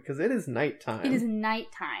town, because it is nighttime. It is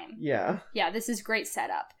nighttime. Yeah. Yeah, this is great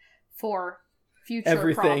setup for future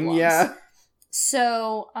everything, problems. Yeah.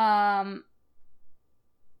 So,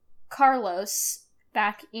 Carlos,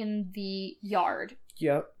 back in the yard,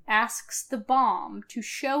 asks the bomb to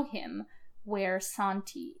show him where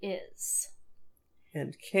Santi is.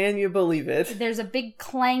 And can you believe it? There's a big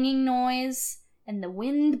clanging noise, and the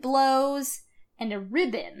wind blows, and a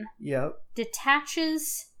ribbon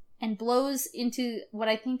detaches and blows into what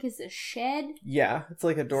I think is a shed. Yeah, it's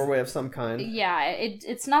like a doorway of some kind. Yeah,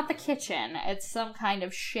 it's not the kitchen. It's some kind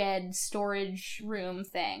of shed storage room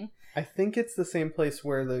thing. I think it's the same place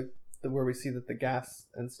where where we see that the gas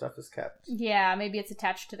and stuff is kept. Yeah, maybe it's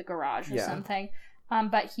attached to the garage or something.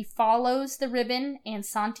 But he follows the ribbon, and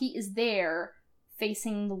Santi is there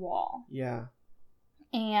facing the wall. Yeah.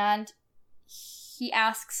 And he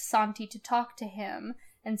asks Santi to talk to him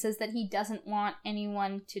and says that he doesn't want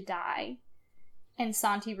anyone to die. And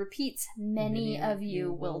Santi repeats, many of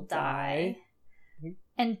you will die.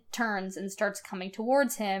 And turns and starts coming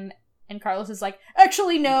towards him. And Carlos is like,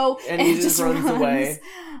 actually, no. And he just runs away.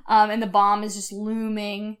 And the bomb is just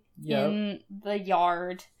looming. in the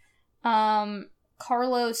yard.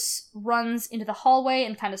 Carlos runs into the hallway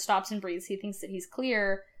and kind of stops and breathes. He thinks that he's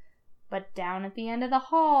clear, but down at the end of the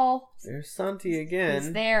hall, there's Santi again.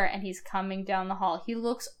 He's there, and he's coming down the hall. He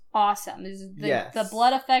looks awesome. The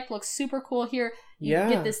blood effect looks super cool here. You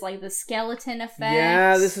get this, like, the skeleton effect.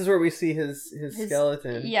 Yeah, this is where we see his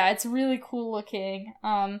skeleton. Yeah, it's really cool looking.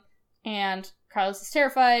 And Carlos is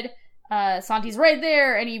terrified. Santi's right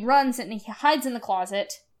there, and he runs, and he hides in the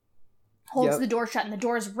closet. Holds the door shut, and the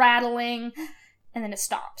door is rattling. And then it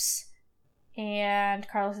stops. And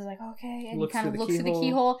Carlos is like, okay. And he kind of looks through the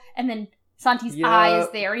keyhole. And then Santi's eye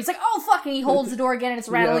is there. And he's like, oh, fuck. And he holds the door again, and it's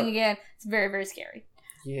rattling again. It's very, very scary.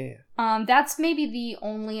 Yeah. That's maybe the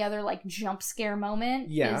only other, like, jump scare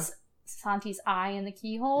moment is Santi's eye in the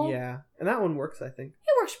keyhole. Yeah. And that one works, I think.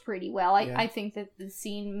 It works pretty well. I think that the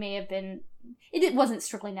scene may have been... It wasn't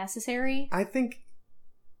strictly necessary. I think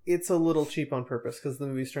it's a little cheap on purpose, because the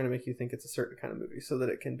movie's trying to make you think it's a certain kind of movie so that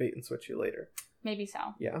it can bait and switch you later. Maybe so.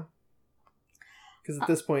 Yeah. Because at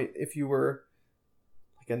this point, if you were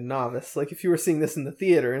like a novice, like if you were seeing this in the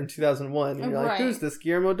theater in 2001, and you're like, who's this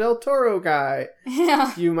Guillermo del Toro guy?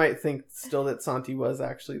 Yeah. You might think still that Santi was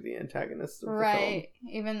actually the antagonist of the film. Right.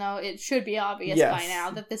 Even though it should be obvious by now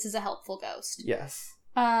that this is a helpful ghost. Yes.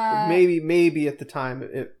 Maybe at the time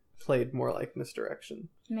it played more like misdirection.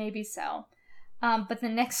 Maybe so. But the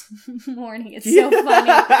next morning, it's so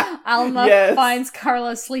funny. Alma finds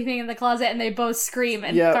Carlos sleeping in the closet, and they both scream,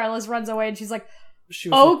 and Carlos runs away, and she's like,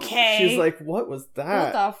 okay. She's like, what was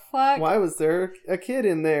that? What the fuck? Why was there a kid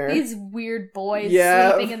in there? These weird boys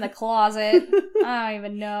sleeping in the closet. I don't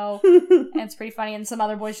even know. And it's pretty funny, and some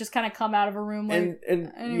other boys just kind of come out of a room like,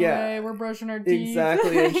 anyway, we're brushing our teeth.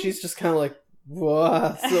 Exactly, and she's just kind of like,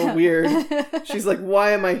 whoa, so weird. She's like,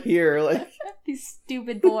 why am I here? Like these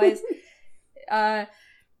stupid boys.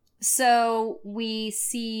 So we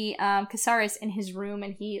see Casares in his room,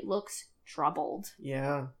 and he looks troubled.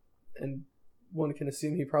 Yeah, and one can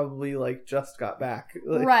assume he probably like just got back.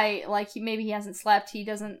 Right, like maybe he hasn't slept. He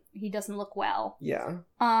doesn't look well. Yeah.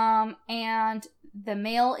 And the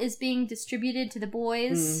mail is being distributed to the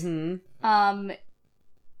boys. Mm-hmm.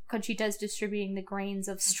 Conchita is distributing the grains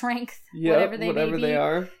of strength, whatever they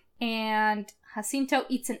are. And Jacinto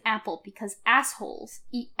eats an apple because assholes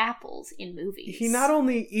eat apples in movies. He not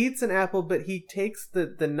only eats an apple, but he takes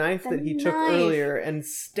the knife that he took earlier and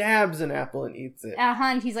stabs an apple and eats it.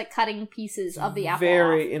 And he's like cutting pieces of the apple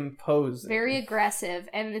Very off. Imposing. Very aggressive,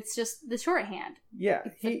 and it's just the shorthand. Yeah.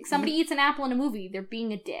 If somebody eats an apple in a movie, they're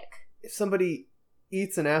being a dick. If somebody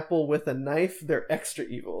eats an apple with a knife, they're extra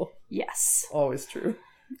evil. Yes. Always true.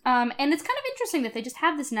 And it's kind of interesting that they just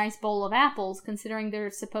have this nice bowl of apples, considering they're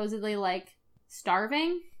supposedly, like,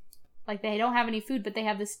 starving. Like, they don't have any food, but they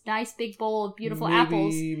have this nice big bowl of beautiful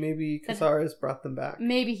apples. Maybe Casares brought them back.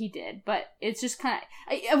 Maybe he did, but it's just kind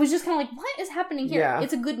of... I was just kind of like, what is happening here? Yeah.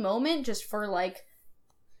 It's a good moment just for, like...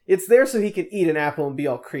 It's there so he can eat an apple and be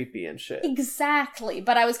all creepy and shit. Exactly,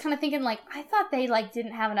 but I was kind of thinking, like, I thought they, like,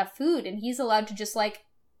 didn't have enough food, and he's allowed to just, like...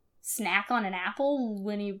 snack on an apple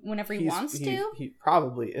whenever he wants to? He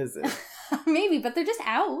probably isn't. Maybe, but they're just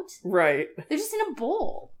out. Right. They're just in a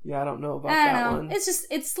bowl. Yeah, I don't know about that one.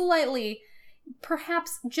 It's slightly,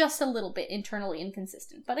 perhaps just a little bit internally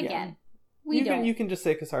inconsistent. But again, you can just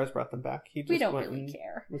say Casares brought them back. He just we don't really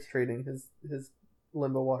care. Was trading his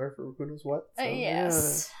limbo water for who knows what. So,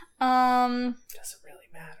 yes. Doesn't really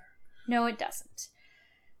matter. No, it doesn't.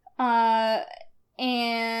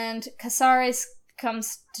 And Casares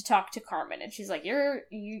comes to talk to Carmen, and she's like,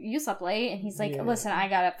 you slept late, and he's like, listen, I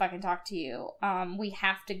gotta fucking talk to you. We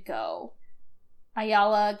have to go.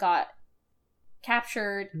 Ayala got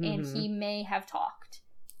captured, and he may have talked.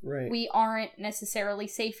 Right. We aren't necessarily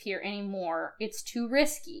safe here anymore. It's too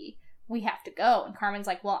risky. We have to go. And Carmen's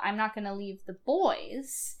like, well, I'm not gonna leave the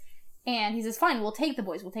boys. And he says, fine, we'll take the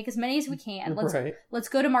boys. We'll take as many as we can. Let's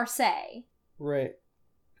go to Marseille. Right.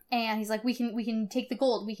 And he's like, we can take the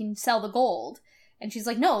gold. We can sell the gold. And she's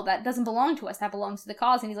like, no, that doesn't belong to us. That belongs to the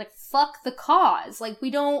cause. And he's like, fuck the cause. Like,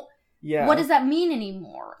 we don't... Yeah. What does that mean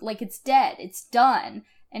anymore? Like, it's dead. It's done.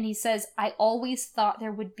 And he says, I always thought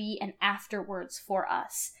there would be an afterwards for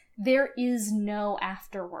us. There is no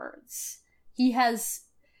afterwards. He has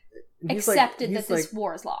accepted that this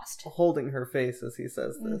war is lost. Holding her face as he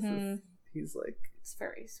says this. Mm-hmm. He's like... It's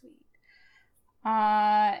very sweet.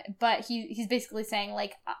 But he's basically saying,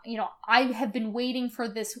 like, I have been waiting for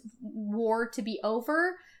this war to be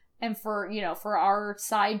over and for our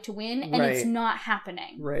side to win, and it's not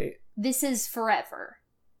happening. Right. This is forever.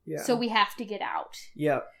 Yeah. So we have to get out.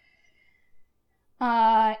 Yep.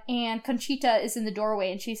 And Conchita is in the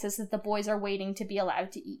doorway, and she says that the boys are waiting to be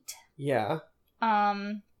allowed to eat. Yeah.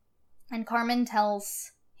 And Carmen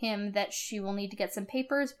tells him that she will need to get some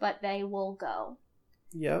papers, but they will go.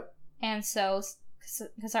 Yep. And so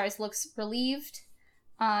Casares looks relieved,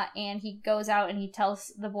 and he goes out and he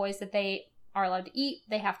tells the boys that they are allowed to eat.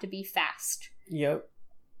 They have to be fast. Yep.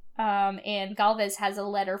 And Galvez has a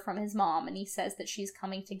letter from his mom, and he says that she's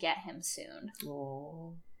coming to get him soon.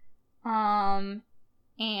 Aww.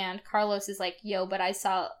 And Carlos is like, yo, but I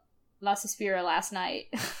saw La Suspira last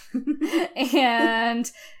night.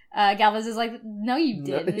 And Galvez is like, no, you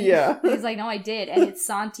didn't. Yeah. He's like, no, I did. And it's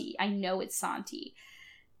Santi. I know it's Santi.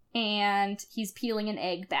 And he's peeling an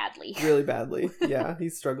egg badly. Really badly. Yeah,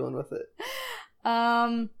 he's struggling with it.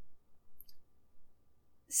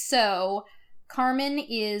 So Carmen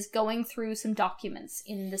is going through some documents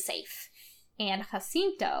in the safe. And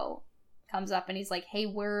Jacinto comes up and he's like, hey,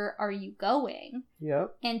 where are you going?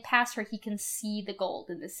 Yep. And past her, he can see the gold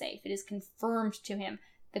in the safe. It is confirmed to him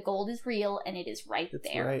the gold is real and it is right there.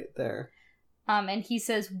 It's right there. And he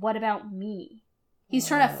says, what about me? He's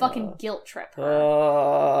trying to fucking guilt trip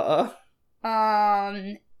her.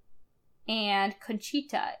 And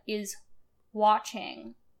Conchita is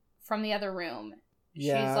watching from the other room.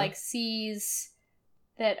 Yeah. She's like, sees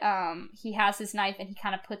that he has his knife and he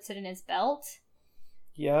kind of puts it in his belt.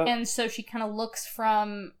 Yeah. And so she kind of looks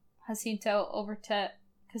from Jacinto over to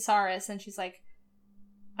Casares and she's like,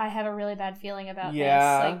 I have a really bad feeling about this.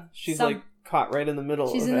 Like, she's like caught right in the middle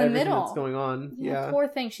of everything that's going on. Yeah. Poor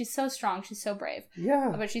thing. She's so strong. She's so brave.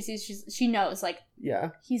 Yeah. But she knows, like,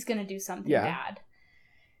 he's gonna do something bad.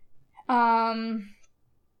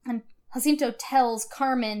 And Jacinto tells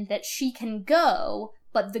Carmen that she can go,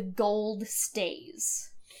 but the gold stays.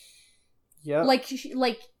 Yeah. Like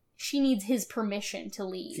she needs his permission to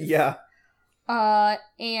leave. Yeah.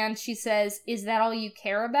 And she says, is that all you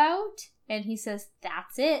care about? And he says,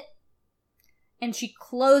 that's it. And she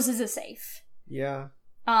closes a safe. Yeah.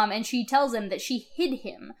 And she tells him that she hid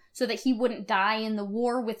him so that he wouldn't die in the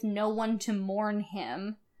war with no one to mourn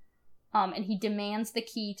him. And he demands the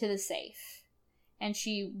key to the safe. And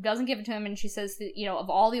she doesn't give it to him, and she says that, you know, of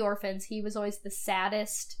all the orphans, he was always the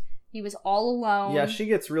saddest. He was all alone. Yeah, she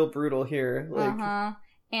gets real brutal here. Like,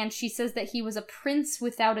 and she says that he was a prince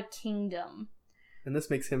without a kingdom. And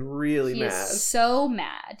this makes him really mad. He is so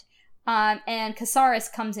mad. And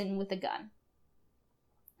Casares comes in with a gun.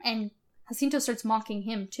 And Jacinto starts mocking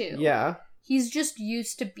him, too. Yeah. He's just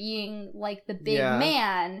used to being, like, the big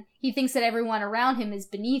man. He thinks that everyone around him is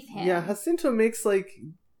beneath him. Yeah, Jacinto makes,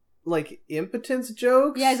 like impotence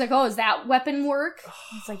jokes. Yeah, he's like, oh, is that weapon work?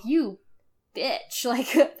 It's like, you bitch.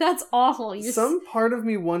 Like, that's awful. Some part of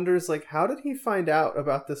me wonders, like, how did he find out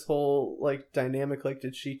about this whole, like, dynamic? Like,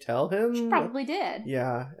 did she tell him? She probably did.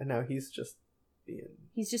 Yeah, and now he's just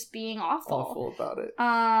being awful. Awful about it.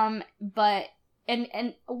 But...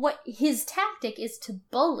 And what his tactic is to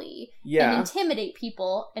bully and intimidate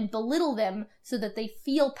people and belittle them so that they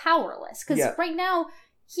feel powerless. Because right now,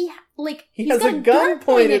 he's has a gun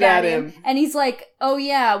pointed at him. And he's like, oh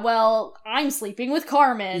yeah, well, I'm sleeping with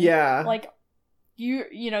Carmen. Yeah. Like, you're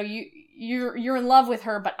in love with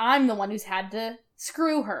her, but I'm the one who's had to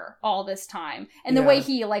screw her all this time. And the way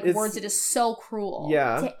he, words it is so cruel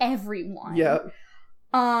to everyone. Yeah.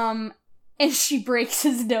 And she breaks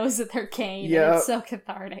his nose with her cane. And it's so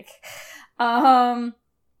cathartic. And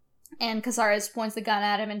Casares points the gun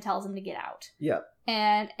at him and tells him to get out. Yep.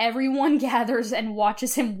 And everyone gathers and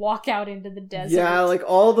watches him walk out into the desert. Yeah, like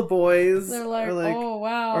all the boys are like, oh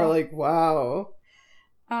wow. Are like, wow.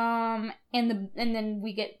 And then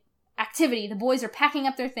we get activity. The boys are packing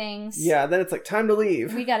up their things. Yeah, then it's like time to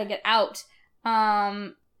leave. We gotta get out.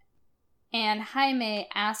 And Jaime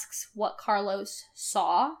asks what Carlos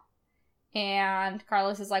saw. And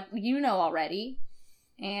Carlos is like, you know already.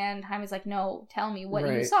 And Jaime's like, no, tell me what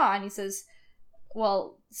you saw. And he says,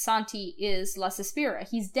 well, Santi is La Suspira.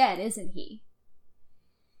 He's dead, isn't he?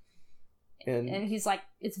 And he's like,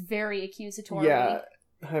 it's very accusatory. Yeah,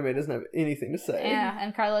 Jaime doesn't have anything to say. Yeah,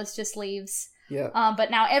 and Carlos just leaves. Yeah.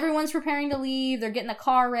 But now everyone's preparing to leave. They're getting the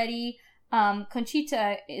car ready.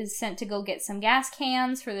 Conchita is sent to go get some gas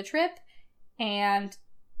cans for the trip. And...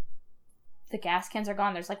 the gas cans are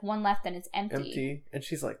gone. There's like one left and it's empty. And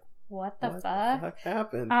she's like, what the fuck? What the heck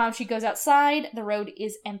happened? She goes outside. The road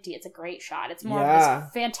is empty. It's a great shot. It's more of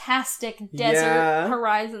this fantastic desert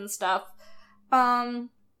horizon stuff. And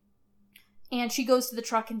she goes to the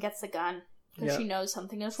truck and gets the gun. Because she knows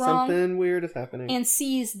something is wrong. Something weird is happening. And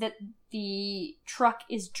sees that the truck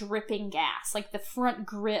is dripping gas. Like the front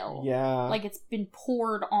grill. Yeah. Like it's been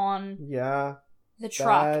poured on... the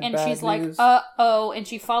truck, and she's like, news. Uh-oh, and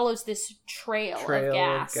she follows this trail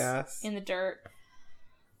of gas in the dirt.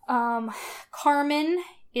 Carmen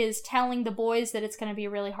is telling the boys that it's going to be a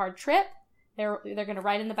really hard trip. They're going to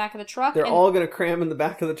ride in the back of the truck. They're all going to cram in the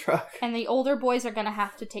back of the truck. And the older boys are going to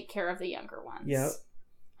have to take care of the younger ones. Yep.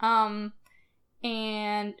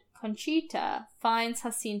 And Conchita finds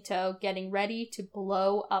Jacinto getting ready to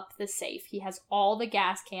blow up the safe. He has all the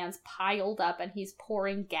gas cans piled up and he's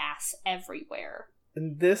pouring gas everywhere.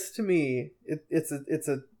 And this, to me, it's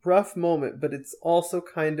a rough moment, but it's also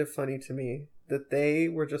kind of funny to me that they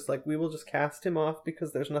were just like, we will just cast him off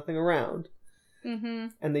because there's nothing around. Mm-hmm.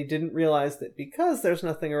 And they didn't realize that because there's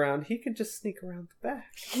nothing around, he could just sneak around the back.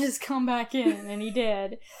 He could just come back in, and he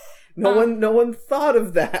did. No one thought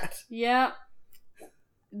of that. Yeah.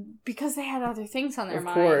 Because they had other things on their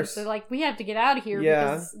minds. Of course. They're like, we have to get out of here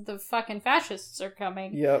because the fucking fascists are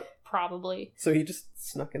coming. Yep. Probably. So he just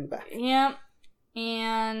snuck in the back. Yep.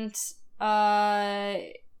 And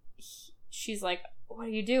she's like, what are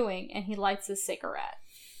you doing? And he lights a cigarette.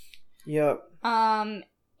 Yep.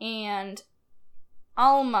 And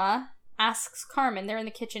Alma asks Carmen, they're in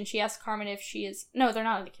the kitchen, she asks Carmen if she is... No, they're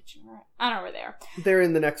not in the kitchen, right? I don't know where they are. They're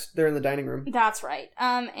in the dining room. That's right.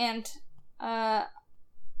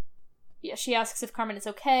 She asks if Carmen is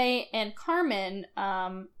okay, and Carmen,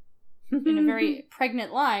 in a very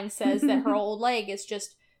pregnant line, says that her old leg is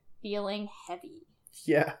just feeling heavy.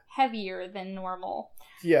 Yeah. Heavier than normal.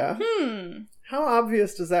 Yeah. How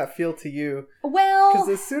obvious does that feel to you? Well... Because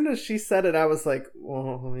as soon as she said it, I was like,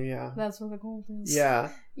 oh, yeah. That's where the gold is.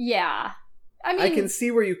 Yeah. Yeah. I mean... I can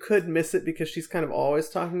see where you could miss it because she's kind of always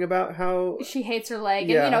talking about how... She hates her leg.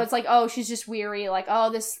 Yeah. And, it's like, oh, she's just weary. Like,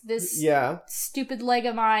 oh, this stupid leg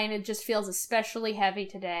of mine, it just feels especially heavy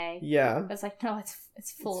today. Yeah. It's like, no,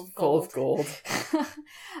 it's full of gold. Full of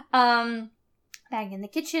gold. Back in the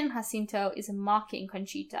kitchen, Jacinto is mocking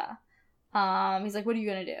Conchita. He's like, what are you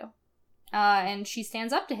gonna do? And she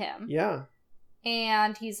stands up to him. Yeah.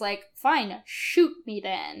 And he's like, fine, shoot me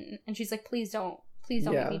then. And she's like, please don't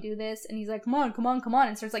make me do this. And he's like, come on.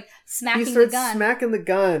 And starts like smacking the gun. He starts smacking the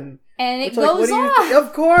gun. And it goes off.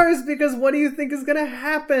 Of course, because what do you think is gonna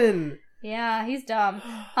happen? Yeah, he's dumb.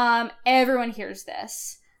 Everyone hears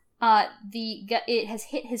this. It has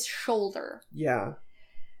hit his shoulder. Yeah.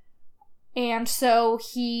 And so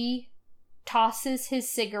he tosses his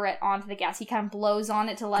cigarette onto the gas. He kind of blows on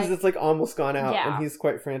it to like... Because it's like almost gone out, and he's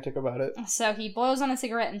quite frantic about it. So he blows on a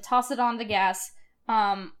cigarette and tosses it onto the gas.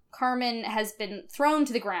 Carmen has been thrown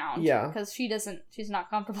to the ground. Yeah. Because she's not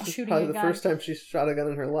comfortable shooting probably a gun. The first time she's shot a gun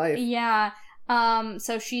in her life. Yeah.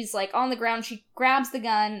 So she's like on the ground. She grabs the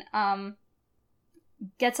gun,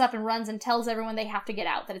 gets up and runs and tells everyone they have to get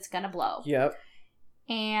out, that it's gonna blow. Yep.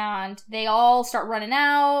 And they all start running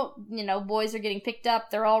out. Boys are getting picked up.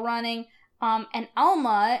 They're all running. And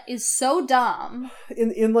Alma is so dumb.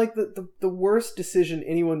 In like the worst decision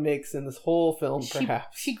anyone makes in this whole film,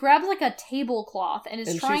 perhaps. She grabs like a tablecloth and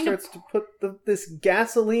is trying to... And she starts to put this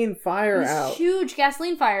gasoline fire out. This huge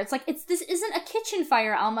gasoline fire. It's like, this isn't a kitchen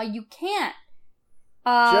fire, Alma. You can't.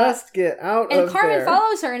 Just get out of there. And Carmen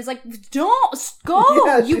follows her and is like, don't go.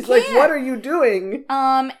 Yeah, you she's can't. Like, what are you doing?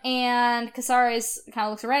 And Casares kind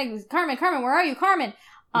of looks around and goes, Carmen, where are you, Carmen?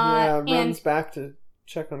 Runs back to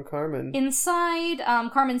check on Carmen. Inside,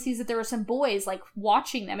 Carmen sees that there are some boys like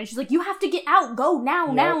watching them, and she's like, you have to get out. Go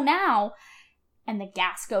now. And the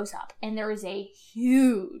gas goes up, and there is a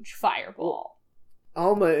huge fireball.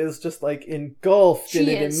 Alma is just like engulfed in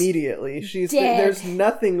it immediately. She's dead. There's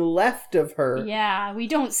nothing left of her. Yeah, we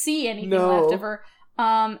don't see anything left of her.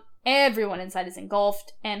 Everyone inside is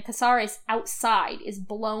engulfed, and Casares outside is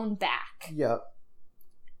blown back. Yep.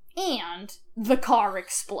 And the car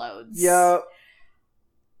explodes. Yep.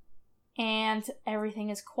 And everything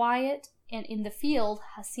is quiet, and in the field,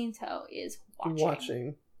 Jacinto is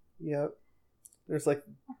watching. Yep. There's like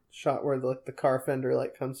a shot where the car fender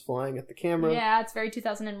like comes flying at the camera. Yeah, it's very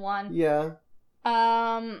 2001. Yeah.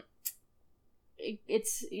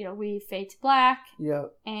 It's, we fade to black.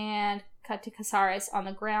 Yep. And cut to Casares on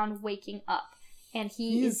the ground waking up. And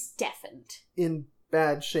he is deafened. In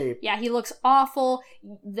bad shape. Yeah, he looks awful.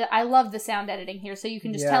 I love the sound editing here, so you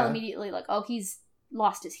can just tell immediately, like, oh, he's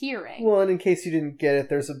lost his hearing. Well, and in case you didn't get it,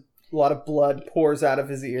 there's a lot of blood pours out of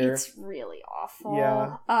his ear. It's really awful.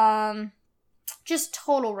 Yeah. Just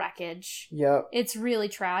total wreckage. Yep. It's really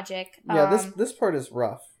tragic. Yeah, this part is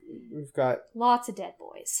rough. We've got lots of dead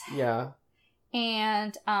boys. Yeah.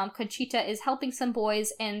 And Conchita is helping some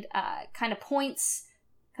boys and kind of points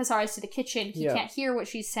Casares to the kitchen. He can't hear what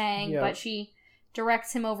she's saying, but she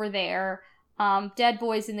directs him over there. Dead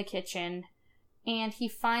boys in the kitchen. And he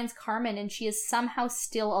finds Carmen, and she is somehow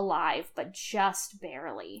still alive, but just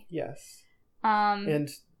barely. Yes. And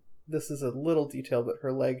this is a little detail, but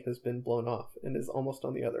her leg has been blown off and is almost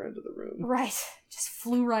on the other end of the room. Right. Just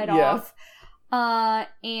flew right off.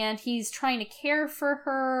 And he's trying to care for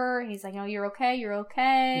her. He's like, "Oh, you're okay. You're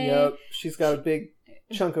okay." Yep. She's got a big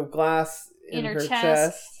chunk of glass in her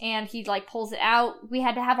chest. And he, like, pulls it out. We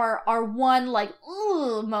had to have our one, like,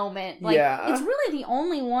 ooh moment. Like, yeah. It's really the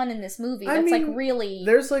only one in this movie that's, like, really...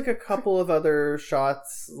 There's, like, a couple of other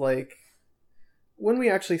shots, like... When we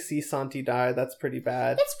actually see Santi die, that's pretty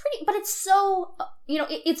bad. It's pretty... But it's so...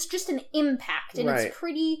 it's just an impact. And It's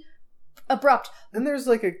pretty abrupt. And there's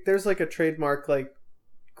like a trademark, like,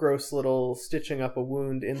 gross little stitching up a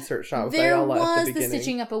wound insert shot with Ayala at the beginning. There was the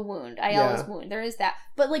stitching up a wound. Ayala's wound. There is that.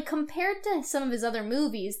 But, like, compared to some of his other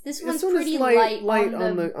movies, this one's pretty light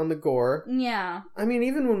on the gore. Yeah. I mean,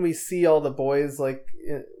 even when we see all the boys, like,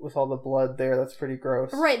 with all the blood there, that's pretty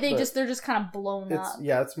gross. Right, they're just kind of blown up.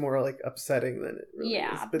 Yeah, it's more, like, upsetting than it really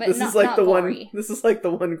is. But this is like the gory. This is like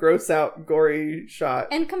the one gross out gory shot.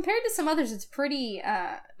 And compared to some others, it's pretty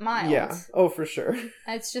mild. Yeah. Oh, for sure.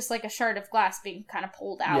 It's just like a shard of glass being kind of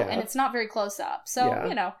pulled out, and it's not very close up. So,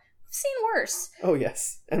 we've seen worse. Oh,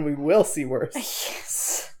 yes. And we will see worse.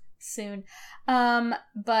 Yes. Soon.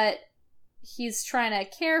 But he's trying to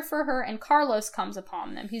care for her, and Carlos comes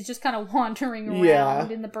upon them. He's just kind of wandering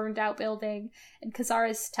around in the burned out building, and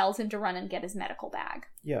Cazares tells him to run and get his medical bag.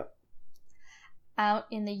 Yeah. Out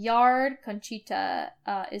in the yard, Conchita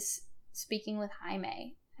is speaking with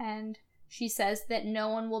Jaime, and she says that no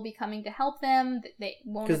one will be coming to help them, that they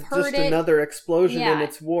won't have heard it. Just another explosion and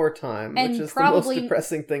it's wartime, which is probably the most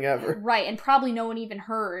depressing thing ever. Right, and probably no one even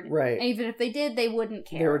heard. Right. And even if they did, they wouldn't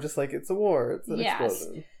care. They were just like, it's a war, it's an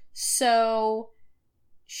explosion. So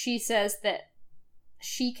she says that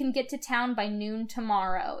she can get to town by noon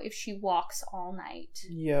tomorrow if she walks all night.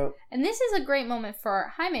 Yep. And this is a great moment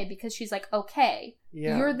for Jaime because she's like, okay,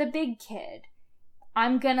 you're the big kid.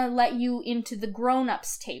 I'm gonna let you into the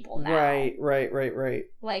grown-ups table now. Right.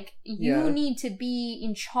 Like, you need to be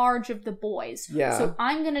in charge of the boys. Yeah. So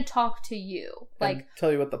I'm gonna talk to you. Like, and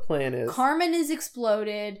tell you what the plan is. Carmen is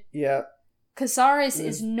exploded. Yeah. Cazares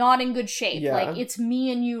is not in good shape. Yeah. Like, it's me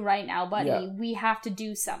and you right now, buddy. Yeah. We have to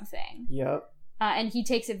do something. Yep. And he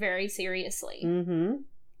takes it very seriously. Mm-hmm.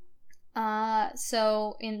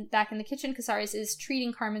 So, back in the kitchen, Cazares is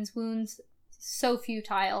treating Carmen's wounds. So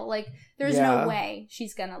futile. Like, there's no way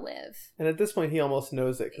she's gonna live. And at this point, he almost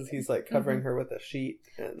knows it because he's, like, covering her with a sheet.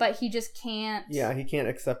 But he just can't. Yeah, he can't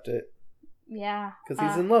accept it. Yeah. Because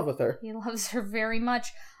he's in love with her. He loves her very much.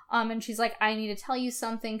 And she's like, I need to tell you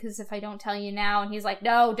something because if I don't tell you now. And he's like,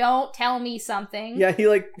 no, don't tell me something. Yeah, he,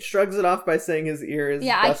 like, shrugs it off by saying his ear is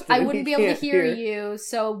busted. I wouldn't be able to hear you,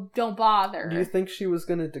 so don't bother. Do you think she was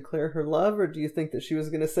going to declare her love, or do you think that she was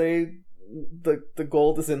going to say, the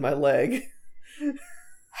gold is in my leg?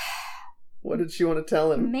 What did she want to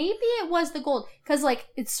tell him? Maybe it was the gold. Because, like,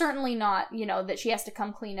 it's certainly not, that she has to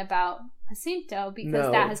come clean about Jacinto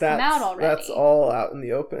because that has come out already. That's all out in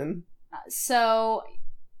the open. So,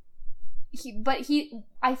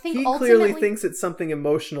 I think he ultimately... clearly thinks it's something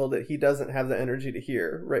emotional that he doesn't have the energy to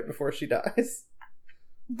hear right before she dies.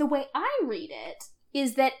 The way I read it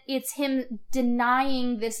is that it's him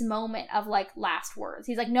denying this moment of, like, last words.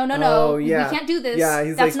 He's like, no, we can't do this. Yeah,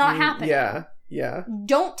 he's That's like, not happening. Yeah.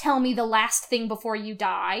 Don't tell me the last thing before you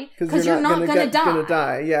die, because you're not gonna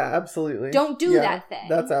die. Yeah, absolutely. Don't do that thing.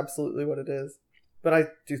 That's absolutely what it is. But I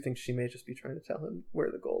do think she may just be trying to tell him where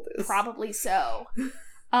the gold is. Probably so.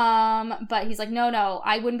 But he's like, no,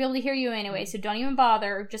 I wouldn't be able to hear you anyway, so don't even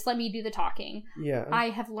bother. Just let me do the talking. Yeah.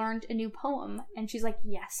 I have learned a new poem. And she's like,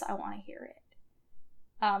 yes, I want to hear it.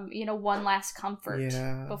 One last comfort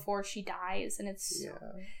before she dies. And it's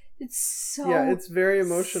so it's very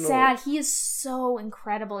emotional. Sad. He is so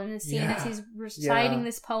incredible in this scene as he's reciting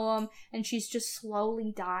this poem and she's just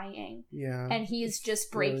slowly dying. Yeah. And he is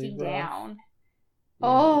just breaking really down. Yeah.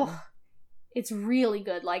 Oh, it's really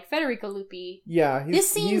good. Like, Federico Lupi. Yeah,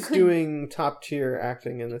 he's doing top tier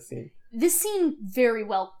acting in this scene. This scene very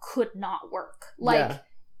well could not work. Like,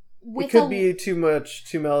 it could be too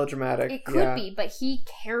melodramatic. It could be, but he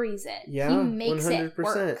carries it. Yeah, he makes 100%. It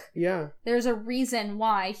work. Yeah. There's a reason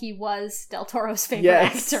why he was Del Toro's favorite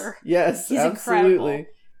actor. Yes, he's absolutely.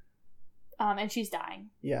 Incredible. And she's dying.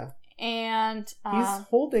 Yeah. And he's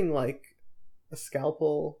holding, like, a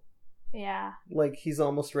scalpel. Yeah. Like, he's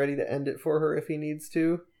almost ready to end it for her if he needs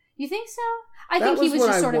to. You think so? I think he was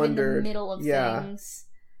just sort of in the middle of things.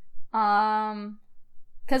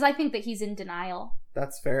 Because I think that he's in denial.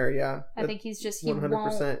 That's fair, yeah. I think he's just, he 100%,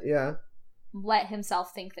 won't let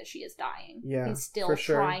himself think that she is dying. Yeah, he's still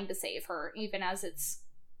trying to save her, even as it's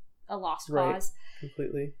a lost cause.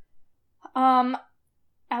 Completely.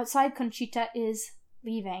 Outside, Conchita is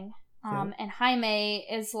leaving. And Jaime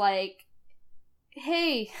is like,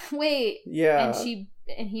 hey, wait. Yeah.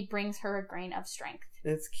 And he brings her a grain of strength.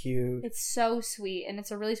 It's cute. It's so sweet. And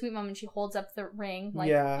it's a really sweet moment. She holds up the ring. Like,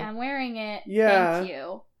 yeah. I'm wearing it. Yeah. Thank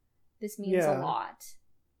you. This means a lot.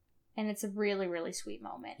 And it's a really, really sweet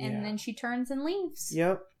moment. And then she turns and leaves.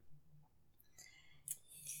 Yep.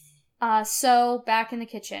 So, back in the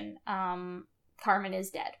kitchen, Carmen is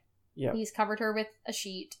dead. Yep. He's covered her with a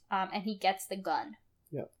sheet, and he gets the gun.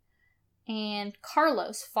 Yep. And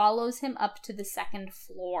Carlos follows him up to the second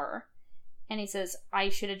floor. And he says, I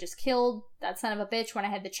should have just killed that son of a bitch when I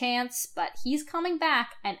had the chance, but he's coming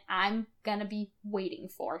back, and I'm gonna be waiting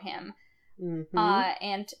for him. Mm-hmm.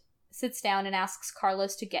 And sits down and asks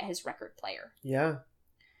Carlos to get his record player. Yeah.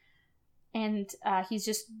 And he's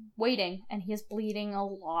just waiting, and he is bleeding a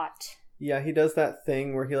lot. Yeah, he does that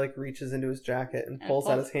thing where he, like, reaches into his jacket and pulls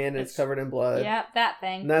out his hand, and it's covered in blood. Yeah, that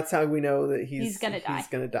thing. And that's how we know that he's gonna die. He's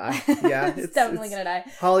gonna die. Yeah, it's definitely gonna die.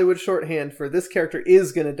 Hollywood shorthand for this character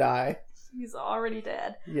is gonna die. He's already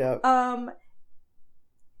dead. Yep.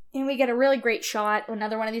 And we get a really great shot,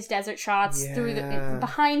 another one of these desert shots through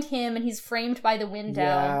behind him, and he's framed by the window.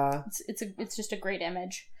 Yeah. It's just a great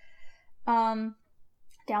image.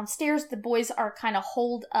 Downstairs, the boys are kind of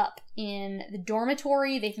holed up in the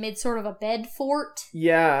dormitory. They've made sort of a bed fort.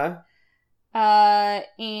 Yeah.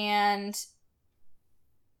 And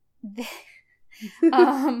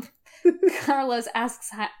Carlos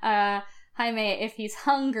asks Jaime if he's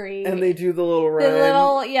hungry. And they do the little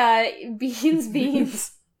rhyme.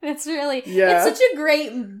 Beans. It's really, it's such a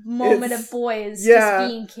great moment of boys just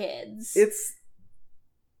being kids. It's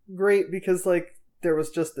great because, like, there was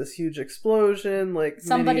just this huge explosion, like,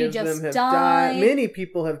 somebody many of just them have died. Many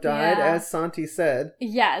people have died, as Santi said.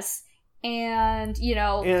 Yes. And,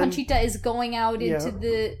 Conchita is going out into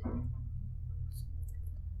the...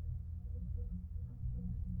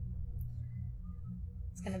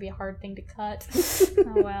 It's gonna be a hard thing to cut.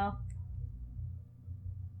 Oh, well.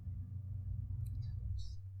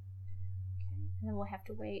 And then we'll have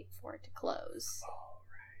to wait for it to close. All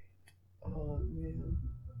right. Oh, man.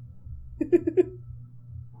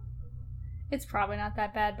 It's probably not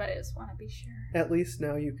that bad, but I just want to be sure. At least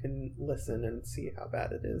now you can listen and see how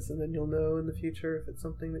bad it is, and then you'll know in the future if it's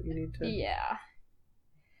something that you need to... Yeah.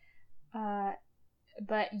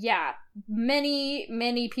 But yeah,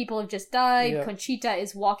 many people have just died. Yep. Conchita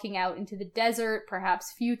is walking out into the desert,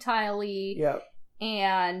 perhaps futilely. Yep.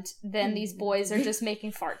 And then these boys are just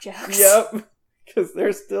making fart jokes. Yep. Because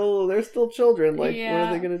they're still children. Like, what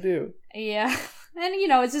are they going to do? Yeah. And,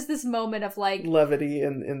 it's just this moment of, like... levity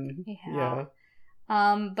and and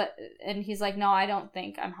he's like, no, I don't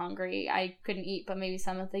think I'm hungry. I couldn't eat, but maybe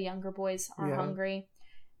some of the younger boys are hungry.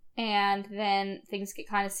 And then things get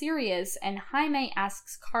kind of serious, and Jaime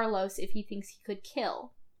asks Carlos if he thinks he could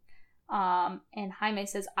kill. And Jaime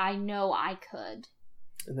says, I know I could.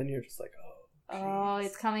 And then you're just like, oh,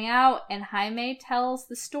 it's coming out. And Jaime tells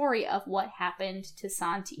the story of what happened to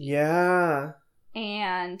Santi. Yeah.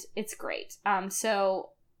 And it's great. So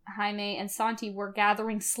Jaime and Santi were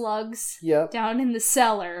gathering slugs down in the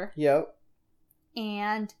cellar. Yep.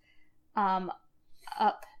 And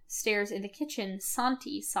upstairs in the kitchen,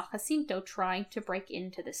 Santi saw Jacinto trying to break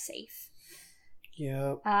into the safe.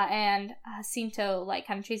 Yep. And Jacinto, like,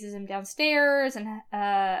 kind of chases him downstairs, and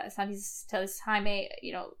Santi tells Jaime,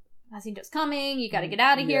 Jacinto's coming, you gotta get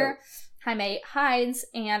out of here. Jaime hides,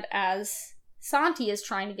 and as Santi is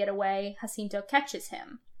trying to get away, Jacinto catches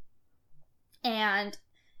him and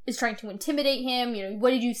is trying to intimidate him.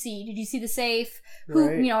 What did you see? Did you see the safe?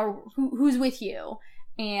 Who's with you?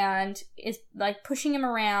 And is, like, pushing him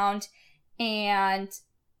around, and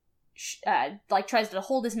tries to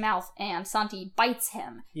hold his mouth, and Santi bites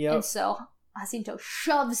him. Yep. And so Jacinto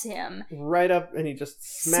shoves him right up, and he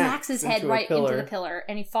just smacks his head right into the pillar,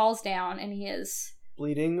 and he falls down, and he is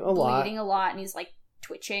bleeding a lot, and he's, like,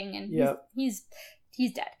 twitching, and he's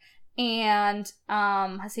dead. And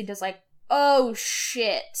Jacinto's like, oh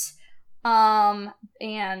shit. And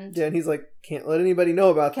he's like, can't let anybody know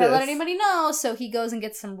about this. Can't let anybody know. So he goes and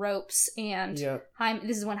gets some ropes, and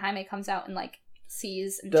this is when Jaime comes out and, like,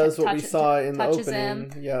 sees and does what we saw in the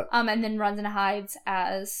opening. Him, and then runs and hides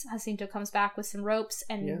as Jacinto comes back with some ropes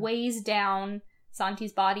and weighs down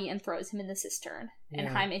Santi's body and throws him in the cistern. And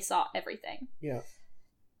Jaime saw everything. Yeah.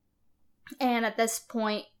 And at this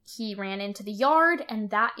point, he ran into the yard, and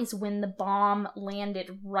that is when the bomb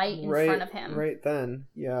landed right in front of him. Right then,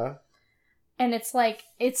 yeah. And it's like,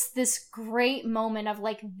 it's this great moment of,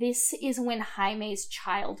 like, this is when Jaime's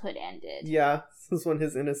childhood ended. Yeah, this is when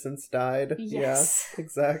his innocence died. Yes. Yeah,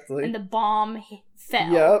 exactly. And the bomb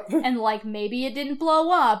fell. Yep. And, like, maybe it didn't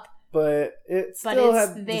blow up, But it still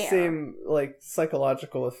had the same, like,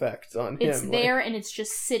 psychological effect on him. It's there, and it's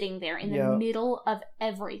just sitting there in the middle of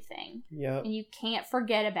everything. Yep. And you can't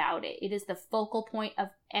forget about it. It is the focal point of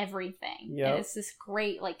everything. Yep. And it's this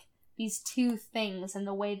great, like, these two things, and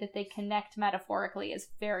the way that they connect metaphorically is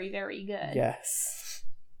very, very good. Yes.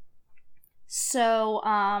 So,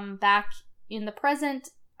 back in the present,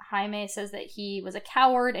 Jaime says that he was a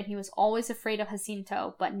coward and he was always afraid of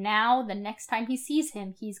Jacinto, but now, the next time he sees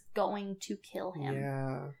him, he's going to kill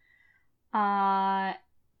him. Yeah.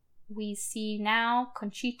 We see now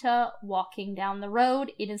Conchita walking down the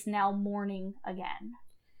road. It is now morning again.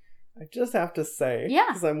 I just have to say, yeah,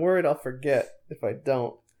 because I'm worried I'll forget if I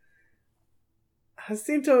don't.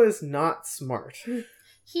 Jacinto is not smart.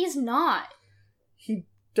 He's not. He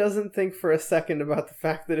doesn't think for a second about the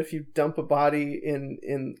fact that if you dump a body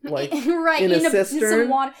in like right, in a cistern, some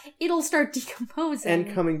water, it'll start decomposing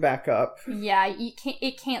and coming back up. Yeah,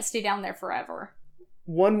 it can't stay down there forever.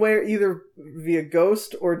 One way, either via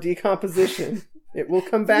ghost or decomposition, it will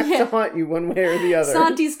come back to haunt you one way or the other.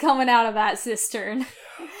 Santi's coming out of that cistern.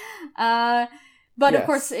 But of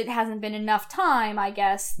course, it hasn't been enough time, I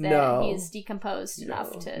guess, that he's decomposed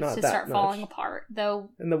enough to start falling apart. Though,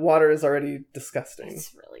 and the water is already disgusting.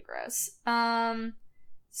 It's really gross.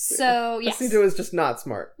 So yes, Jacinto is just not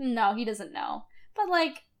smart. No, he doesn't know. But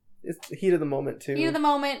like, it's the heat of the moment too. Heat of the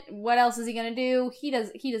moment. What else is he gonna do? He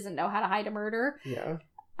doesn't know how to hide a murder. Yeah.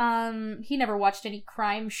 He never watched any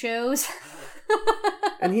crime shows.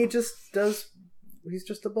 And he just does. He's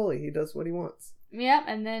just a bully. He does what he wants. Yep,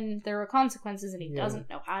 and then there are consequences, and he doesn't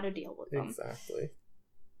know how to deal with them. Exactly.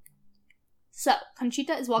 So,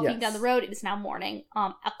 Conchita is walking down the road. It is now morning.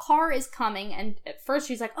 A car is coming, and at first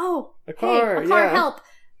she's like, "Oh, a car, help!"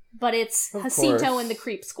 But it's Jacinto and the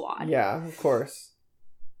creep squad. Yeah, of course.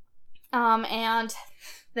 And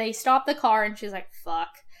they stop the car, and she's like, "Fuck."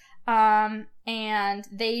 And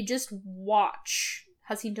they just watch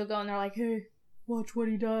Jacinto go, and they're like, "Hey, watch what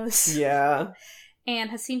he does." Yeah.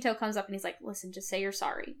 And Jacinto comes up and he's like, "Listen, just say you're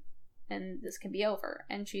sorry and this can be over."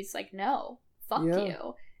 And she's like, "No, fuck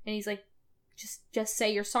you." And he's like, just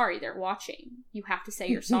say you're sorry. They're watching. You have to say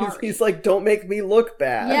you're sorry. He's like, "Don't make me look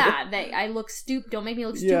bad." Yeah, I look stupid. Don't make me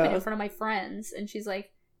look stupid in front of my friends. And she's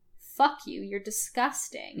like, "Fuck you. You're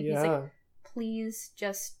disgusting." And he's like, please,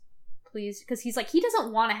 because he's like, he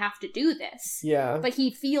doesn't want to have to do this. Yeah. But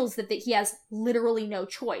he feels that he has literally no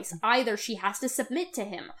choice. Either she has to submit to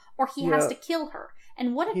him, or he has to kill her.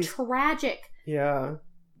 And what a tragic,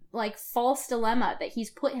 like, false dilemma that he's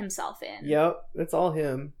put himself in. Yep, it's all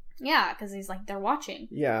him. Yeah, because he's like, they're watching.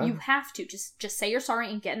 Yeah. You have to. Just say you're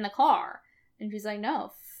sorry and get in the car. And she's like,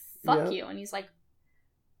 "No, fuck you." And he's like,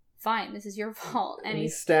 "Fine, this is your fault." And he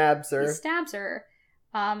stabs her. He stabs her.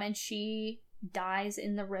 And she dies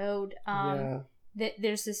in the road.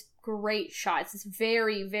 There's this great shot. It's this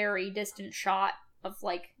very, very distant shot of,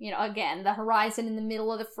 like, you know, again, the horizon in the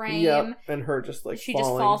middle of the frame. Yep, and her just, like, she falling.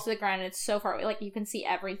 just falls to the ground, and it's so far away. Like, you can see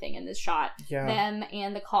everything in this shot. Yeah. Them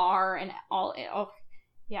and the car and all. Oh,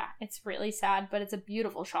 yeah, it's really sad, but it's a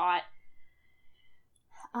beautiful shot.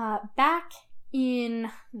 Back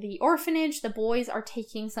in the orphanage, the boys are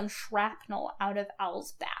taking some shrapnel out of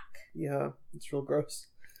Al's back. Yeah, it's real gross.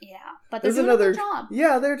 Yeah, but they're doing a good job.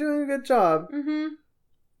 Yeah, they're doing a good job. Mm-hmm.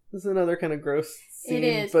 This is another kind of gross scene. It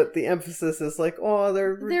is. But the emphasis is like, oh,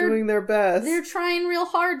 they're doing their best. They're trying real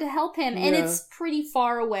hard to help him. And it's pretty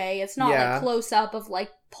far away. It's not like close up of, like,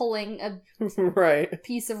 pulling a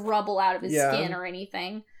piece of rubble out of his skin or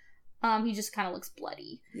anything. He just kind of looks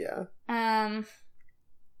bloody. Yeah.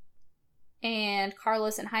 And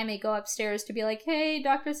Carlos and Jaime go upstairs to be like, "Hey,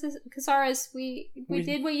 Dr. Casares, we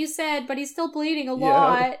did what you said, but he's still bleeding a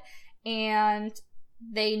lot." And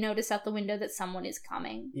they notice out the window that someone is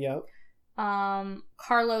coming. Yep.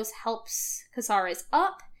 Carlos helps Casares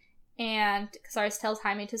up, and Casares tells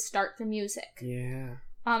Jaime to start the music. Yeah.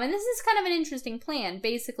 And this is kind of an interesting plan.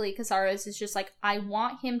 Basically, Casares is just like, I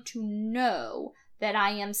want him to know that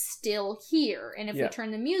I am still here, and if we turn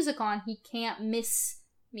the music on, he can't miss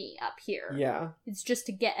me up here. Yeah. It's just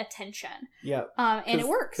to get attention. Yeah. And it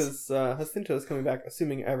works. Because Jacinto is coming back,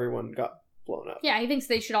 assuming everyone got blown up. Yeah, he thinks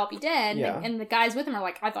they should all be dead. Yeah. And the guys with him are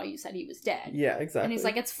like, "I thought you said he was dead." Yeah, exactly. And he's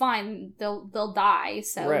like, "It's fine. They'll die,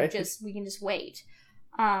 so we can just wait."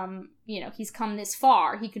 You know, he's come this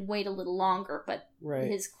far. He could wait a little longer, but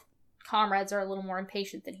his comrades are a little more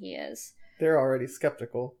impatient than he is. They're already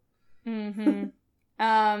skeptical.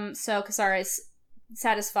 Mm-hmm. So Casares,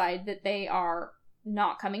 satisfied that they are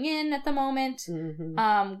not coming in at the moment,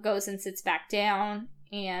 goes and sits back down,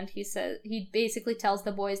 and he basically tells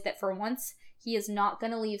the boys that for once he is not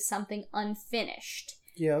going to leave something unfinished.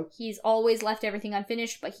 Yep. He's always left everything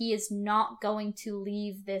unfinished, but he is not going to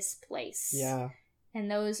leave this place. Yeah.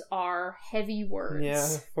 And those are heavy words. Yeah,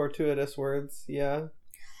 fortuitous words. Yeah.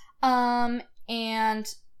 And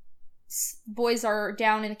boys are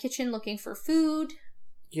down in the kitchen looking for food.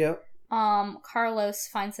 Yep. Carlos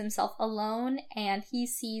finds himself alone, and he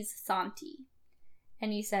sees Santi.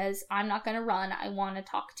 And he says, I'm not gonna run, I want to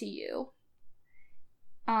talk to you.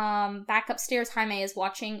 Back upstairs, Jaime is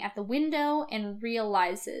watching at the window and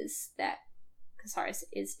realizes that Casares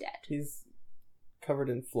is dead. He's covered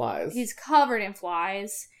in flies.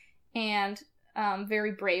 And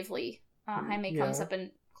very bravely, Jaime comes up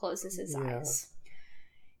and closes his eyes.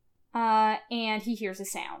 And he hears a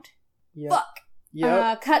sound. Yep. Fuck!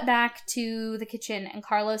 Yep. Cut back to the kitchen, and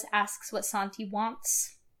Carlos asks what Santi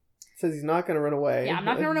wants. Says he's not going to run away. Yeah, I'm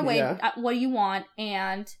not going to run away. Yeah. What do you want?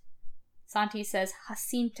 And Santi says,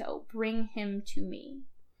 Jacinto, bring him to me.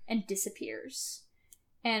 And disappears.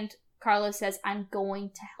 And Carlos says, I'm going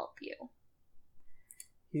to help you.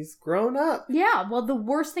 He's grown up. Yeah, well, the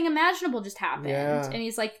worst thing imaginable just happened. Yeah. And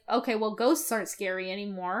he's like, okay, well, ghosts aren't scary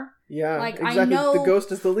anymore. Yeah, like, exactly. I know, the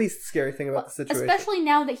ghost is the least scary thing about the situation. Especially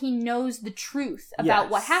now that he knows the truth about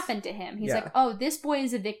what happened to him. He's like, oh, this boy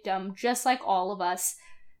is a victim, just like all of us.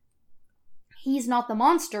 He's not the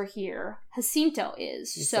monster here. Jacinto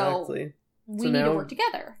is. Exactly. So we need to work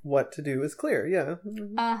together. What to do is clear, yeah.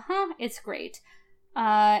 Uh-huh, it's great.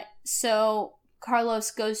 So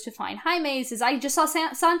Carlos goes to find Jaime. He says, I just saw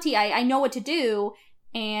Santi. I know what to do.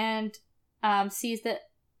 And sees that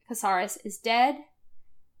Casares is dead.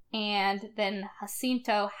 And then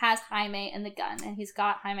Jacinto has Jaime and the gun. And he's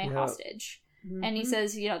got Jaime hostage. Mm-hmm. And he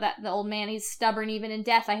says, that the old man, he's stubborn even in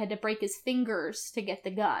death. I had to break his fingers to get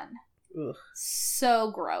the gun. Ugh.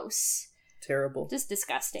 So gross. Terrible. Just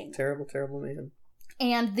disgusting. Terrible, terrible man.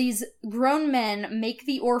 And these grown men make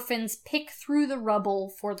the orphans pick through the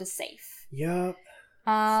rubble for the safe. Yep.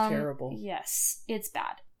 It's terrible. Yes, it's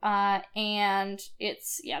bad. And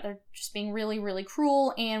it's, they're just being really, really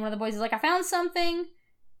cruel. And one of the boys is like, I found something.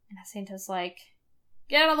 And Jacinto's like,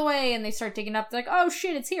 get out of the way. And they start digging up. They're like, oh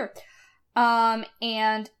shit, it's here.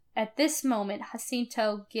 And at this moment,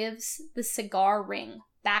 Jacinto gives the cigar ring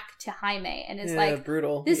back to Jaime and is like,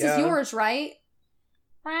 brutal. This is yours, right?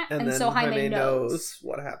 And then so Jaime knows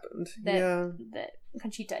what happened. That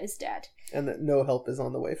Conchita is dead. And that no help is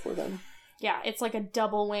on the way for them. Yeah, it's like a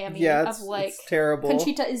double whammy it's terrible.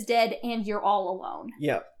 Conchita is dead and you're all alone.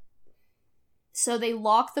 Yep. So they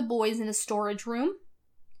lock the boys in a storage room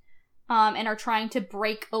and are trying to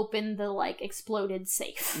break open the exploded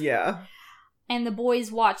safe. Yeah. And the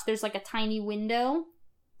boys watch. There's a tiny window.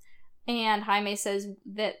 And Jaime says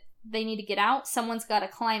that they need to get out. Someone's got to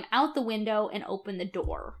climb out the window and open the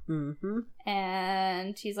door. Mm-hmm.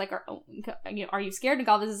 And he's like, are you scared? And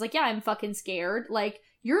Galvez is like, yeah, I'm fucking scared.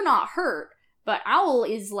 You're not hurt, but Owl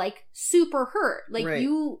is, super hurt. Right.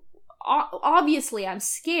 Obviously I'm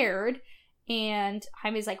scared. And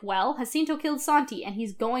Jaime's like, well, Jacinto killed Santi, and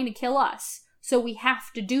he's going to kill us. So we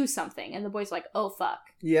have to do something. And the boy's like, oh, fuck.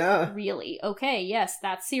 Yeah. Really? Okay, yes,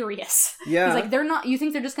 that's serious. Yeah. He's like, you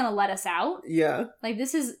think they're just gonna let us out? Yeah.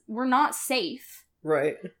 We're not safe.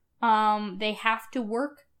 Right. They have to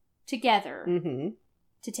work together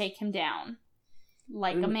to take him down.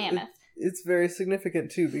 Like a mammoth. It's very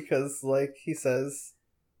significant, too, because, he says,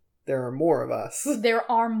 there are more of us. There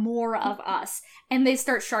are more of us. And they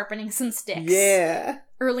start sharpening some sticks. Yeah.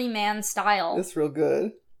 Early man style. That's real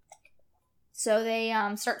good. So they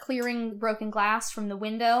start clearing broken glass from the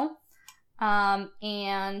window,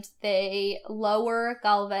 and they lower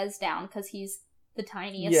Galvez down because he's the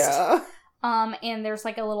tiniest. Yeah. And there's a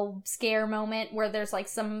little scare moment where there's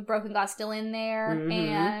some broken glass still in there,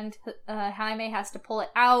 and Jaime has to pull it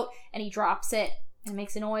out, and he drops it and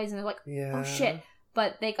makes a noise, and they're like, oh shit.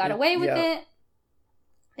 But they got away with it.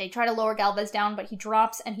 They try to lower Galvez down, but he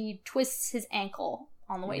drops and he twists his ankle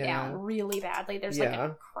on the way down really badly. There's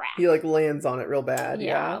a crack. He lands on it real bad.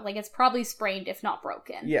 Yeah. It's probably sprained if not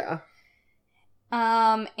broken. Yeah.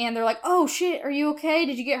 And they're like, oh shit, are you okay?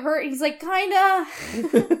 Did you get hurt? He's like, kinda.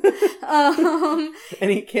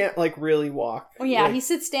 And he can't really walk. Well, yeah, he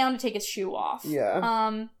sits down to take his shoe off.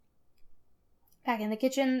 Yeah. Back in the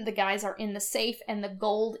kitchen, the guys are in the safe and the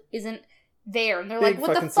gold isn't there. And they're Big like,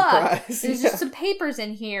 what the fuck? Surprise. There's just some papers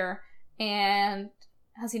in here. And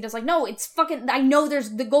Jacinto's like, no, it's fucking, I know there's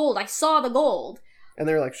the gold. I saw the gold. And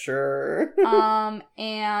they're like, sure.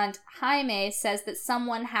 And Jaime says that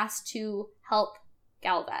someone has to help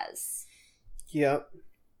Galvez. Yep.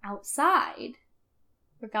 Outside,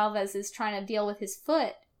 where Galvez is trying to deal with his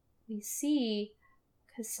foot, we see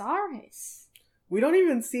Casares. We don't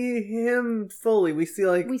even see him fully. We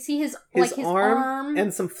see his arm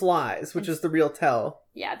and some flies, which is the real tell.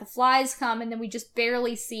 Yeah, the flies come, and then we just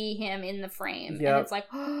barely see him in the frame. Yep. And it's like,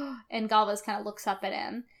 and Galvez kind of looks up at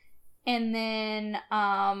him. And then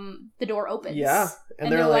the door opens. Yeah.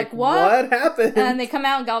 And they're like, what happened? And they come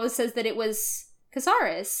out, and Galvez says that it was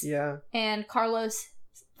Casares. Yeah. And Carlos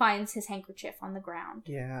finds his handkerchief on the ground.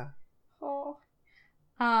 Yeah. Oh.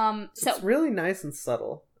 So it's really nice and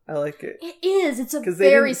subtle. I like it. It is. It's a very subtle because they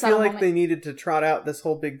didn't feel like moment. They needed to trot out this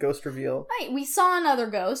whole big ghost reveal. Right. We saw another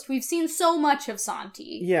ghost. We've seen so much of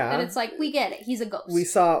Santi. Yeah. That it's like, we get it. He's a ghost. We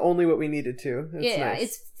saw only what we needed to. It's nice.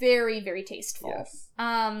 It's very, very tasteful. Yes.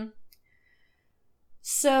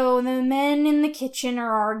 So the men in the kitchen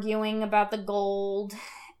are arguing about the gold,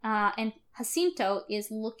 and Jacinto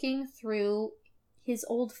is looking through his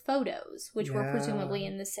old photos, which were presumably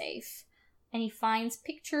in the safe. And he finds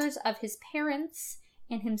pictures of his parents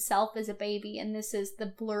and himself as a baby, and this is the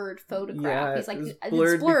blurred photograph. Yeah, he's like, it's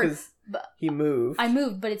blurred because he moved. I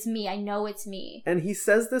moved, but it's me. I know it's me. And he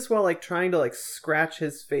says this while like trying to like scratch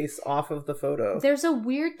his face off of the photo. There's a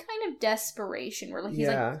weird kind of desperation where like he's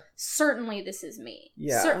like, certainly this is me.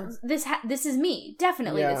 Yeah, this is me.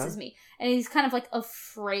 Definitely this is me. And he's kind of like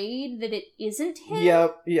afraid that it isn't him.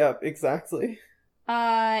 Yep, exactly.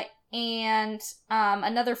 And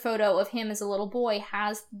another photo of him as a little boy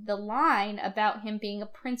has the line about him being a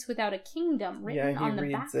prince without a kingdom written on the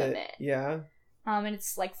back of it. Yeah. And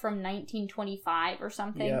it's like from 1925 or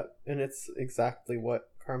something. Yeah, and it's exactly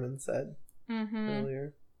what Carmen said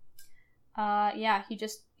earlier. Yeah,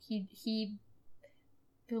 he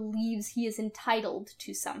believes he is entitled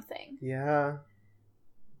to something. Yeah.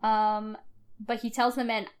 But he tells the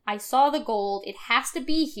men, I saw the gold. It has to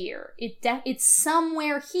be here. It's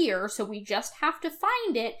somewhere here, so we just have to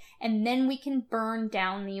find it, and then we can burn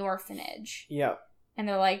down the orphanage. Yep. And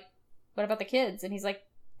they're like, what about the kids? And he's like,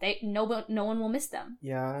 no one will miss them.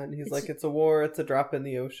 Yeah, and he's like, it's a war. It's a drop in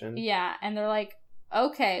the ocean. Yeah, and they're like,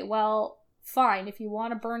 okay, well, fine. If you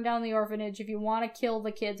want to burn down the orphanage, if you want to kill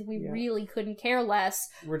the kids, we really couldn't care less.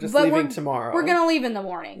 We're just leaving tomorrow. We're going to leave in the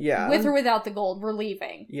morning. Yeah. With or without the gold, we're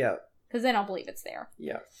leaving. Yeah. Because they don't believe it's there.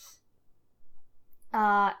 Yeah.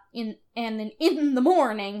 And then in the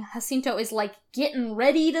morning, Jacinto is like getting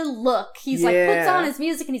ready to look. He's like puts on his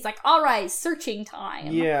music and he's like, all right, searching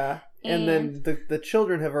time. Yeah. And then the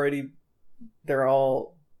children have already, they're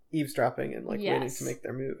all eavesdropping and like waiting to make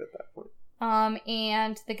their move at that point.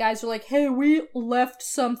 And the guys are like, hey, we left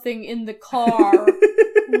something in the car.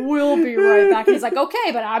 We'll be right back. And he's like,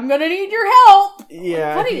 okay, but I'm gonna need your help.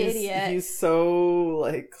 Yeah. What an idiot. He's so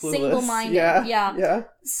like clueless. Single-minded. Yeah.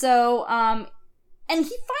 So, and he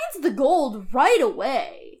finds the gold right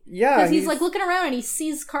away. Yeah. Because he's like looking around and he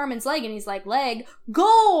sees Carmen's leg and he's like, leg,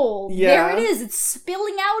 gold! Yeah. There it is. It's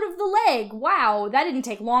spilling out of the leg. Wow, that didn't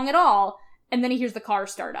take long at all. And then he hears the car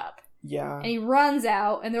start up. Yeah. And he runs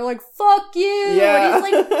out and they're like, fuck you! Yeah. And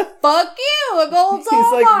he's like, fuck you! The gold's all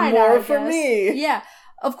he's like, mine, more for me! Yeah.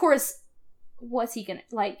 Of course, what's he gonna,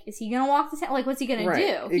 like, is he gonna walk the town? Like, what's he gonna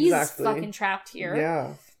do? Exactly. He's fucking trapped here.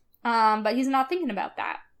 Yeah. But he's not thinking about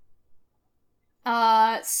that.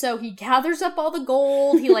 So he gathers up all the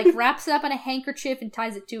gold, he, like, wraps it up in a handkerchief and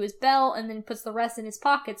ties it to his belt, and then puts the rest in his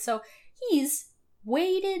pocket. So he's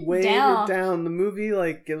weighted down. The movie,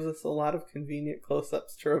 like, gives us a lot of convenient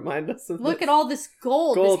close-ups to remind us of Look at all this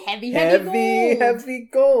gold. This heavy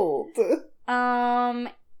gold.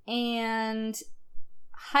 And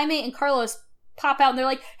Jaime and Carlos pop out and they're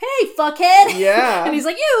like, hey, fuckhead! Yeah. And he's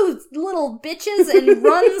like, you little bitches, and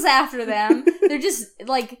runs after them. They're just,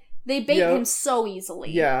 like, they bait him so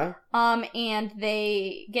easily. Yeah. And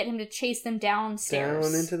they get him to chase them downstairs.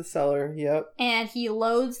 Down into the cellar, yep. And he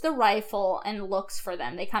loads the rifle and looks for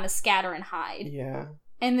them. They kind of scatter and hide. Yeah.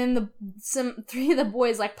 And then three of the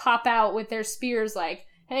boys, like, pop out with their spears, like,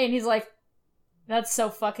 hey, and he's like, that's so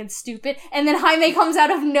fucking stupid. And then Jaime comes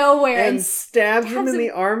out of nowhere and stabs him in the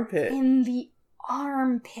armpit. In the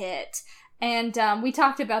armpit. And we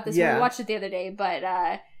talked about this when we watched it the other day,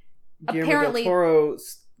 but apparently Toro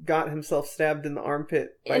got himself stabbed in the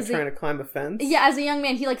armpit by trying to climb a fence. Yeah, as a young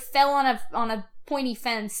man, he like fell on a pointy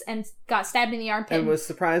fence and got stabbed in the armpit. And was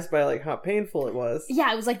surprised by like how painful it was.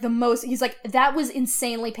 Yeah, it was like the most, he's like, that was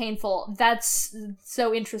insanely painful. That's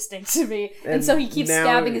so interesting to me. And so he keeps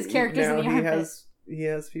stabbing his characters in the armpit. He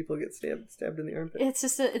has people get stabbed in the armpit. It's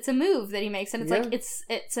just it's a move that he makes, and it's like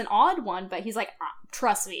it's an odd one, but he's like,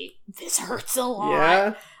 trust me, this hurts a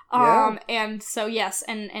lot. Yeah. And so yes,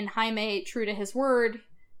 and Jaime, true to his word,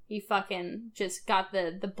 he fucking just got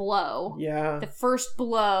the blow. Yeah. The first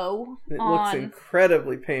blow. It looks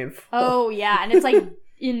incredibly painful. Oh yeah, and it's like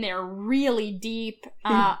in there really deep.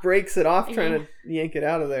 He breaks it off trying to yank it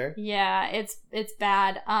out of there. Yeah, it's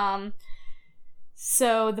bad.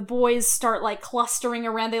 So the boys start, like, clustering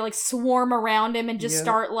around. They, like, swarm around him and just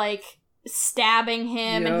start, like, stabbing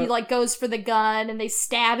him. And he, like, goes for the gun, and they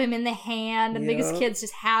stab him in the hand. And these kids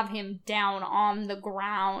just have him down on the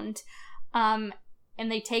ground. And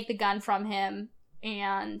they take the gun from him.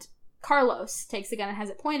 And Carlos takes the gun and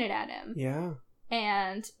has it pointed at him. Yeah.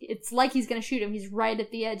 And it's like he's gonna shoot him. He's right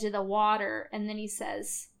at the edge of the water. And then he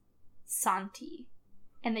says, Santi.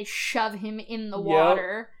 And they shove him in the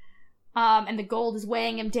water. And the gold is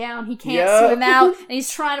weighing him down. He can't swim out. And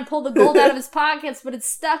he's trying to pull the gold out of his pockets, but it's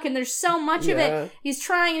stuck, and there's so much of it. He's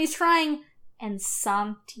trying. And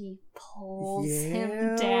Santi pulls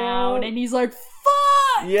him down. And he's like,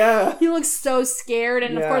 fuck! Yeah. He looks so scared.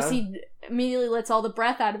 And of course, he immediately lets all the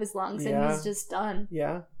breath out of his lungs. And he's just done.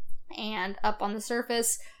 Yeah. And up on the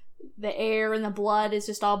surface, the air and the blood is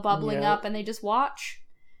just all bubbling up. And they just watch.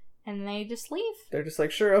 And they just leave. They're just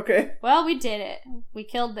like, sure, okay. Well, we did it. We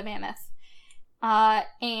killed the mammoth.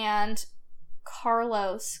 And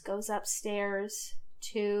Carlos goes upstairs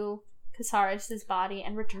to Casares' body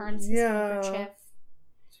and returns his handkerchief.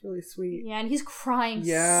 It's really sweet. Yeah, and he's crying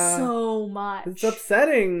so much. It's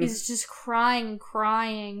upsetting. He's just crying.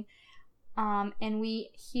 And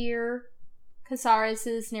we hear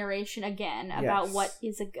Casares' narration again about what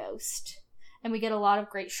is a ghost. And we get a lot of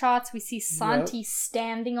great shots. We see Santi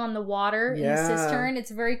standing on the water in the cistern.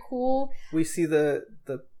 It's very cool. We see the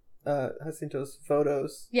Jacinto's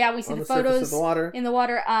photos. Yeah, we see the photos of the water. In the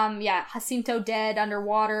water. Jacinto dead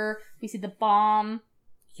underwater. We see the bomb.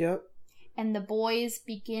 Yep. And the boys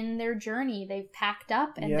begin their journey. They've packed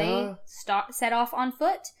up and they set off on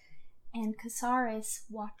foot. And Casares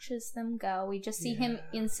watches them go. We just see him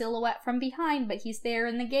in silhouette from behind, but he's there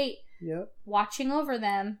in the gate. Yep. Watching over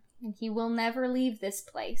them. And he will never leave this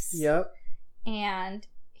place. Yep. And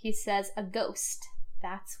he says, a ghost.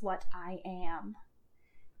 That's what I am.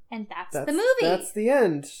 And that's the movie. That's the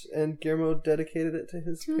end. And Guillermo dedicated it to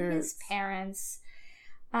his parents.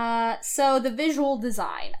 So the visual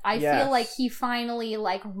design. I feel like he finally,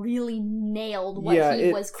 like, really nailed what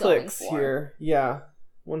he was going for. Here. Yeah.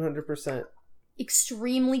 100%.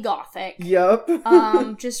 Extremely gothic. Yep.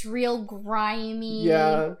 Just real grimy.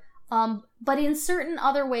 Yeah. But in certain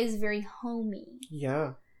other ways, very homey.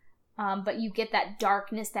 Yeah. But you get that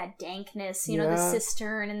darkness, that dankness, you know, the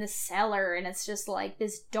cistern and the cellar, and it's just like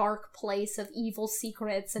this dark place of evil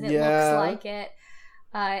secrets, and it looks like it.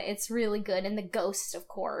 It's really good. And the ghosts, of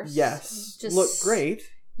course. Yes. Just look great.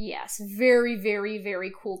 Yes. Very, very,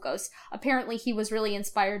 very cool ghosts. Apparently, he was really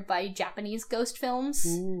inspired by Japanese ghost films,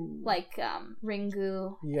 like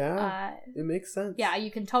Ringu. Yeah. It makes sense. Yeah, you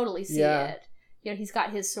can totally see it. You know, he's got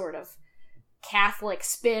his sort of Catholic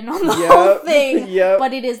spin on the whole thing.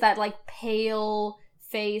 But it is that, like, pale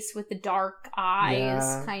face with the dark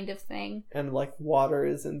eyes kind of thing. And, like, water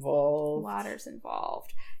is involved. Water's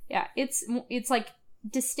involved. Yeah, it's like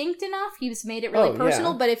distinct enough. He's made it really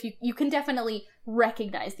personal, but if you can definitely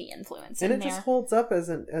recognize the influence and in it there. Just holds up as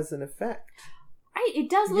an effect. It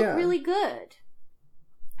does look really good.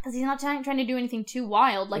 Because he's not trying to do anything too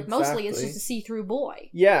wild. Like, mostly it's just a see-through boy.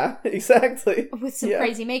 Yeah, exactly. With some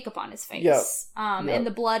crazy makeup on his face. Yep. And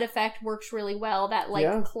the blood effect works really well. That,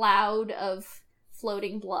 like, cloud of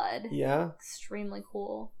floating blood. Yeah. Extremely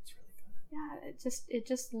cool. It's really good. Yeah, it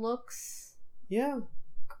just looks... Yeah.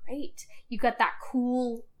 Great. You got that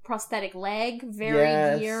cool prosthetic leg.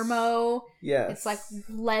 Very Guillermo. Yes. It's like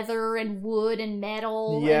leather and wood and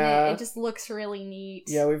metal. Yeah. And it just looks really neat.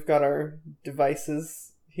 Yeah, we've got our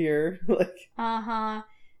devices here.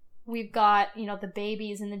 We've got, you know, the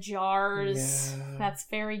babies in the jars. That's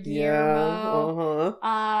very Guillermo.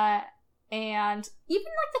 And even,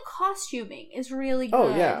 like, the costuming is really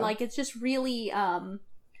good. Like, it's just really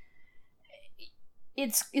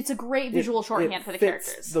it's a great visual shorthand for the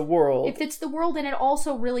characters. The world. It fits the world, and it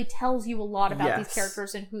also really tells you a lot about these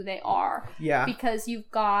characters and who they are. Yeah. Because you've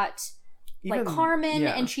got like Carmen,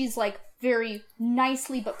 and she's like very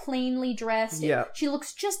nicely but plainly dressed. Yeah. She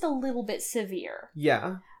looks just a little bit severe.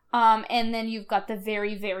 Yeah. And then you've got the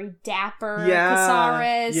very, very dapper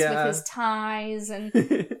Casares with his ties, and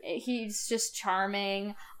he's just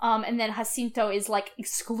charming. And then Jacinto is like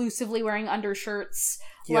exclusively wearing undershirts,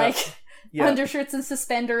 undershirts and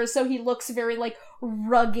suspenders, so he looks very like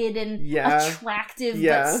rugged and attractive,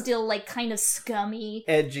 but still like kind of scummy,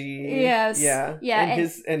 edgy. Yes,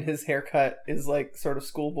 and his haircut is like sort of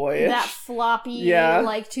schoolboyish. That floppy,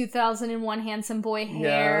 like 2001 handsome boy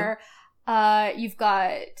hair. You've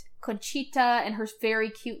got Conchita and her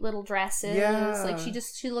very cute little dresses. Like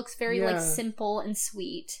she looks very like simple and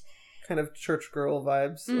sweet. kind of church girl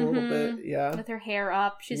vibes a little bit. Yeah. With her hair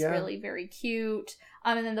up. She's really very cute.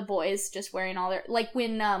 And then the boys just wearing all their... Like,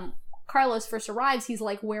 when Carlos first arrives, he's,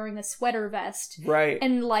 like, wearing a sweater vest. Right.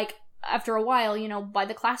 And, like, after a while, you know, by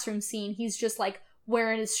the classroom scene, he's just, like,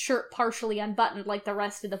 wearing his shirt partially unbuttoned like the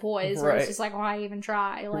rest of the boys. Right. And it's just like, why even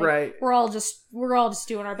try? Like, right. We're all just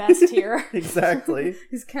doing our best here. Exactly.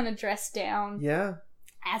 He's kind of dressed down. Yeah.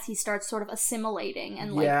 As he starts sort of assimilating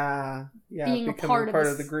and like being a part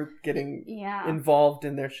of the group, getting involved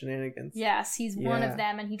in their shenanigans. Yes, he's one of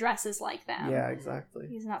them and he dresses like them. Yeah, exactly.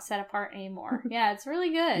 He's not set apart anymore. Yeah, it's really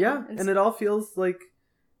good. Yeah, and it all feels like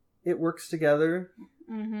it works together.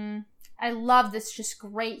 Mm-hmm. I love this just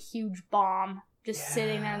great huge bomb just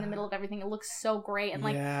sitting there in the middle of everything. It looks so great. And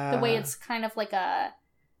like the way it's kind of like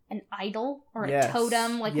an idol or a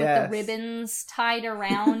totem, like with the ribbons tied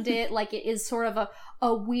around it. Like it is sort of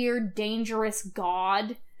a weird, dangerous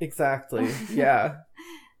god. Exactly. Yeah.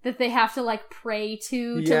 That they have to like pray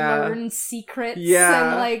to learn secrets.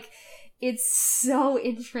 Yeah. And like, it's so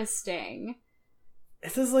interesting.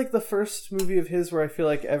 This is like the first movie of his where I feel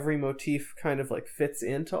like every motif kind of like fits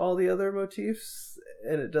into all the other motifs.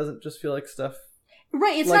 And it doesn't just feel like stuff.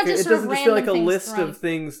 Right, it's like, not just sort of random things. It doesn't just feel like a list of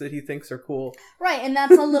things that he thinks are cool. Right, and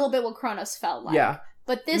that's a little bit what Kronos felt like. Yeah.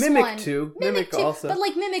 But this Mimic one... too. Mimic also. But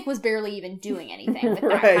like Mimic was barely even doing anything with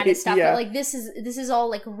that kind of stuff. Yeah. But like this is all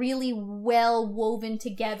like really well woven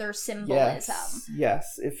together symbolism.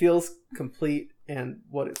 Yes. It feels complete and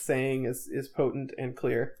what it's saying is potent and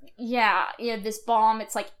clear. Yeah, this bomb,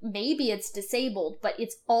 it's like, maybe it's disabled, but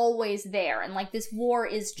it's always there. And like this war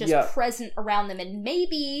is just present around them. And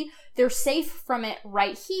maybe they're safe from it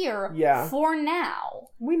right here for now.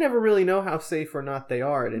 We never really know how safe or not they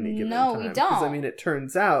are at any given time. No, we don't. Because, I mean, it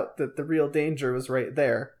turns out that the real danger was right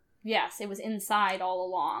there. Yes, it was inside all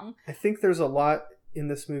along. I think there's a lot in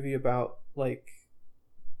this movie about, like,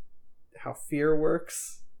 how fear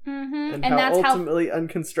works. Mm-hmm. And how that's ultimately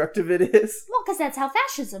unconstructive it is. Well, because that's how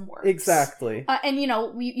fascism works. Exactly. And, you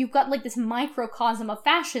know, you've got, like, this microcosm of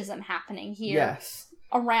fascism happening here. Yes.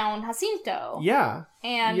 Around Jacinto. Yeah.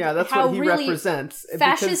 And that's how what he really represents.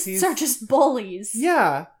 Fascists are just bullies.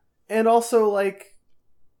 Yeah. And also, like,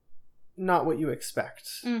 not what you expect.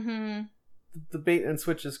 Mm-hmm. The bait and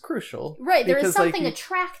switch is crucial. Right, there is something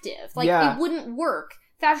attractive. Like, it wouldn't work.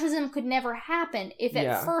 Fascism could never happen if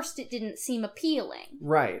at first it didn't seem appealing.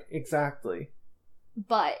 Right, exactly.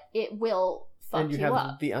 But it will fuck you up. And you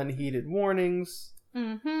have the unheeded warnings.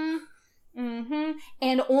 Mm-hmm. Mm-hmm.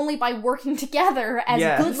 And only by working together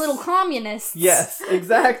as good little communists. Yes,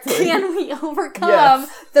 exactly. Can we overcome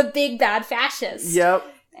the big bad fascists. Yep.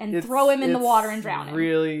 And throw him in the water and drown him.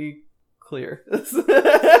 Really clear.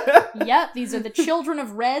 Yep, these are the children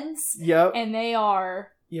of Reds. Yep. And they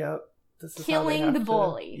are... Yep. This is killing the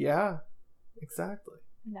bully. Yeah, exactly.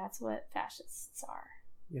 And that's what fascists are.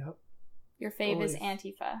 Yep. Your fave is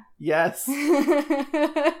Antifa. Yes. He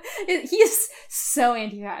is so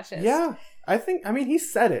anti-fascist. Yeah. I mean, he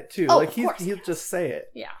said it too. Oh, like, he'll just say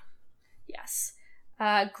it. Yeah. Yes.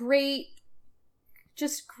 Great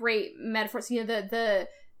metaphors. You know,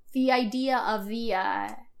 the idea of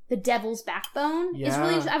the devil's backbone is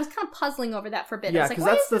really interesting. I was kind of puzzling over that for a bit. Yeah, because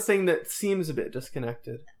that's the thing that seems a bit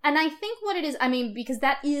disconnected. And I think what it is, I mean, because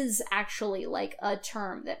that is actually like a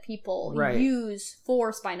term that people use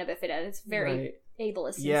for spina bifida. It's very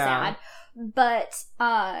ableist and sad. But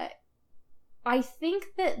I think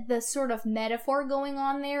that the sort of metaphor going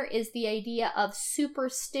on there is the idea of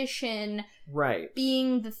superstition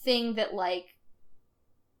being the thing that, like,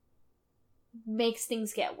 makes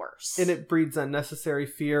things get worse. And it breeds unnecessary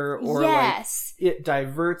fear, or like it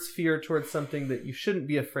diverts fear towards something that you shouldn't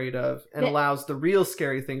be afraid of and allows the real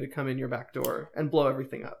scary thing to come in your back door and blow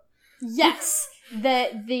everything up. Yes.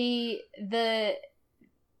 That the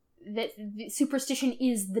superstition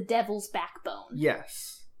is the devil's backbone.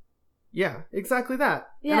 Yes. Yeah, exactly that.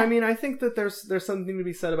 Yeah. And I mean, I think that there's something to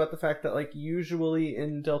be said about the fact that, like, usually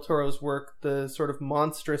in Del Toro's work, the sort of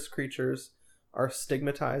monstrous creatures are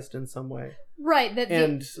stigmatized in some way. Right, that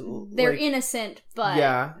they're like, innocent,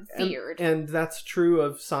 but feared. And that's true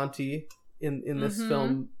of Santi in this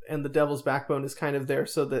film, and the Devil's Backbone is kind of there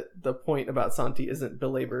so that the point about Santi isn't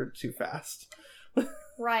belabored too fast.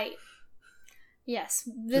 Right. Yes.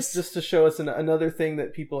 Just to show us another thing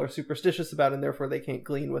that people are superstitious about, and therefore they can't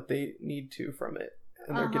glean what they need to from it,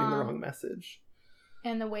 and they're getting the wrong message.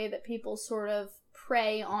 And the way that people sort of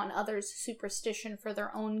prey on others' superstition for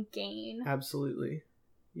their own gain. Absolutely.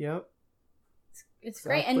 Yep. It's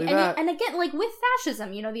exactly great. And again, like, with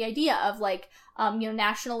fascism, you know, the idea of, like, you know,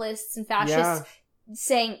 nationalists and fascists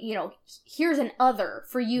saying, you know, here's an other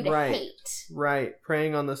for you to hate. Right.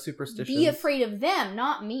 Preying on the superstitions. Be afraid of them,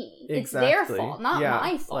 not me. Exactly. It's their fault, not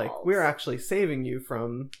my fault. Like, we're actually saving you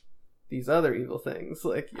from these other evil things.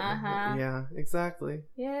 Like, yeah, exactly.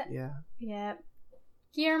 Yeah.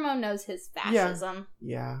 Guillermo knows his fascism.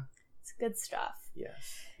 Yeah. It's good stuff. Yes.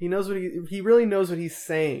 He knows he really knows what he's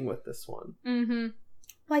saying with this one. Mm-hmm.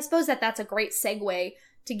 Well, I suppose that's a great segue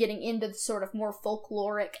to getting into the sort of more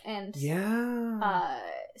folkloric and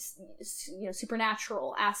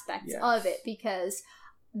supernatural aspects of it, because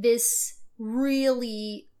this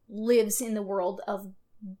really lives in the world of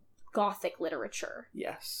Gothic literature.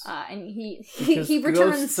 Yes. And he returns.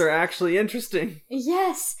 Ghosts are actually interesting.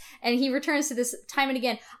 Yes, and he returns to this time and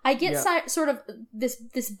again. I get sort of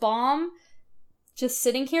this bomb just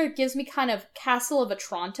sitting here. It gives me kind of Castle of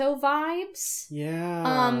Otranto vibes.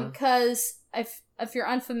 Yeah. Because if you're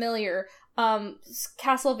unfamiliar,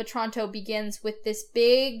 Castle of Otranto begins with this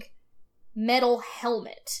big metal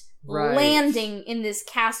helmet landing in this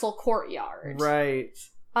castle courtyard. Right.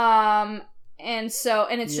 And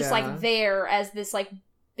it's just like there as this like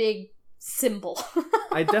big symbol.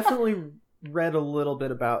 I definitely read a little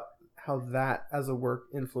bit about how that as a work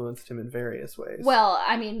influenced him in various ways. Well,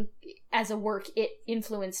 I mean, as a work, it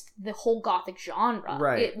influenced the whole Gothic genre.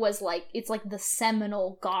 Right. It's like the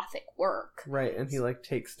seminal Gothic work. Right, and he like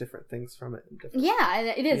takes different things from it. Yeah,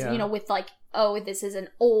 it is, you know, with like, oh, this is an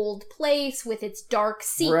old place with its dark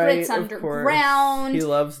secrets underground. He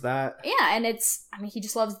loves that. Yeah, and he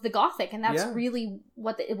just loves the Gothic, and that's really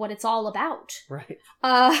what it's all about. Right.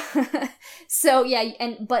 So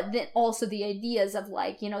yeah, but then also the ideas of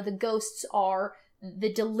like, you know, the ghosts are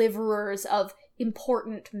the deliverers of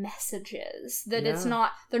important messages. That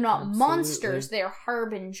they're not monsters, they're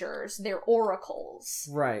harbingers, they're oracles.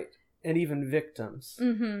 Right. And even victims.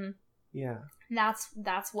 Mm-hmm. Yeah.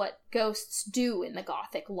 That's what ghosts do in the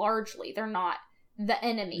Gothic, largely. They're not the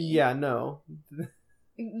enemy. Yeah, no.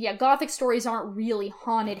 Yeah, Gothic stories aren't really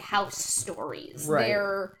haunted house stories. Right.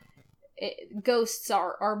 Ghosts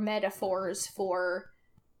are metaphors for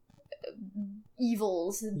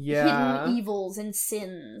evils, hidden evils and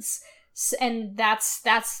sins. And that's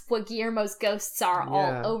what Guillermo's ghosts are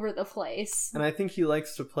all over the place. And I think he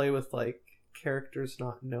likes to play with like characters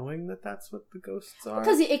not knowing that that's what the ghosts are.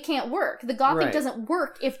 Because it can't work. The Gothic doesn't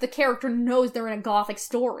work if the character knows they're in a Gothic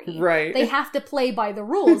story. Right. They have to play by the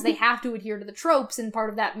rules. They have to adhere to the tropes, and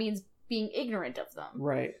part of that means being ignorant of them.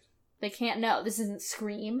 Right. They can't know. This isn't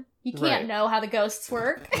Scream. You can't know how the ghosts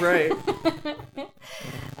work. Right.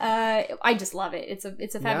 I just love it. It's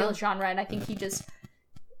a fabulous genre, and I think he just...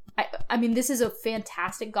 I mean, this is a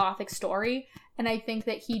fantastic Gothic story, and I think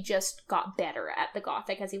that he just got better at the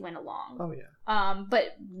Gothic as he went along. Oh, yeah.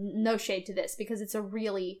 But no shade to this, because it's a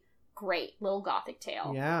really great little Gothic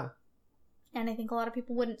tale. Yeah. And I think a lot of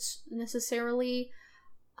people wouldn't necessarily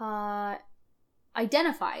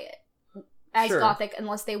identify it as Gothic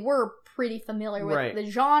unless they were pretty familiar with the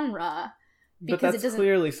genre. But that's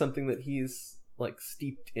clearly something that he's like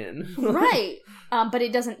steeped in. Right. But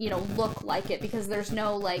it doesn't, look like it, because there's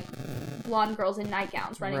no like blonde girls in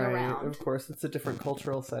nightgowns running around. Of course, it's a different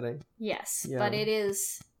cultural setting. Yes, but it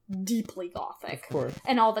is deeply Gothic. Of course.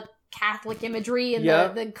 And all the Catholic imagery and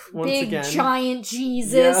the big giant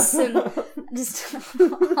Jesus and just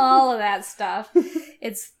all of that stuff.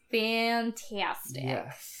 It's fantastic.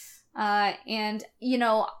 Yes. And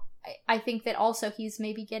I think that also he's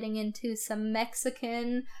maybe getting into some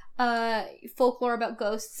Mexican folklore about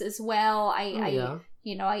ghosts as well. I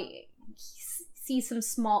see some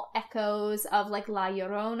small echoes of like La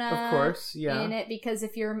Llorona, of course, in it, because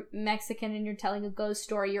if you're Mexican and you're telling a ghost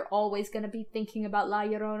story, you're always going to be thinking about La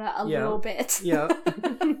Llorona a little bit. Yeah.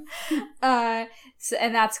 And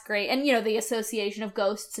that's great. And the association of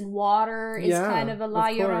ghosts and water is kind of a La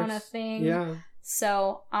Llorona thing. Yeah.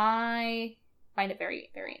 So I find it very,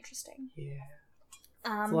 very interesting. Yeah.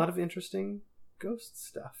 It's a lot of interesting ghost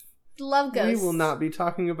stuff. Love ghosts. We will not be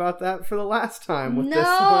talking about that for the last time with this one.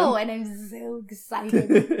 No, and I'm so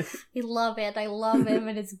excited. I love it. I love him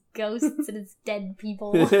and his ghosts and his dead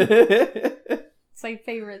people. It's my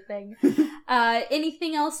favorite thing.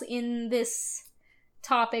 Anything else in this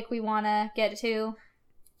topic we want to get to?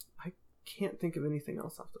 I can't think of anything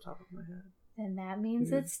else off the top of my head. Then that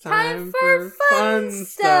means it's time for fun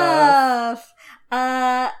stuff.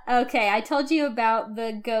 Okay, I told you about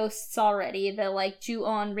the ghosts already, the like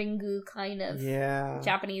Ju-on Ringu kind of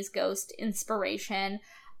Japanese ghost inspiration.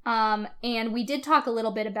 And we did talk a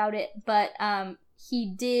little bit about it, but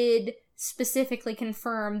he did specifically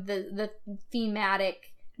confirm the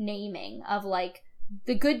thematic naming of like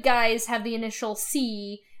the good guys have the initial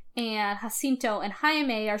C and Jacinto and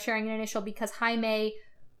Jaime are sharing an initial because Jaime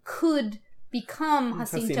could become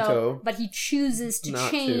Jacinto, but he chooses to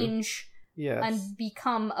change and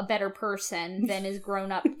become a better person than his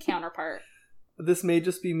grown-up counterpart. This may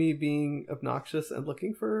just be me being obnoxious and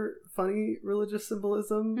looking for funny religious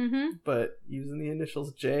symbolism, but using the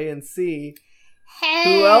initials J and C. Hey!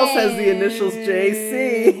 Who else has the initials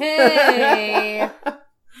JC? Hey!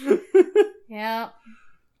 Yeah.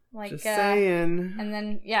 Like, just saying. And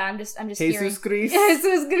then, I'm just Jesus hearing... Christ.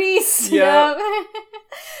 Jesus Christ. Yeah.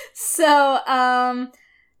 So,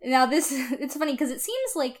 now it's funny because it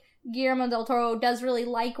seems like Guillermo del Toro does really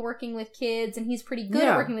like working with kids, and he's pretty good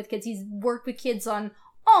at working with kids. He's worked with kids on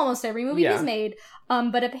almost every movie he's made.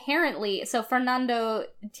 But apparently, so Fernando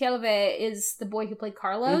Tielve is the boy who played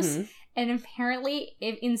Carlos, and apparently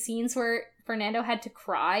in scenes where Fernando had to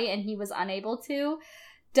cry and he was unable to,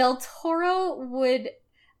 Del Toro would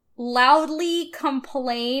loudly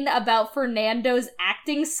complain about Fernando's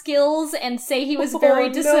acting skills and say he was very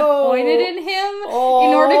disappointed in him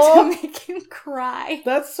in order to make him cry.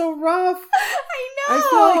 That's so rough. I know. I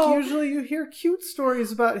feel like usually you hear cute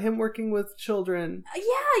stories about him working with children.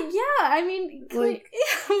 Yeah. I mean, like,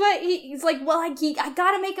 but he's like, well, I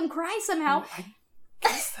gotta make him cry somehow. I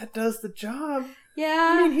guess that does the job.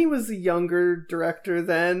 Yeah. I mean, he was a younger director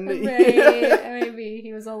then. Right. Maybe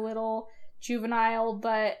he was a little juvenile,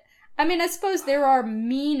 but I mean, I suppose there are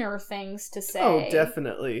meaner things to say. Oh,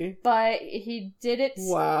 definitely. But he did it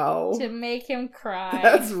to make him cry.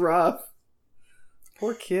 That's rough.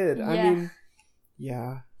 Poor kid. Yeah. I mean,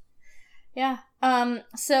 yeah. Yeah.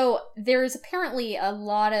 So there's apparently a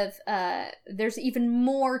lot of, there's even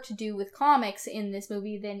more to do with comics in this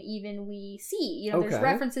movie than even we see. You know, there's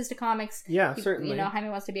references to comics. Yeah, certainly. You know, Jaime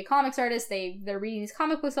wants to be a comics artist. They're reading these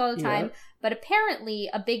comic books all the time. Yeah. But apparently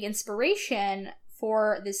a big inspiration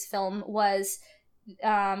for this film was,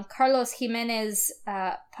 Carlos Jimenez,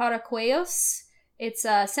 Paracuellos. It's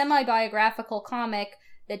a semi-biographical comic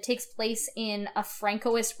that takes place in a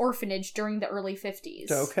Francoist orphanage during the early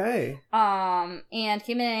 50s. Okay. And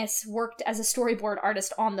Jimenez worked as a storyboard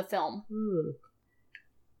artist on the film.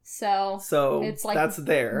 So it's like that's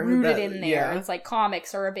there. Rooted in there. Yeah. It's like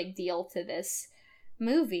comics are a big deal to this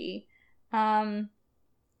movie. And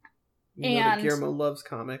Guillermo loves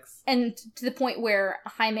comics. And to the point where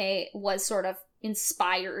Jaime was sort of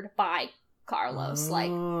inspired by Carlos.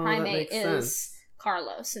 Like, Jaime is sense.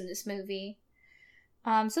 Carlos in this movie.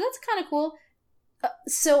 So that's kind of cool.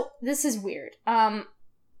 So this is weird.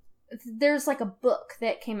 There's like a book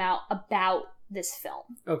that came out about this film.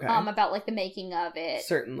 Okay. About like the making of it.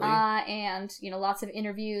 Certainly. And, you know, lots of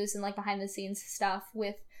interviews and like behind the scenes stuff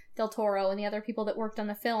with Del Toro and the other people that worked on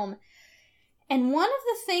the film. And one of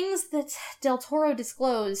the things that Del Toro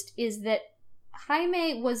disclosed is that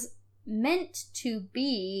Jaime was meant to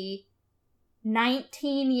be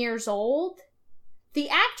 19 years old. The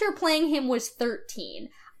actor playing him was 13.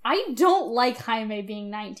 I don't like Jaime being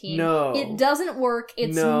 19. No. It doesn't work.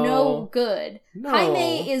 It's no good. No.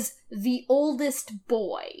 Jaime is the oldest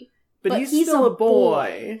boy. But he's still a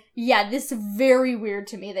boy. Yeah, this is very weird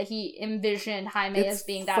to me that he envisioned Jaime as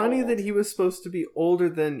being that old. It's funny that he was supposed to be older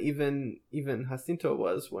than even Jacinto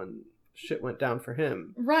was when shit went down for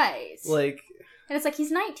him. Right. Like... And it's like, he's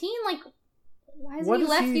 19? Like, why hasn't he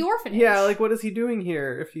left the orphanage? Yeah, like, what is he doing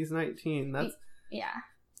here if he's 19?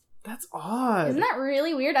 That's odd. Isn't that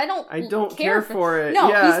really weird? I don't care for it. No,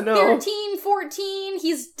 yeah, he's 13, 14.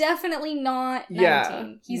 He's definitely not 19.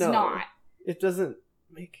 Yeah, he's not. It doesn't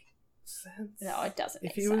make sense. No, it doesn't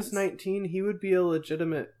make sense. If he was 19, he would be a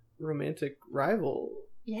legitimate romantic rival.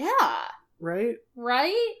 Yeah. Right?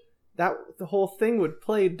 Right? The whole thing would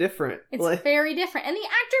play different. It's very different. And the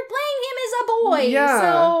actor playing him is a boy. Yeah.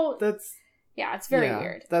 So that's... Yeah, it's very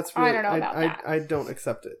weird. That's really... I don't know about that. I don't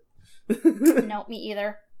accept it. No, me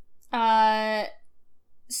either.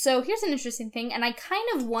 So here's an interesting thing, and I kind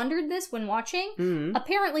of wondered this when watching. Mm-hmm.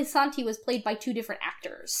 Apparently Santi was played by two different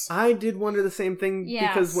actors. I did wonder the same thing,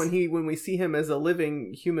 because when we see him as a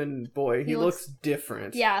living human boy, he looks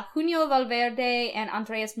different. Yeah, Junio Valverde and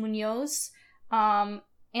Andres Munoz.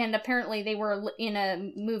 And apparently they were in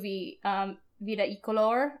a movie, Vida y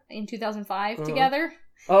Color, in 2005 together.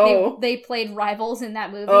 Oh. They played rivals in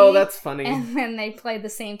that movie. Oh, that's funny. And then they played the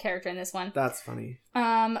same character in this one. That's funny.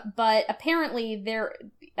 But apparently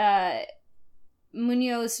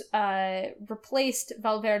Munoz replaced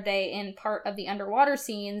Valverde in part of the underwater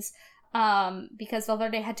scenes because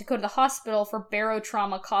Valverde had to go to the hospital for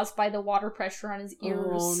barotrauma caused by the water pressure on his ears.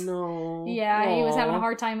 Oh, no. Yeah, He was having a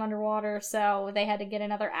hard time underwater, so they had to get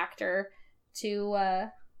another actor to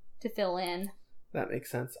fill in. That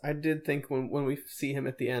makes sense. I did think when we see him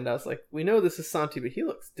at the end, I was like, we know this is Santi, but he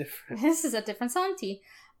looks different. This is a different Santi.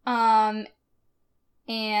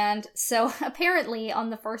 And so apparently on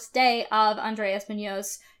the first day of Andres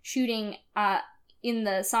Munoz shooting in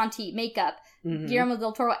the Santi makeup, Guillermo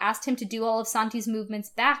del Toro asked him to do all of Santi's movements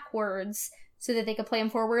backwards so that they could play him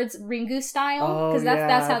forwards, Ringu style. Because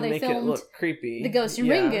that's how they filmed it look creepy. The Ghost in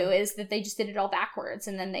Ringu, is that they just did it all backwards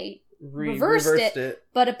and then they reversed it.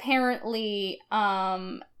 But apparently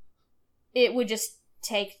it would just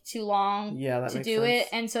take too long to do it,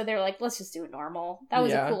 and so they're like, let's just do it normal. That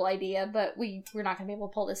was a cool idea, but we're not gonna be able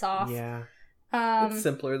to pull this off. It's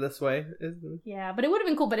simpler this way, isn't it? But it would have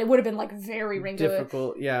been cool, but it would have been like very Ringu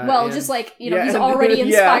difficult. Just like, he's already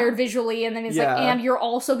inspired visually, and then it's like, and you're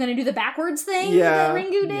also gonna do the backwards thing that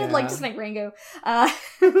Ringu did, like, just like Ringu.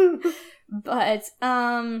 But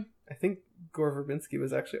I think Gore Verbinski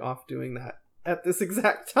was actually off doing that at this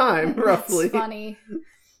exact time, roughly. That's funny.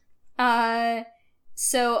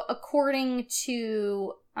 So according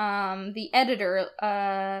to the editor,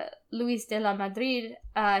 Luis de la Madrid,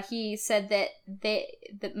 he said that the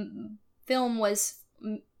film was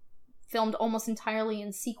filmed almost entirely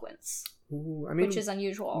in sequence. Ooh, I mean, which is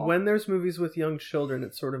unusual. When there's movies with young children,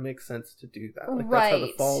 it sort of makes sense to do that. Like, right. That's how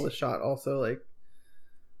the fall of the shot also, like,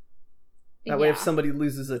 that way if somebody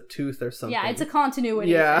loses a tooth or something. Yeah, it's a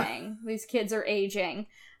continuity thing. These kids are aging.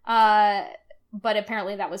 But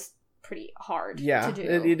apparently that was pretty hard to do.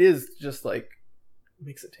 It is just, like,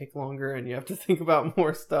 makes it take longer and you have to think about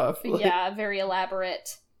more stuff. Like, very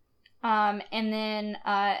elaborate. And then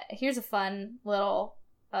here's a fun little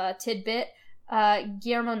tidbit.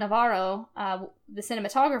 Guillermo Navarro, the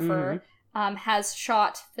cinematographer, has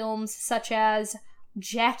shot films such as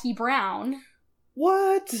Jackie Brown.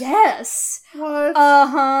 What? Yes. What?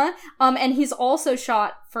 Uh-huh. And he's also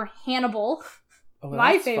shot for Hannibal,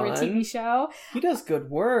 my favorite fun. TV show. He does good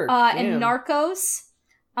work. And Narcos.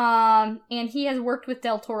 And he has worked with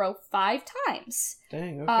Del Toro 5 times.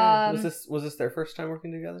 Dang, okay. Was this their first time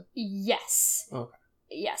working together? Yes. Okay.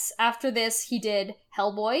 Yes. After this, he did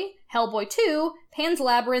Hellboy, Hellboy 2, Pan's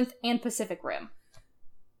Labyrinth, and Pacific Rim.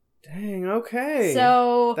 Dang, okay.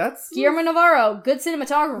 So, that's Guillermo Navarro, good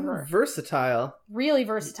cinematographer. Versatile. Really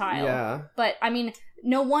versatile. Yeah. But, I mean,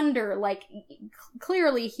 no wonder, like,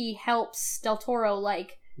 clearly he helps Del Toro,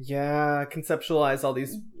 like... Yeah, conceptualize all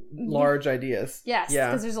these large ideas. Yes,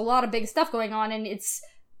 because there's a lot of big stuff going on, and it's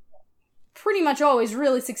pretty much always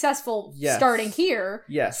really successul starting here.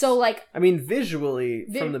 Yes. So, like... I mean, visually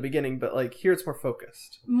from the beginning, but, like, here it's more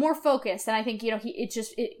focused. More focused, and I think,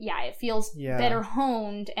 it feels better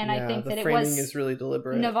honed, and I think that it was... the framing is really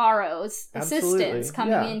deliberate. Navarro's assistance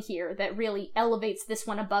coming in here that really elevates this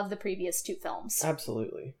one above the previous 2 films.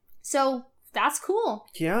 Absolutely. So, that's cool.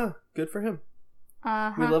 Yeah, good for him.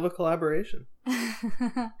 We love a collaboration.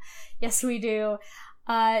 Yes, we do.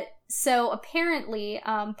 So apparently,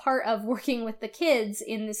 part of working with the kids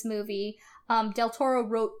in this movie, Del Toro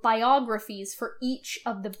wrote biographies for each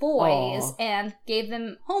of the boys and gave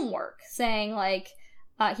them homework, saying, like,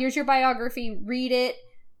 here's your biography, read it,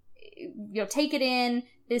 take it in.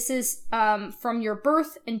 This is from your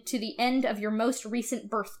birth and to the end of your most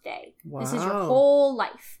recent birthday. Wow. This is your whole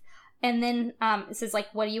life. And then it says, like,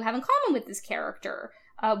 what do you have in common with this character?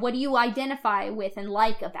 What do you identify with and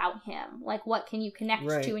like about him? Like, what can you connect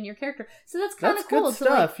to in your character? So that's kind of cool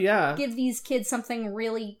to give these kids something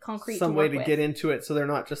really concrete Some to work way to with. Get into it so they're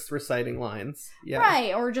not just reciting lines. Yeah.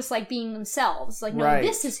 Right, or just, like, being themselves. Like, no,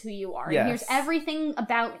 this is who you are. Yes. And here's everything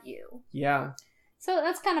about you. Yeah. So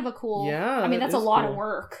that's kind of a cool... Yeah, I mean, that's a lot of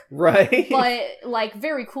work. Right. But, like,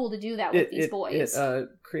 very cool to do that with these boys. It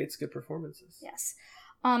creates good performances. Yes.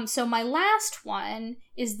 So my last one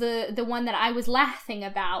is the one that I was laughing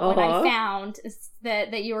about when I found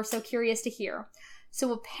that you were so curious to hear.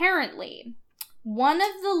 So apparently, one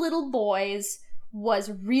of the little boys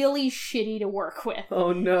was really shitty to work with.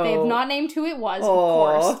 Oh no. They have not named who it was, of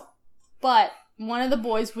course. But one of the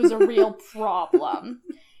boys was a real problem.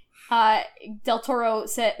 Del Toro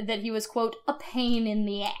said that he was, quote, a pain in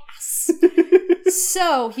the ass.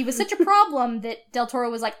 So, he was such a problem that Del Toro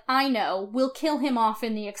was like, I know, we'll kill him off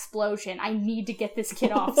in the explosion. I need to get this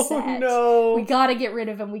kid off set. Oh, no. We gotta get rid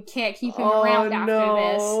of him. We can't keep him around after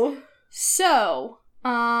this. So,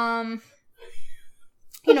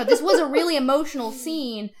 this was a really emotional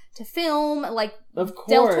scene to film. Like, of course.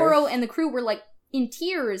 Del Toro and the crew were, like, in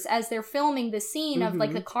tears as they're filming the scene of,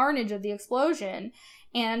 like, the carnage of the explosion.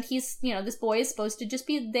 And he's, this boy is supposed to just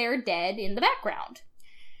be there dead in the background.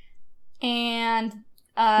 And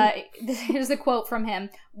here's a quote from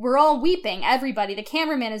him. We're all weeping, everybody. The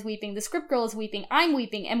cameraman is weeping, the script girl is weeping, I'm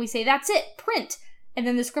weeping, and we say, that's it, print. And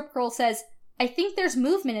then the script girl says, I think there's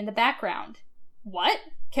movement in the background. What?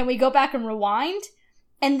 Can we go back and rewind?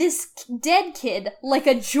 And this dead kid, like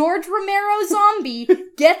a George Romero zombie,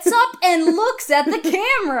 gets up and looks at the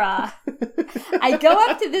camera. I go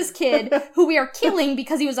up to this kid, who we are killing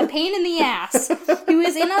because he was a pain in the ass. He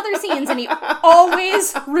was in other scenes, and he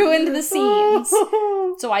always ruined the scenes.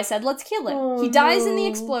 So I said, let's kill him. He dies in the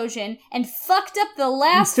explosion, and fucked up the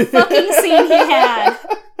last fucking scene he had.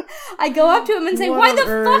 I go up to him and say, why the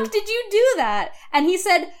fuck did you do that? And he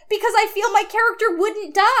said, because I feel my character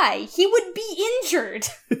wouldn't die. He would be injured.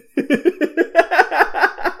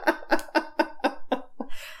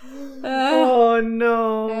 Oh,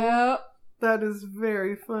 no. Yep. That is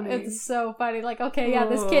very funny. It's so funny. Like, okay, yeah,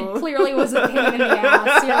 this kid clearly was a pain in the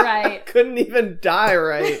ass. You're right. Couldn't even die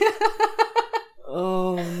right.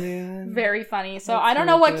 Oh, man. Very funny. So I don't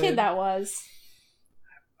know what kid that was.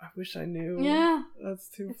 I wish I knew. Yeah. That's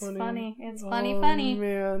too funny. It's funny. It's funny.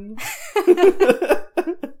 Man.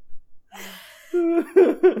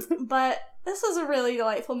 But this was a really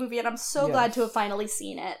delightful movie, and I'm so glad to have finally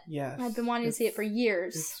seen it. Yes. I've been wanting to see it for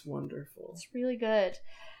years. It's wonderful. It's really good.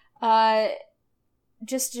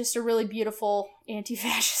 Just a really beautiful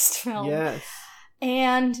anti-fascist film. Yes.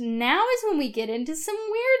 And now is when we get into some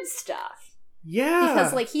weird stuff. Yeah.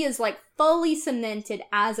 Because, like, he is, like, fully cemented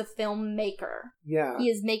as a filmmaker. Yeah. He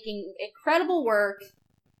is making incredible work.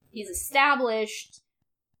 He's established.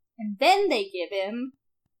 And then they give him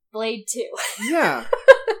Blade 2. Yeah.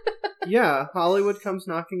 Yeah. Hollywood comes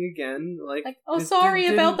knocking again. Like oh, sorry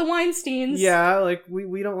about the Weinsteins. Yeah, like,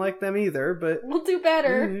 we don't like them either, but... We'll do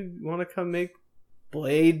better. You want to come make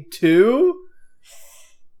Blade 2?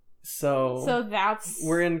 So that's...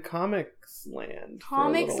 We're in comics land.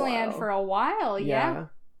 For a while, yeah.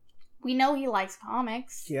 We know he likes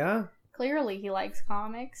comics. Yeah. Clearly he likes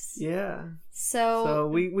comics. Yeah. So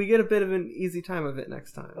we get a bit of an easy time of it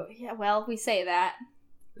next time. Yeah, well, we say that.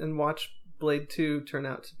 And watch Blade 2 turn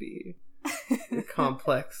out to be a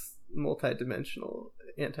complex, multi-dimensional,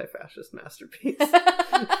 anti-fascist masterpiece.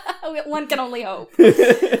 One can only hope.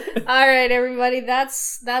 Alright, everybody,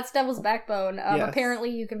 that's Devil's Backbone. Yes. Apparently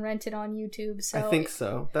you can rent it on YouTube. So I think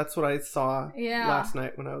so. That's what I saw last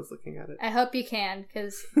night when I was looking at it. I hope you can,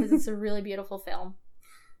 because it's a really beautiful film.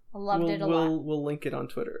 I loved it a lot. We'll link it on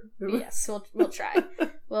Twitter. Yes, we'll try.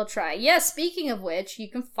 We'll try. Yes, speaking of which, you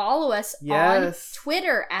can follow us on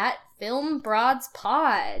Twitter at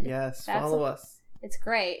FilmBroadsPod. Yes, follow us. It's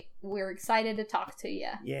great. We're excited to talk to you.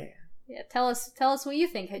 Yeah. Yeah, tell us what you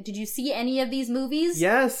think. Did you see any of these movies?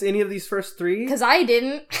 Yes, any of these first three? Because I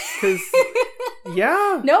didn't.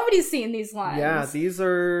 Yeah. Nobody's seen these ones. Yeah, these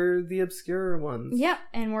are the obscure ones. Yep,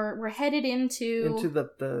 and we're headed into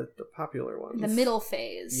the popular ones. The middle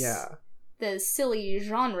phase. Yeah. The silly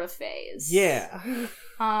genre phase. Yeah. With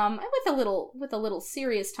a little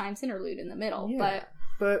serious times interlude in the middle,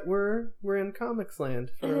 but we're in comics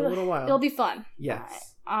land for a little while. It'll be fun. Yes.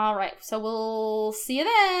 All right. So we'll see you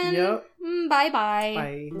then. Yep. Bye-bye.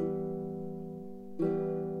 Bye.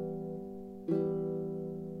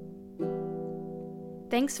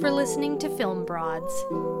 Thanks for listening to Film Broads.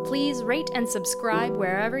 Please rate and subscribe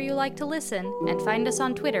wherever you like to listen, and find us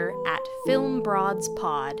on Twitter at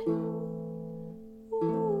FilmBroadsPod.